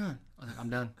like, what are you doing? I was like, I'm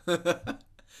done.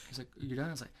 He's like, you're done?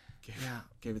 I was like, yeah.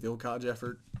 Gave it the old college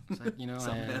effort. It's like,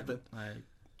 Something happened.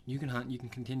 You can hunt. You can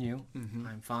continue.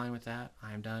 I'm fine with that.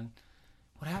 I am done.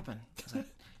 What happened? I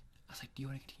was like, do you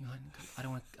want to continue hunting? I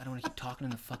don't want to keep talking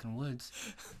in the fucking woods.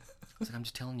 I was like, I'm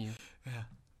just telling you. Yeah.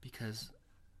 Because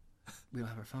we don't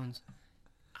have our phones.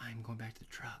 I'm going back to the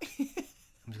truck. I'm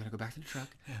just going to go back to the truck.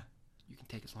 Yeah. You can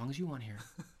take as long as you want here.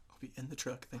 I'll be in the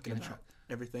truck thinking about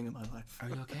everything in my life. Are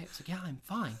you okay? It's like, yeah, I'm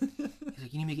fine. He's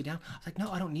like, you need me to get down? I was like,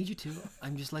 no, I don't need you to.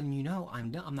 I'm just letting you know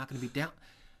I'm done. I'm not going to be down.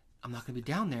 I'm not going to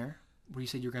be down there where you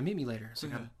said you're going to meet me later. So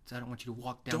I don't want you to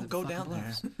walk down. Don't go down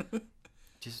bluffs. there.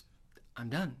 Just, I'm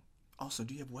done. Also,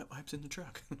 do you have wet wipes in the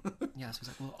truck? Yeah, so he's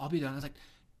like, well, I'll be done. I was like,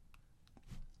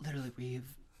 literally, we've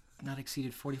not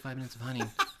exceeded 45 minutes of hunting.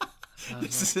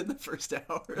 This is in the first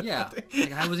hour. Yeah,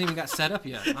 like I wasn't even got set up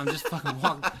yet. I'm just fucking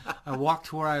I walked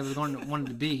to where I was wanted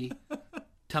to be.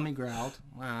 Tummy growled.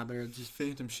 Wow, I better just...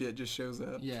 Phantom shit just shows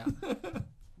up. Yeah.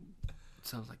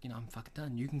 So I was like, I'm fucking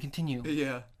done. You can continue.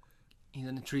 Yeah. He's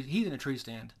in a tree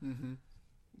stand. Mm-hmm.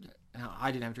 Now,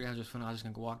 I didn't have a tree. I was just fun. I was just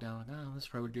gonna go walk down. Like, oh, this is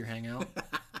probably a deer hangout.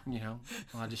 Well,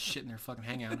 I just shit in their fucking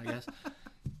hangout, I guess.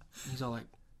 He's all like,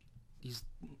 he's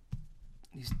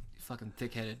fucking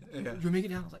thick-headed. Yeah. You make it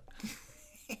down? I was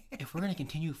like, if we're gonna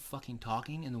continue fucking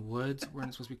talking in the woods, we're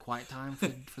supposed to be quiet time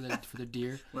for the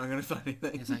deer. We're not gonna find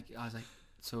anything. It's like I was like,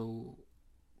 so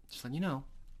just letting you know,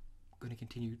 I'm gonna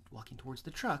continue walking towards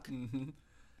the truck. Mm-hmm.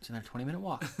 It's another 20-minute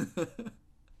walk.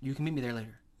 You can meet me there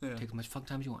later. Yeah. Take as much fucking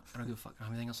time as you want. I don't give a fuck. I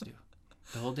don't have anything else to do.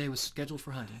 The whole day was scheduled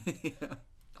for hunting. Yeah.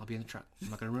 I'll be in the truck.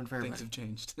 I'm not gonna ruin it for everybody. Things have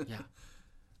changed. Yeah. Are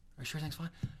you sure everything's fine?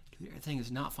 Dude, everything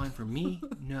is not fine for me.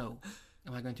 No.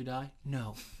 Am I going to die?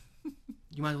 No.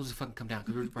 You might as well just fucking come down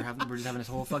because we're just having this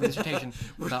whole fucking dissertation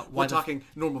about why we're talking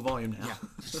normal volume now. Yeah.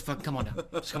 Just fucking come on down.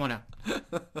 Just come on down.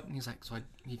 And he's like,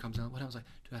 he comes down. What? I was like,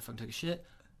 dude, I fucking took a shit.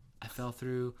 I fell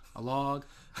through a log.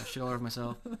 I shit all over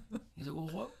myself. He's like, well,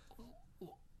 what?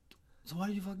 So why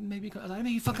did you fucking make me come? I was like, I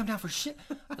made you fucking come down for shit.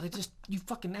 I was like, just, you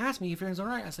fucking asked me if everything's all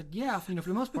right. I said, yeah, for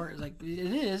the most part. It's like,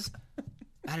 it is.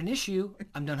 I had an issue.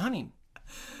 I'm done hunting.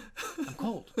 I'm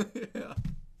cold. Yeah.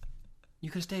 You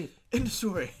could have stayed. End of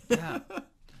story. Yeah.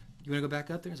 You want to go back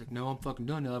up there? He's like, no, I'm fucking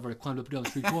done now. I've already climbed up and down the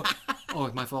street court. Oh,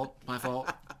 it's my fault. My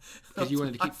fault. Because you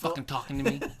wanted to keep fucking talking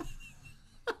to me.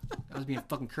 I was being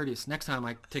fucking courteous. Next time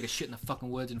I take a shit in the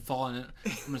fucking woods and fall in it,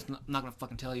 I'm not going to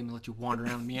fucking tell you. I'm going to let you wander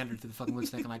around and meander through the fucking woods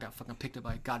thinking I got fucking picked up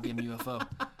by a goddamn UFO.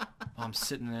 While I'm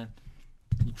sitting there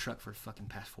in your truck for fucking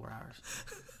past 4 hours.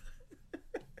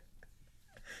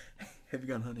 Have you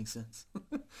gone hunting since?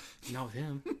 Not with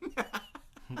him.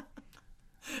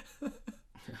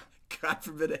 God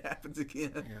forbid it happens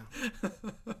again.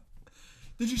 Yeah.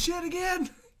 Did you shit again?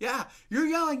 Yeah, you're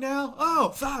yelling now. Oh,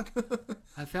 fuck.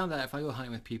 I found that if I go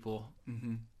hunting with people,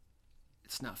 Mm-hmm.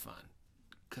 it's not fun.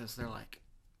 Because they're like,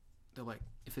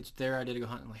 if it's their idea to go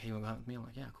hunting, like, hey, you want to go hunt with me? I'm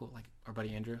like, yeah, cool. Like, our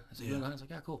buddy Andrew. I said, you want to go hunt? I was like,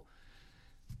 yeah, cool.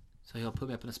 So he'll put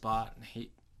me up in a spot, and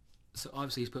so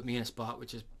obviously he's put me in a spot,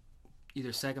 which is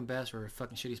either second best or a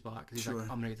fucking shitty spot. Because he's like,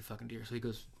 I'm going to get the fucking deer. So he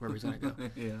goes wherever he's going to go.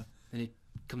 Yeah. Then he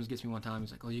comes and gets me one time.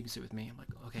 He's like, oh, you can sit with me. I'm like,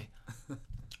 okay.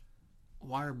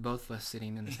 Why are both of us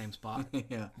sitting in the same spot?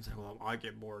 Yeah. He's like, well, I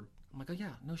get bored. I'm like, oh yeah,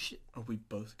 no shit. Are we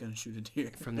both gonna shoot a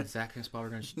deer from the exact same spot?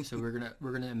 So we're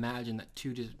gonna imagine that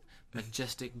two just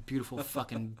majestic, beautiful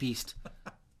fucking beast.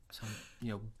 So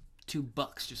two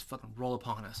bucks just fucking roll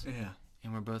upon us. Yeah.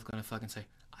 And we're both gonna fucking say,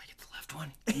 I get the left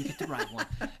one, you get the right one,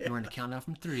 and we're gonna count down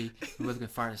from 3. We're both gonna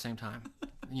fire at the same time.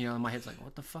 In my head's like,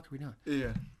 what the fuck are we doing?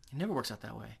 Yeah. It never works out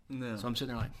that way. No. So I'm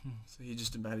sitting there like, So he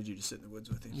just invited you to sit in the woods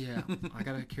with him. yeah, I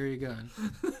gotta carry a gun.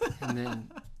 And then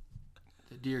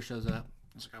the deer shows up.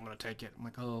 He's like, I'm gonna take it. I'm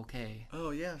like, oh, okay.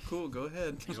 Oh yeah, cool. Go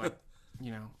ahead. He's like,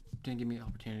 didn't give me an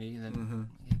opportunity. And then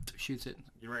he shoots it.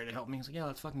 You ready to help me? He's like, yeah,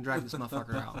 let's fucking drag this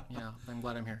motherfucker out. Yeah, I'm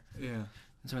glad I'm here. Yeah.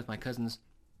 And so with my cousins,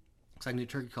 because I can do a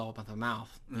turkey call with my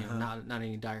mouth. Not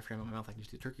any diaphragm in my mouth. I can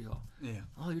just do a turkey call. Yeah.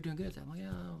 Oh, you're doing good at that. I'm like,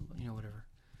 yeah, whatever.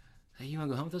 Hey, you want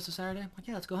to go home with us this Saturday? I'm like,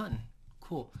 yeah, let's go hunting.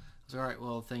 Cool. I was like, all right,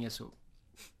 well, the thing is, so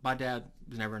my dad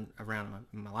was never around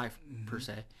in my life, per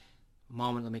se.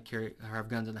 Mom wouldn't let me have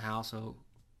guns in the house, so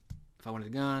if I wanted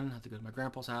a gun, I had to go to my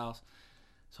grandpa's house.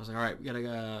 So I was like, all right, we got to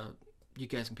go, you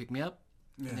guys can pick me up,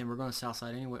 and then we're going to south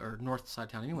side anyway, or north side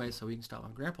town anyway, so we can stop at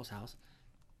my grandpa's house.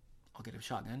 I'll get a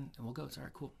shotgun, and we'll go. It's all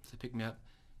right, cool. So they pick me up,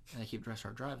 and they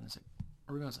start driving. It's like,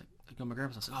 where are we going? It's like, I go to my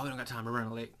grandpa's house. Oh, we don't got time. We're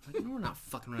running late. I'm like, no, we're not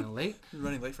fucking running late. You're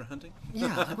running late for hunting?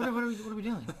 Yeah. Like, what are we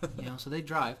doing? So they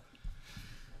drive.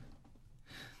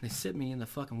 They sit me in the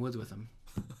fucking woods with them.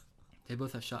 They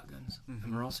both have shotguns.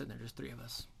 And we're all sitting there, just three of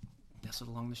us, nestled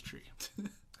along this tree.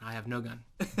 I have no gun.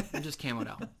 I'm just camoed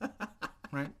out.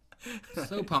 Right?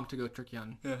 So pumped to go turkey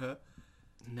hunting.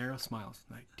 Narrow smiles.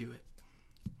 Like, do it.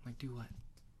 I'm like, do what?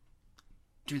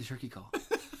 Do the turkey call.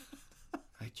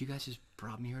 Like, you guys just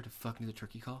brought me here to fucking do the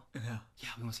turkey call? Yeah. Yeah,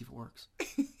 we want to see if it works. I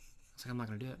was like, I'm not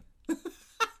going to do it.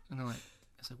 And they're like,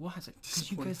 it's like, why? I was like,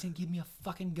 because you guys didn't give me a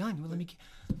fucking gun. You wouldn't let me...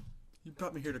 You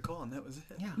brought me here to call, and that was it.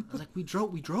 Yeah. I was like, we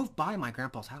drove by my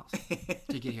grandpa's house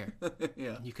to get here.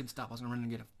 Yeah. And you couldn't stop. I was going to run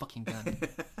and get a fucking gun.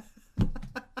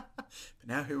 But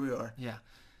now here we are. Yeah.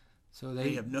 So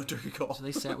we have no turkey call. So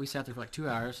we sat there for like 2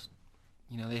 hours.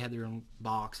 They had their own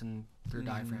box and their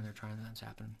diaphragm. They're trying that's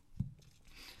happening.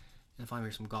 And finally,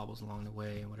 there's some gobbles along the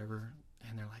way and whatever.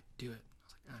 And they're like, do it. I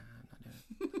was like, I'm not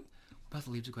doing it. We're about to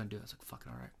leave to go and do it. I was like, fuck it,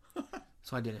 all right.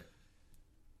 So I did it.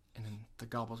 And then the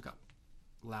gobbles got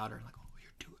louder. Like, oh,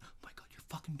 you're doing it. Oh my God, you're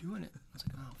fucking doing it. I was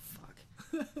like, oh,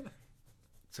 fuck.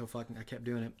 So fucking, I kept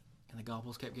doing it. And the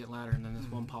gobbles kept getting louder. And then this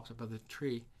one pops up above the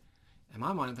tree. In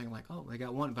my mind, I'm thinking like, oh, they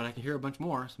got one. But I can hear a bunch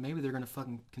more. So maybe they're going to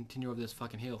fucking continue over this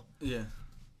fucking hill. Yeah.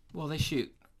 Well, they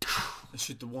shoot. They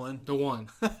shoot the one? The one.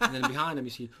 And then behind them,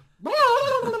 you see...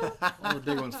 all the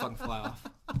big ones fucking fly off.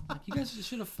 Like, you guys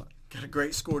should have... Got a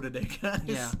great score today, guys.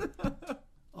 Yeah.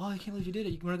 Oh, I can't believe you did it.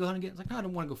 You want to go hunt again? It's like, no, I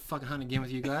don't want to go fucking hunt again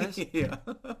with you guys. Yeah.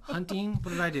 Hunting?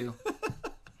 What did I do?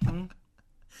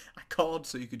 I called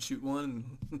so you could shoot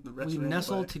one. And the rest we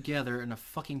nestled together in a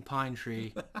fucking pine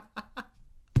tree.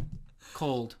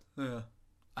 Cold. Yeah.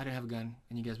 I didn't have a gun,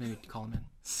 and you guys made me call him in.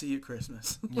 See you at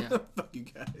Christmas. Yeah. Fuck you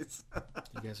guys.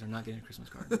 You guys are not getting a Christmas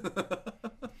card. Yeah.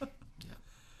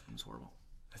 It was horrible.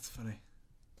 That's funny.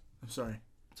 I'm sorry.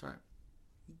 It's alright.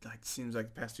 Like, seems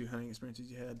like the past 2 hunting experiences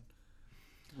you had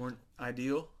weren't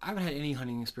ideal. I haven't had any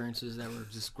hunting experiences that were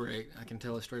just great. I can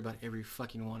tell a story about every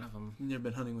fucking one of them. You never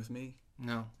been hunting with me?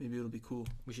 No. Maybe it'll be cool.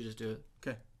 We should just do it.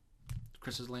 Okay.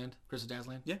 Chris's dad's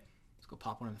land? Yeah. Let's go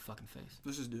pop one in the fucking face.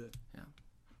 Let's just do it. Yeah.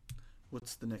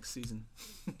 What's the next season?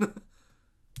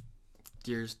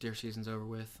 Deer season's over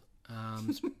with.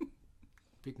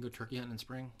 We can go turkey hunting in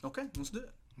spring. Okay, let's do it.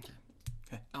 Okay.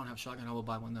 I don't have a shotgun. I will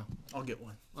buy one though. I'll get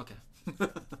one. Okay.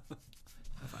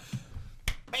 High five.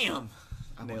 Bam!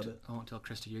 Nailed it. I won't tell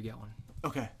Krista you get one.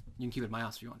 Okay. You can keep it in my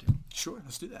house if you want to. Sure,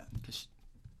 let's do that. Because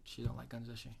she don't like guns,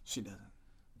 does she? She doesn't.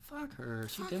 Fuck her.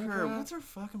 She Fuck Democrat. her. What's her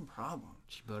fucking problem?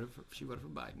 She voted for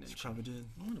Biden, didn't she? Probably did.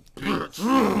 What a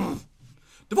bitch.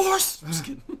 Divorce! I'm just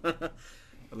kidding. I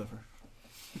love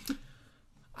her.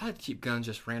 I had to keep guns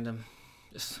just random,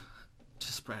 just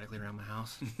sporadically around my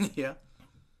house. Yeah.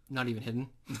 Not even hidden.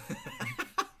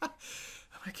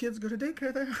 My kids go to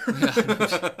daycare there.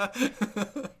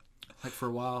 Yeah. Like for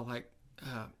a while,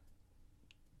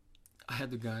 I had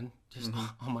the gun just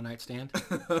on my nightstand.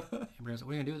 Everybody was like,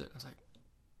 what are you going to do with it? I was like,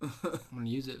 I'm going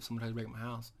to use it if someone tries to break my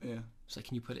house. Yeah. She's like,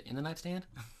 can you put it in the nightstand?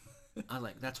 I was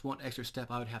like, that's one extra step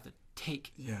I would have to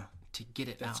take to get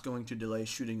it out. That's going to delay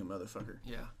shooting a motherfucker.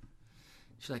 Yeah.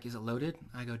 She's like, is it loaded?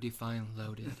 I go, define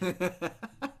loaded.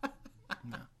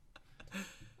 No.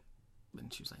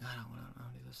 And she was like, I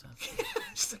don't do this stuff.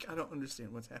 She's like, I don't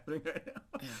understand what's happening right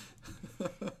now. Yeah.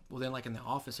 Well, then, like in the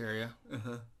office area,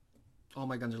 all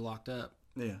my guns are locked up.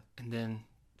 Yeah. And then,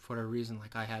 for whatever reason,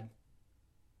 like I had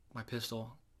my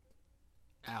pistol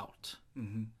out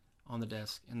on the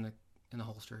desk in the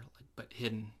holster, like, but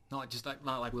hidden, not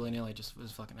like willy nilly, just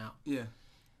was fucking out. Yeah.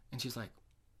 And she's like,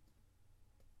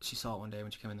 she saw it one day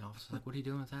when she came in the office. Like, what are you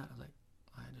doing with that? I was like,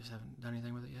 I just haven't done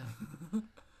anything with it yet.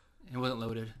 And it wasn't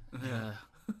loaded. Yeah.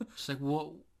 She's like,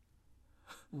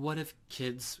 what if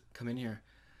kids come in here?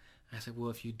 And I said, well,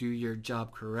 if you do your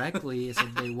job correctly, I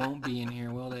said, they won't be in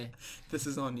here, will they? This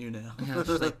is on you now. Yeah,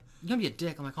 she's like, you're going to be a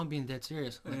dick. I'm like, I'm being dead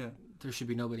serious. Like, yeah. There should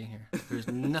be nobody in here. There's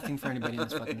nothing for anybody in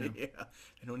this fucking room. Yeah.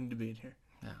 They don't need to be in here.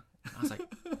 Yeah. I was like,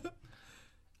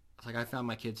 It's like I found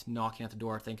my kids knocking at the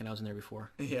door thinking I was in there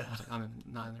before. Yeah. I was like, I'm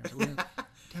not in there. So, Dad,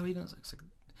 what are you doing? It's like,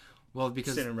 well,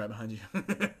 because... Standing right behind you.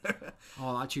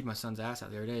 Oh, I chewed my son's ass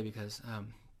out the other day because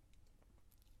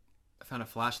I found a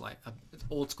flashlight, an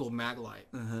old school mag light.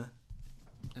 Uh-huh.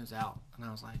 It was out. And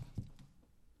I was like,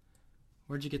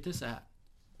 where'd you get this at?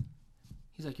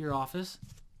 He's like, your office.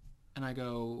 And I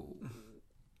go,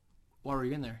 why were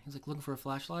you in there? He's like, looking for a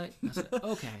flashlight. And I said,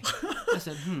 okay. I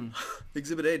said,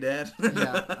 Exhibit A, Dad.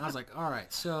 Yeah. I was like, all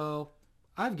right, so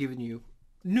I've given you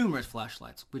numerous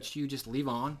flashlights, which you just leave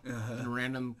on in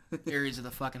random areas of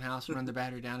the fucking house, run the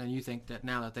battery down, and you think that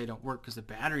now that they don't work because the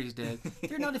battery's dead,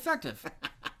 they're not effective.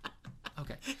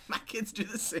 Okay. My kids do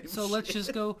the same So shit. let's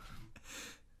just go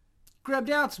grab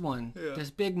Dad's one. Yeah. This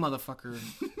big motherfucker.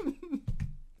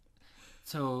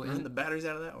 So... Run the batteries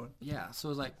out of that one. Yeah, so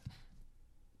it was like,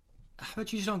 how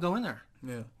about you just don't go in there?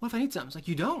 Yeah. What if I need something? It's like,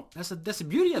 you don't. That's the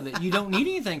beauty of it. You don't need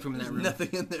anything from that room. Nothing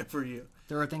in there for you.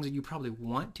 There are things that you probably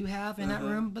want to have in that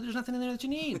room, but there's nothing in there that you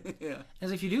need. Yeah.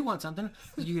 As if you do want something,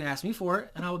 you can ask me for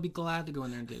it, and I would be glad to go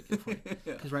in there and take it for you.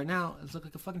 Because right now, it's looking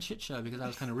like a fucking shit show because I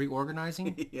was kind of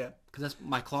reorganizing. Yeah. Because that's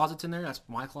my closet's in there. That's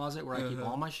my closet where I keep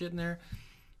all my shit in there.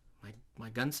 My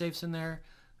gun safe's in there.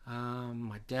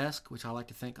 My desk, which I like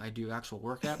to think I do actual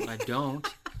work at, but I don't.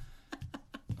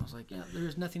 I was like, yeah,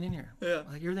 there's nothing in here. Yeah.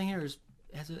 Like everything here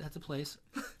has a place,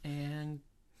 and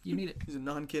you need it. There's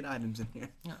non-kid items in here.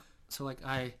 Yeah. So like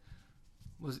I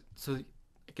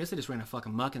guess I just ran a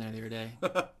fucking muck in there the other day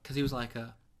because he was like, oh,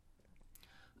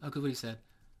 good, what he said.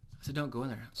 I said, don't go in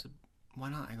there. I said,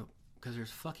 why not? I go, because there's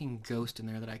fucking ghost in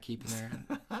there that I keep in there.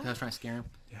 And I was trying to scare him.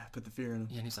 Yeah, put the fear in him.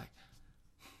 Yeah, and he's like,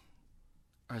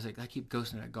 I was like, I keep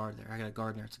ghosting that guard there. I got a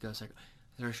guard there. It's a ghost. I go,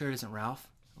 are you sure it isn't Ralph?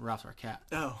 Ralph's our cat.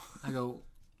 Oh. I go,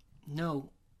 no,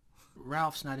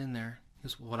 Ralph's not in there. He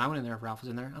goes, well, when I went in there, Ralph was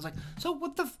in there. I was like, so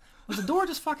what was the door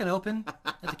just fucking open?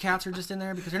 That the cats are just in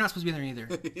there? Because they're not supposed to be in there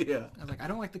either. Yeah. I was like, I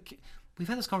don't like we've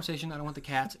had this conversation. I don't want the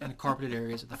cats in the carpeted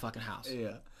areas of the fucking house.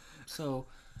 Yeah. So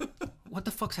what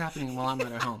the fuck's happening while I'm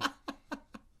not at home?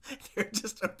 They're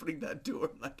just opening that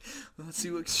door like, let's see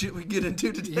what shit we get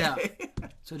into today. Yeah.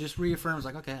 So it just reaffirms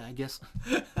like, okay, I guess.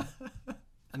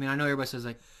 I mean, I know everybody says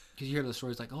like, because you hear the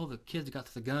stories like, oh, the kids got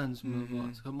to the guns.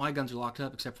 So my guns are locked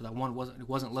up except for that one. It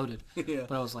wasn't loaded. Yeah.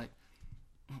 But I was like,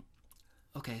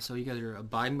 okay, so you guys are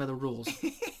abiding by the rules.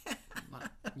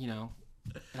 You know,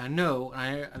 and I know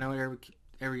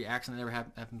every accident that ever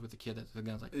happened with the kid that's the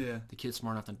guns. Like, Yeah. the kid's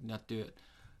smart enough to not do it.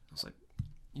 I was like,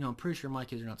 you know, I'm pretty sure my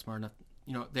kids are not smart enough.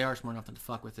 You know, they are smart enough to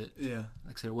fuck with it. Yeah.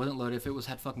 Like I said, it wasn't loaded. If it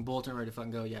had fucking bullets and ready to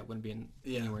fucking go, yeah, it wouldn't be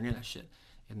anywhere near that shit.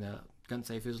 And the gun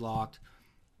safe is locked.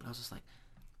 But I was just like,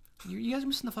 you guys are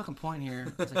missing the fucking point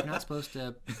here. It's like, you're not supposed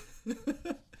to.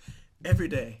 Every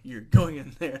day you're going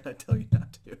in there and I tell you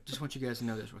not to. Just want you guys to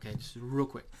know this, okay? Just real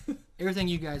quick. Everything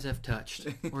you guys have touched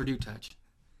or do touch,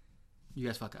 you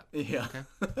guys fuck up. Yeah. Okay?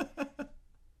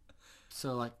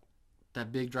 So, like,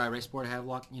 that big dry erase board I have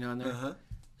locked, in there. Uh-huh.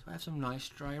 So I have some nice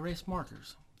dry erase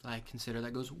markers that I consider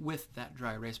that goes with that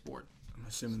dry erase board. I'm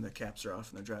assuming the caps are off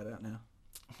and they're dried out now.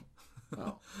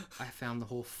 Well, I found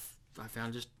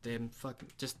just them fucking,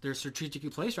 they're strategically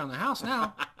placed around the house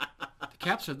now. The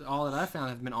caps are all that I found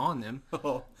have been on them.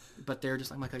 Oh. But they're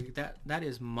just like that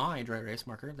is my dry erase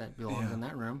marker that belongs in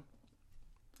that room.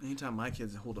 Anytime my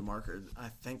kids hold a marker, I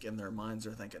think in their minds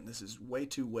they're thinking, this is way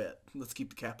too wet. Let's keep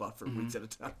the cap off for weeks at a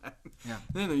time. Yeah.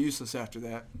 Then they're useless after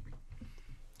that.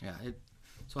 Yeah.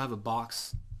 So I have a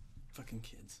box. Fucking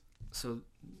kids. So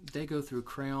they go through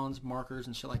crayons, markers,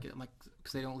 and shit like it. I'm like,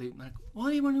 because they don't leave. I'm like, well,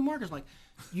 I need more new markers. I'm like,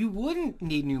 you wouldn't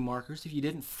need new markers if you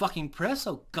didn't fucking press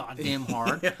so goddamn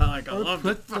hard. Yeah, like I or love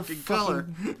put the fucking color.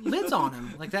 Lids on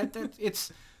them. Like that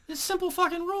it's simple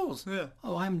fucking rules. Yeah.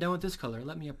 Oh, I'm done with this color.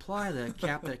 Let me apply the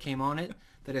cap that came on it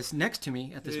that is next to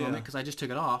me at this moment because I just took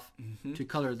it off to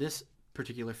color this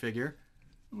particular figure.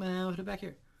 Well, put it back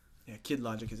here. Yeah, kid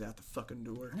logic is out the fucking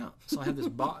door. Yeah. So I have this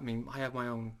box. I mean, I have my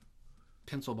own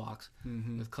pencil box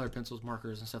with colored pencils,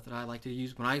 markers, and stuff that I like to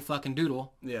use when I fucking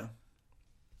doodle. Yeah.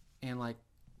 And like,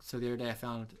 so the other day I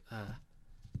found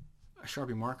a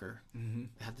Sharpie marker. It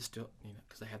had this,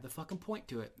 because they have the fucking point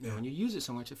to it. Yeah. And when you use it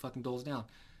so much, it fucking dulls down.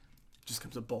 Just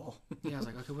comes a ball. Yeah, I was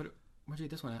like, okay, where'd you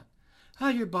get this one at? Oh,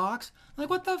 your box. I'm like,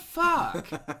 what the fuck?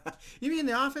 You mean in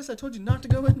the office I told you not to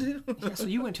go into? Yeah, so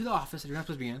you went to the office that you're not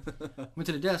supposed to be in. Went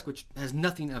to the desk, which has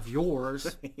nothing of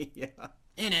yours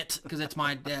in it, because it's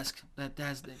my desk. That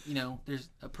has, there's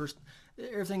a person.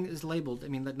 Everything is labeled. I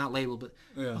mean, not labeled, but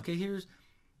okay, here's,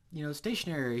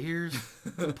 stationery. Here's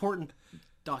important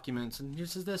documents, and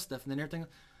here's this stuff, and then everything.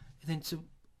 And then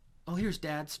oh, here's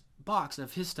Dad's box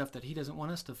of his stuff that he doesn't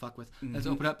want us to fuck with. Let's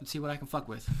open up and see what I can fuck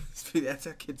with. That's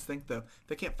how kids think, though. If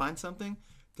they can't find something,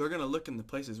 they're going to look in the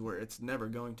places where it's never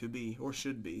going to be or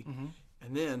should be.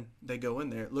 And then they go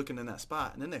in there looking in that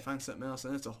spot, and then they find something else,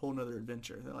 and it's a whole nother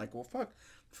adventure. They're like, well, fuck,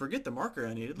 forget the marker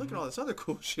I needed. Look at all this other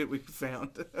cool shit we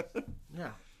found.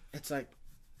 Yeah. It's like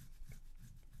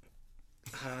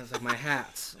my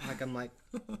hats. Like, I'm like,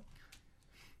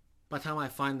 by the time I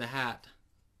find the hat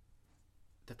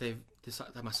that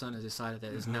my son has decided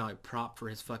that is now a prop for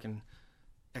his fucking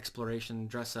exploration,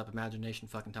 dress up, imagination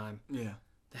fucking time. Yeah.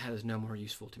 The hat is no more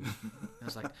useful to me. I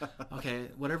was like, okay,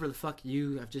 whatever the fuck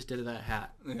you have just did to that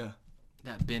hat,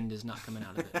 that bend is not coming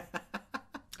out of it.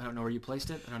 I don't know where you placed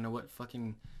it. I don't know what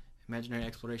fucking imaginary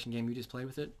exploration game you just played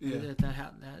with it. Yeah. That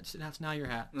hat, that's now your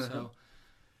hat. So,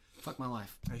 fuck my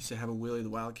life. I used to have a Willie the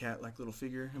Wildcat like little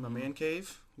figure in my man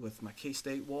cave with my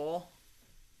K-State wall.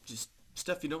 Just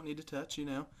stuff you don't need to touch, you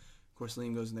know. Of course,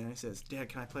 Liam goes in there and he says, Dad,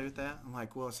 can I play with that? I'm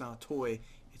like, well, it's not a toy.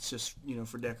 It's just, you know,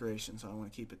 for decoration, so I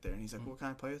want to keep it there. And he's like, well, can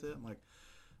I play with it? I'm like,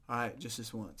 all right, just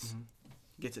this once.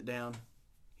 Gets it down.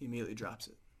 He immediately drops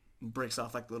it and breaks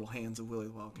off like the little hands of Willie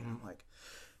the Wildcat. I'm like,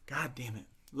 God damn it.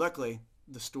 Luckily,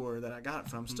 the store that I got it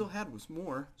from still had was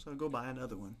more, so I go buy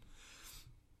another one.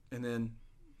 And then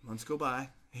months go by,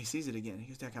 he sees it again. He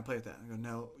goes, Dad, can I play with that? I go,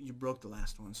 no, you broke the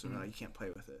last one, so no, you can't play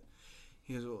with it.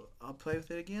 He goes, well, I'll play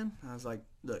with it again. I was like,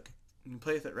 look, you can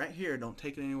play with it right here. Don't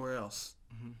take it anywhere else.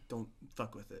 Don't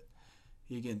fuck with it.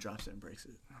 He again drops it and breaks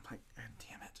it. I'm like, God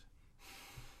damn it.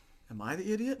 Am I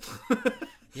the idiot?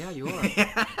 Yeah, you are.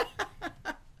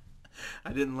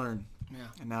 I didn't learn. Yeah.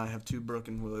 And now I have 2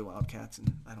 broken Willie Wildcats, and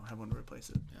I don't have one to replace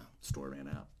it. Yeah. Store ran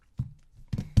out.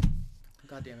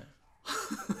 God damn it.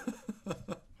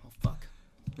 Oh, fuck.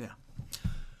 Yeah.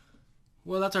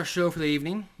 Well, that's our show for the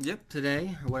evening. Yep.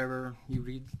 Today, or whatever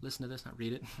you listen to this, not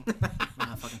read it. Not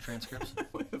have fucking transcripts.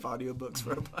 We have audiobooks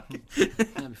for a bucket.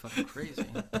 That'd be fucking crazy.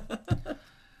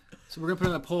 So we're going to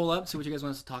put a poll up, see what you guys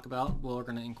want us to talk about. Well, we're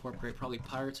going to incorporate probably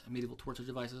pirates and medieval torture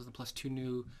devices, and plus 2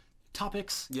 new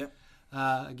topics. Yep.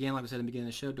 Again, like I said in the beginning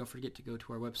of the show, don't forget to go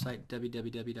to our website,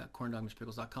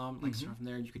 www.corndogmixpickles.com. Like us from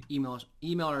there. You can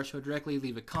email our show directly,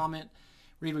 leave a comment,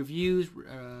 read reviews,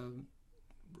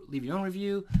 leave your own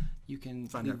review. You can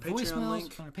find leave our Patreon voicemails,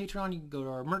 link. find our Patreon. You can go to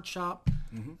our merch shop,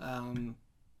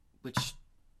 which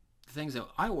the things that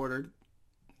I ordered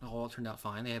all turned out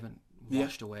fine. They haven't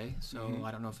washed away, so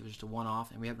I don't know if it was just a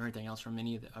one-off, and we haven't heard anything else from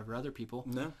any of our other people.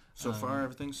 No. So far,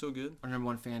 everything's so good. Our number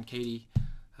 1 fan, Katie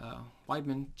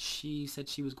Weidman, she said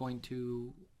she was going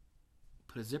to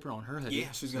put a zipper on her hoodie.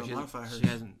 Yeah, she's going to modify hers. She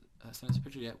hasn't sent us a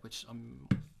picture yet, which I'm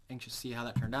anxious to see how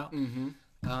that turned out.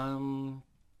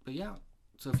 But yeah,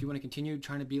 so if you want to continue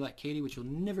trying to be like Katie, which you'll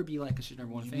never be like because she's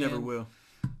number 1 fan. You never will.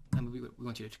 We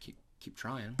want you to keep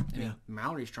trying. I mean, Yeah.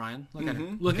 Mallory's trying. Look at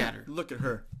her. Look at her. Look at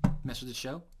her. Message the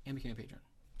show and became a patron.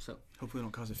 So hopefully we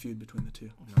don't cause a feud between the 2.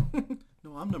 No.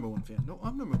 No, I'm number 1 fan. No,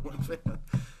 I'm number 1 fan.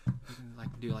 you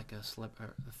can do like a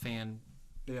fan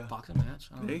boxing match.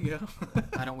 There you go.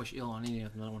 I don't wish ill on any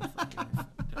of them. I don't want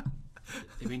to.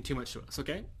 It mean too much to us.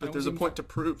 Okay. But there's a point to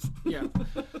prove. Yeah.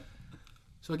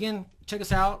 So again, check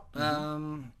us out. We'd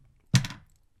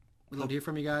love to hear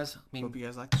from you guys. I mean, Hope you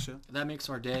guys like the show. That makes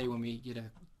our day when we get a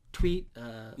tweet,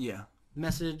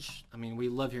 message. I mean, we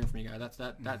love hearing from you guys.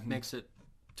 That makes it,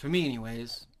 to me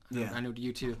anyways. I know to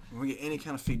you too. When we get any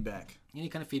kind of feedback. Any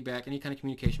kind of feedback, any kind of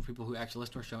communication from people who actually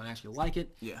listen to our show and actually like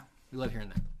it. Yeah. We love hearing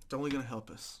that. It's only going to help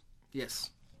us.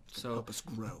 Yes. So help us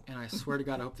grow. And I swear to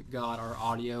God, I hope to God our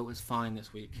audio is fine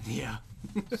this week. Yeah.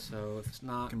 So if it's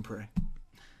not, can pray.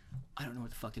 I don't know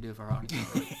what the fuck to do if our audio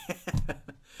is right.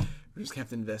 We just have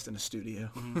to invest in a studio.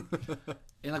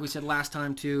 And like we said last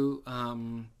time too,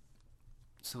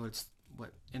 so it's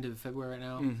end of February right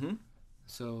now.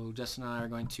 So Justin and I are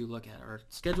going to look at our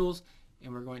schedules,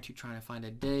 and we're going to try to find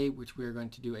a day which we are going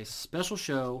to do a special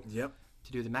show. Yep.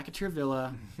 To do the McAteer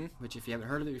Villa, which if you haven't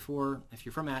heard of it before, if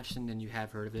you're from Atchison, then you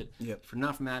have heard of it. Yep. If you're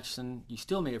not from Atchison, you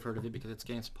still may have heard of it because it's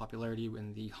gaining some popularity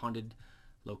in the haunted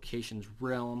locations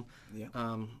realm.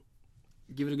 Yeah.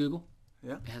 Give it a Google.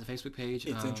 Yeah. It has a Facebook page.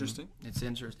 It's interesting. It's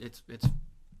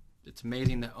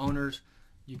amazing. The owners,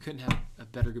 you couldn't have a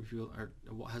better group of people, or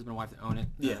a husband and wife that own it.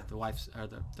 Yeah. The wife's, or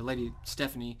the lady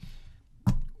Stephanie,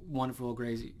 wonderful,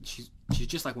 crazy. She's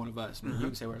just like one of us. I mean, you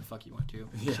can say whatever the fuck you want to.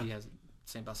 Yeah. She has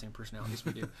about the same personality as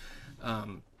we do.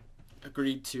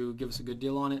 Agreed to give us a good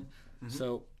deal on it.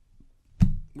 So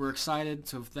we're excited.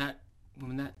 So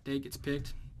when that day gets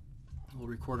picked, we'll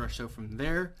record our show from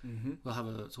there.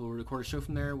 We'll record a show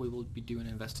from there. We will be doing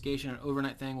an investigation, an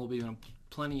overnight thing. We'll be doing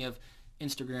plenty of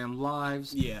Instagram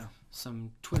lives. Yeah.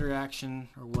 Some Twitter action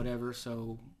or whatever.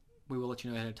 So we will let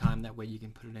you know ahead of time. That way you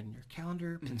can put it in your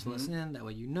calendar, pencil us in. That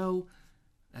way you know.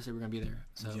 I said we're going to be there.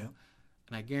 So, Yeah.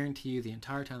 and I guarantee you the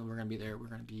entire time that we're going to be there, we're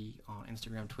going to be on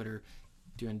Instagram, Twitter,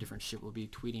 doing different shit. We'll be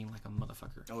tweeting like a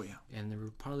motherfucker. Oh, yeah. And there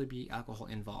will probably be alcohol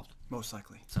involved. Most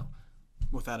likely. So,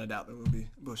 without a doubt, there will be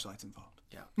bush lights involved.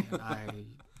 Yeah. And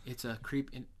it's a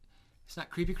creep. It's not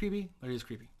creepy, but it is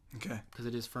creepy. Okay. Because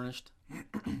it is furnished.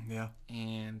 Yeah.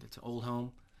 And it's an old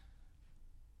home.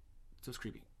 So it's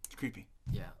creepy. It's creepy.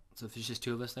 Yeah. So if there's just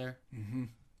two of us there,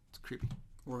 it's creepy.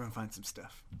 We're going to find some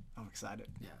stuff. I'm excited.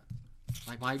 Yeah.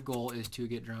 Like, my goal is to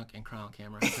get drunk and cry on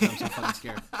camera because I'm so fucking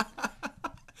scared.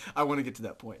 I want to get to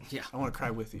that point. Yeah. I want to cry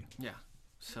with you. Yeah.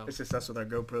 So It's just us with our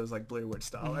GoPros, like Blair Witch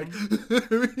style. Like,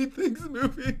 everything's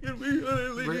moving and we're going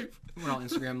to leave. we're on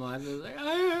Instagram Live. It's like, I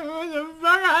don't know what the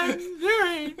fuck I'm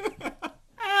doing.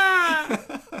 Ah!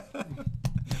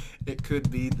 It could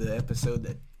be the episode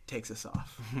that takes us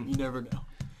off. You never know.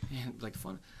 And, like,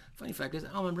 funny fact is, I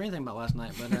don't remember anything about last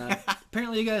night, but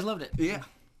apparently you guys loved it. Yeah.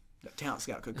 That talent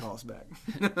scout could call us back.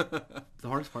 The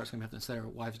hardest part is going to be having to set our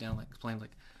wives down, like, explain,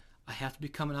 like, I have to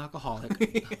become an alcoholic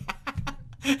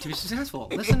to be successful.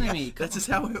 Listen to me. That's just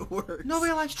how it works.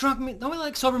 Nobody likes drunk me. Nobody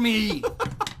likes sober me.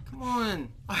 Come on.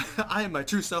 I am my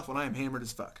true self when I am hammered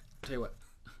as fuck. Tell you what.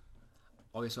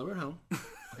 I'll get sober at home.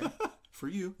 Okay. For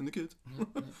you and the kids.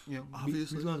 You know,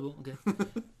 Obviously. be responsible. Okay.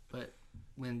 But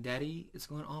when Daddy is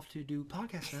going off to do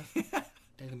podcast stuff,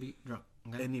 Daddy can be drunk.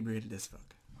 Okay. Inebriated as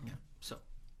fuck. Yeah. So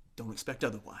Don't expect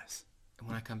otherwise.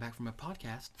 when I come back from a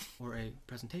podcast or a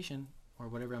presentation or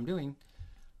whatever I'm doing,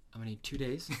 I'm going to need 2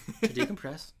 days to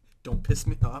decompress. Don't piss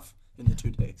me off in the 2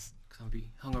 days. Because I'm going to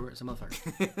be hungover as a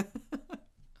motherfucker.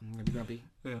 I'm going to be grumpy.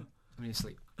 Yeah. I'm going to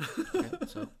sleep. Okay?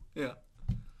 So Yeah.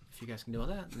 if you guys can deal with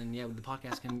that, then yeah, the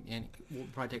podcast can, and we'll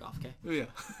probably take off, okay? Yeah.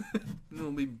 And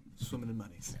we'll be swimming in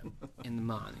monies. In the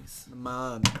mornings. Come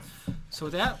on. So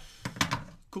with that,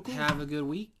 Cool. have a good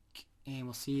week, and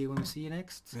we'll see you when we see you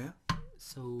next. Yeah.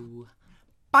 So,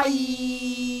 Bye.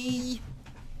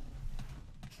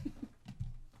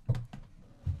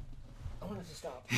 I wanted to stop.